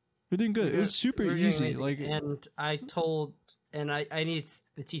 We're doing good. It was super We were doing easy. amazing. Like, and I told, and I need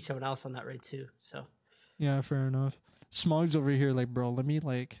to teach someone else on that raid too. So yeah, fair enough. Smog's over here, like, bro, let me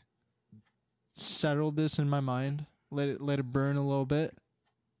like settle this in my mind. Let it burn a little bit.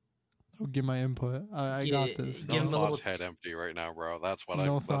 I'll give my input. I Get got it- this. give No him a little thoughts head empty right now, bro. That's what No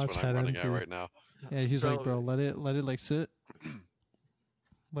I'm. That's thoughts what I'm head running empty. at right now. Yeah, he's like, bro, Bro. let it like sit.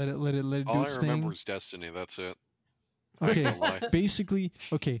 Let it do All I its remember thing. is Destiny. That's it. Okay, Don't lie. basically,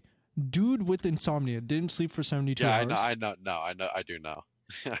 okay, dude with insomnia didn't sleep for 72 Yeah, hours. I know. No, I know. I do know.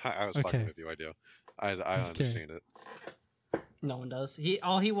 I was Okay. fucking with you. I do. I understand it. no one does.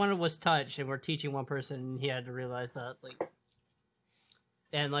 All he wanted was touch, and we're teaching one person, and he had to realize that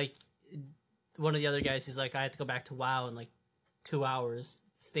and one of the other guys, he's like, I had to go back to WoW in like 2 hours.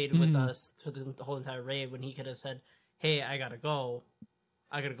 Stayed with Mhm. us for the whole entire raid when he could have said, "Hey, I gotta go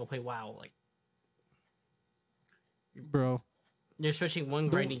play WoW." Like Bro, you're switching one Don't-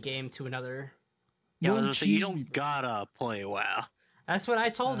 grinding game to another. Yeah, I was don't gonna say, you cheese me, don't gotta play WoW. That's what I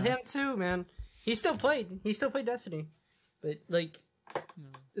told him too, man. He still played. He still played Destiny, but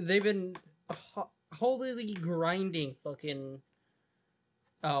they've been wholly grinding fucking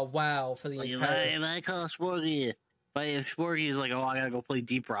WoW for the entire. If I call Sporky, but if Sporky's like, oh, I gotta go play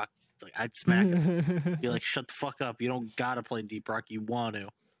Deep Rock, it's like, I'd smack him. Be like, shut the fuck up. You don't gotta play Deep Rock. You want to.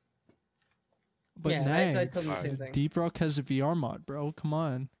 But Yeah, Nags, I told him the same thing. Deep Rock has a VR mod, bro. Come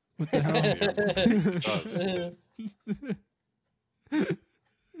on. What the hell?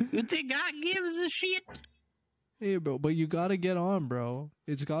 You think God gives a shit? Hey, bro, but you gotta get on, bro.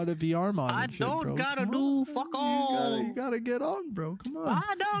 It's got a VR mod. I and shit, don't bro. gotta Come do on. fuck You all. gotta get on, bro. Come on.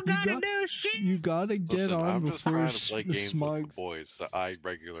 I don't You gotta got- do shit. You gotta get Listen, on I'm just before trying to play the games with smog. the boys that I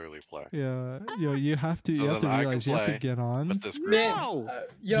regularly play. Yeah, you have to. So You have to then I can realize you have to play, get on. But this group. Man, No.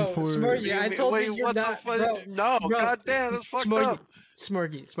 Yo, Before- Smorgy, I told Wait, you you're what not. the fuck? No, bro, goddamn, that's fucked Smorgy, up.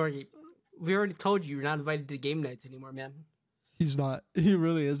 Smorgy. We already told you you're not invited to game nights anymore, man. He's not. He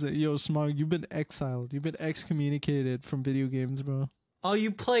really isn't. Yo, Smog, you've been exiled. You've been excommunicated from video games, bro. All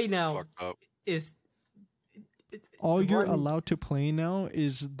you play now Fucked up. is All The you're one- allowed to play now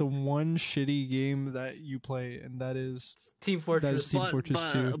is the one shitty game that you play, and that is Team Fortress. Team Fortress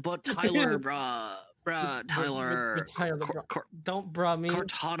 2. But Tyler, Tyler, Tyler, bro. Don't bruh me.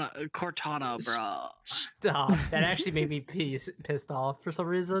 Cortana, bruh. Stop. That actually made me pissed off for some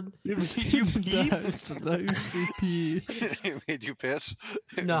reason. You It made you piss?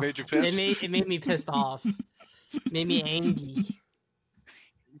 No, It made you piss? it made me pissed off. Made me angry.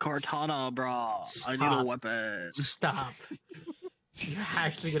 Cortana, bruh. I need a Stop. weapon. Stop. You're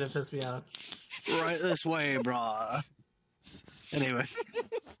actually gonna piss me off. Right this way, bruh. Anyway.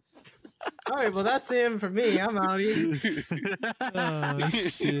 All right, well that's it for me. I'm out here. Oh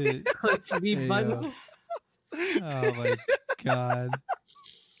shit! Click the leave Hey, button. Oh my god!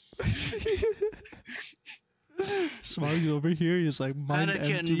 Smog's over here. He's like, mind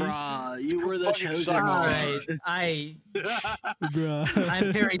Anakin, empty, bruh. You were the Fucking chosen sucks, All one. right, bruh.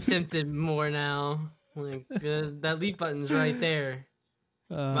 I'm very tempted more now. Like that leave button's right there.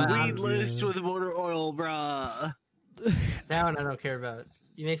 Oh, Weed laced man. with motor oil, bruh. That one I don't care about.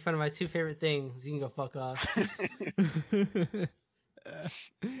 You make fun of my two favorite things. You can go fuck off.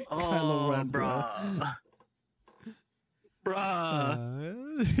 Oh, Kylo Ren, bruh. Bruh.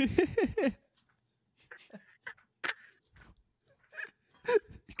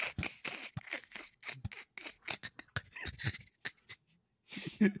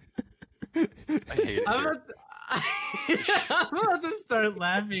 I hate I'm you. about, I'm about to start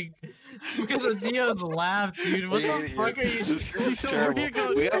laughing because of Dio's laugh, dude. What the fuck are you? This group is So we're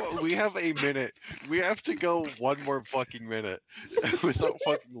terrible. gonna We have a minute. We have to go one more fucking minute without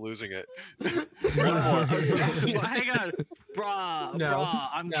fucking losing it. Bruh. Hang on. Bruh. No. Bruh.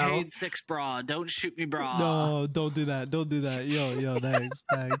 I'm No. Cade 6, bruh. Don't shoot me, bruh. No, don't do that. Don't do that. Yo, thanks.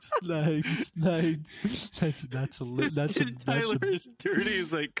 That's dirty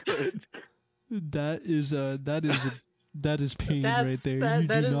as I could. that is pain right That's- there. that- You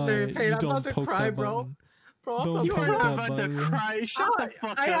that do is not. very pain. You I'm don't about to poke cry, that bro. button. Bro, I'm Don't about You to are poke cry. not that about to button. cry. Shut the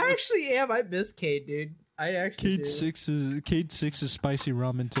fuck I up. actually am. I miss Cade, dude. I actually do. Kate 6 is spicy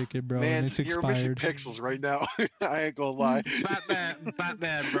ramen ticket, bro, Man, and it's you're missing expired. pixels right now. I ain't gonna lie.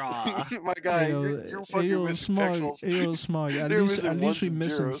 Batman, brah. My guy, you're fucking missing Smog, pixels. ayo, Smog. At They're least missing ones we and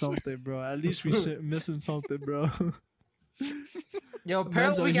missing zeros. something, bro. At least we missing something, bro. Yo,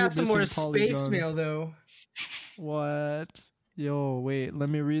 apparently we out here got some more missing space polygons. mail though. What? Yo, wait, let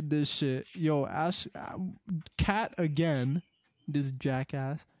me read this shit. Yo, ask Cat again. This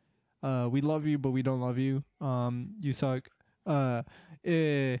jackass. We love you, but we don't love you. You suck. Why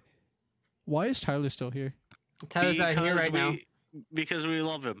is Tyler still here? Tyler's not here right now. Because we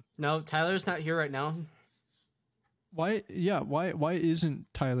love him. No, Tyler's not here right now. Why? Yeah. Why isn't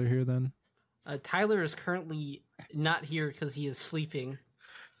Tyler here then? Tyler is currently not here because he is sleeping.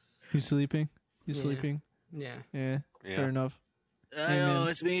 He's sleeping. He's Yeah. sleeping. Yeah. Yeah. Yeah. Fair enough. Yo, man.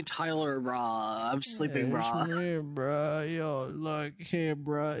 it's me, Tyler, brah. I'm sleeping, brah. Hey, bro. Yo, look, hey,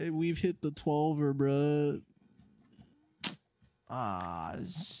 bro. We've hit the 12er, bro. Ah,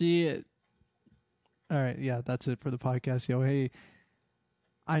 shit. All right, yeah, that's it for the podcast, yo. Hey,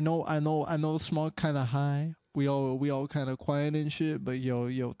 I know. Small kind of high. We all kind of quiet and shit. But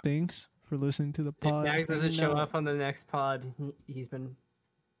yo, thanks for listening to the If pod. Max doesn't show No. up on the next pod, he's been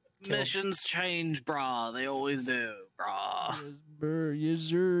killed. Missions change, brah. They always do, brah. Yes, brr. Yes,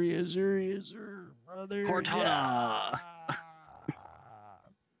 sir. Yes, sir. Yes, sir. Brother. Cortana. Yeah.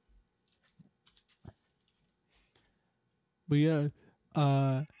 But yeah,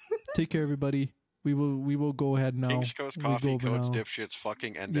 take care, everybody. We will go ahead now. King's Coast We'll Coffee, go codes now. dipshits,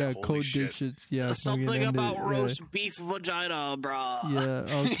 fucking end Yeah, it. Holy code shit. dipshits. Yeah, fucking Something end about it. roast beef vagina, brah. Yeah.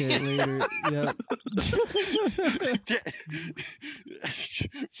 Okay. Later. Yeah.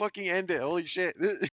 Fucking end it. Holy shit.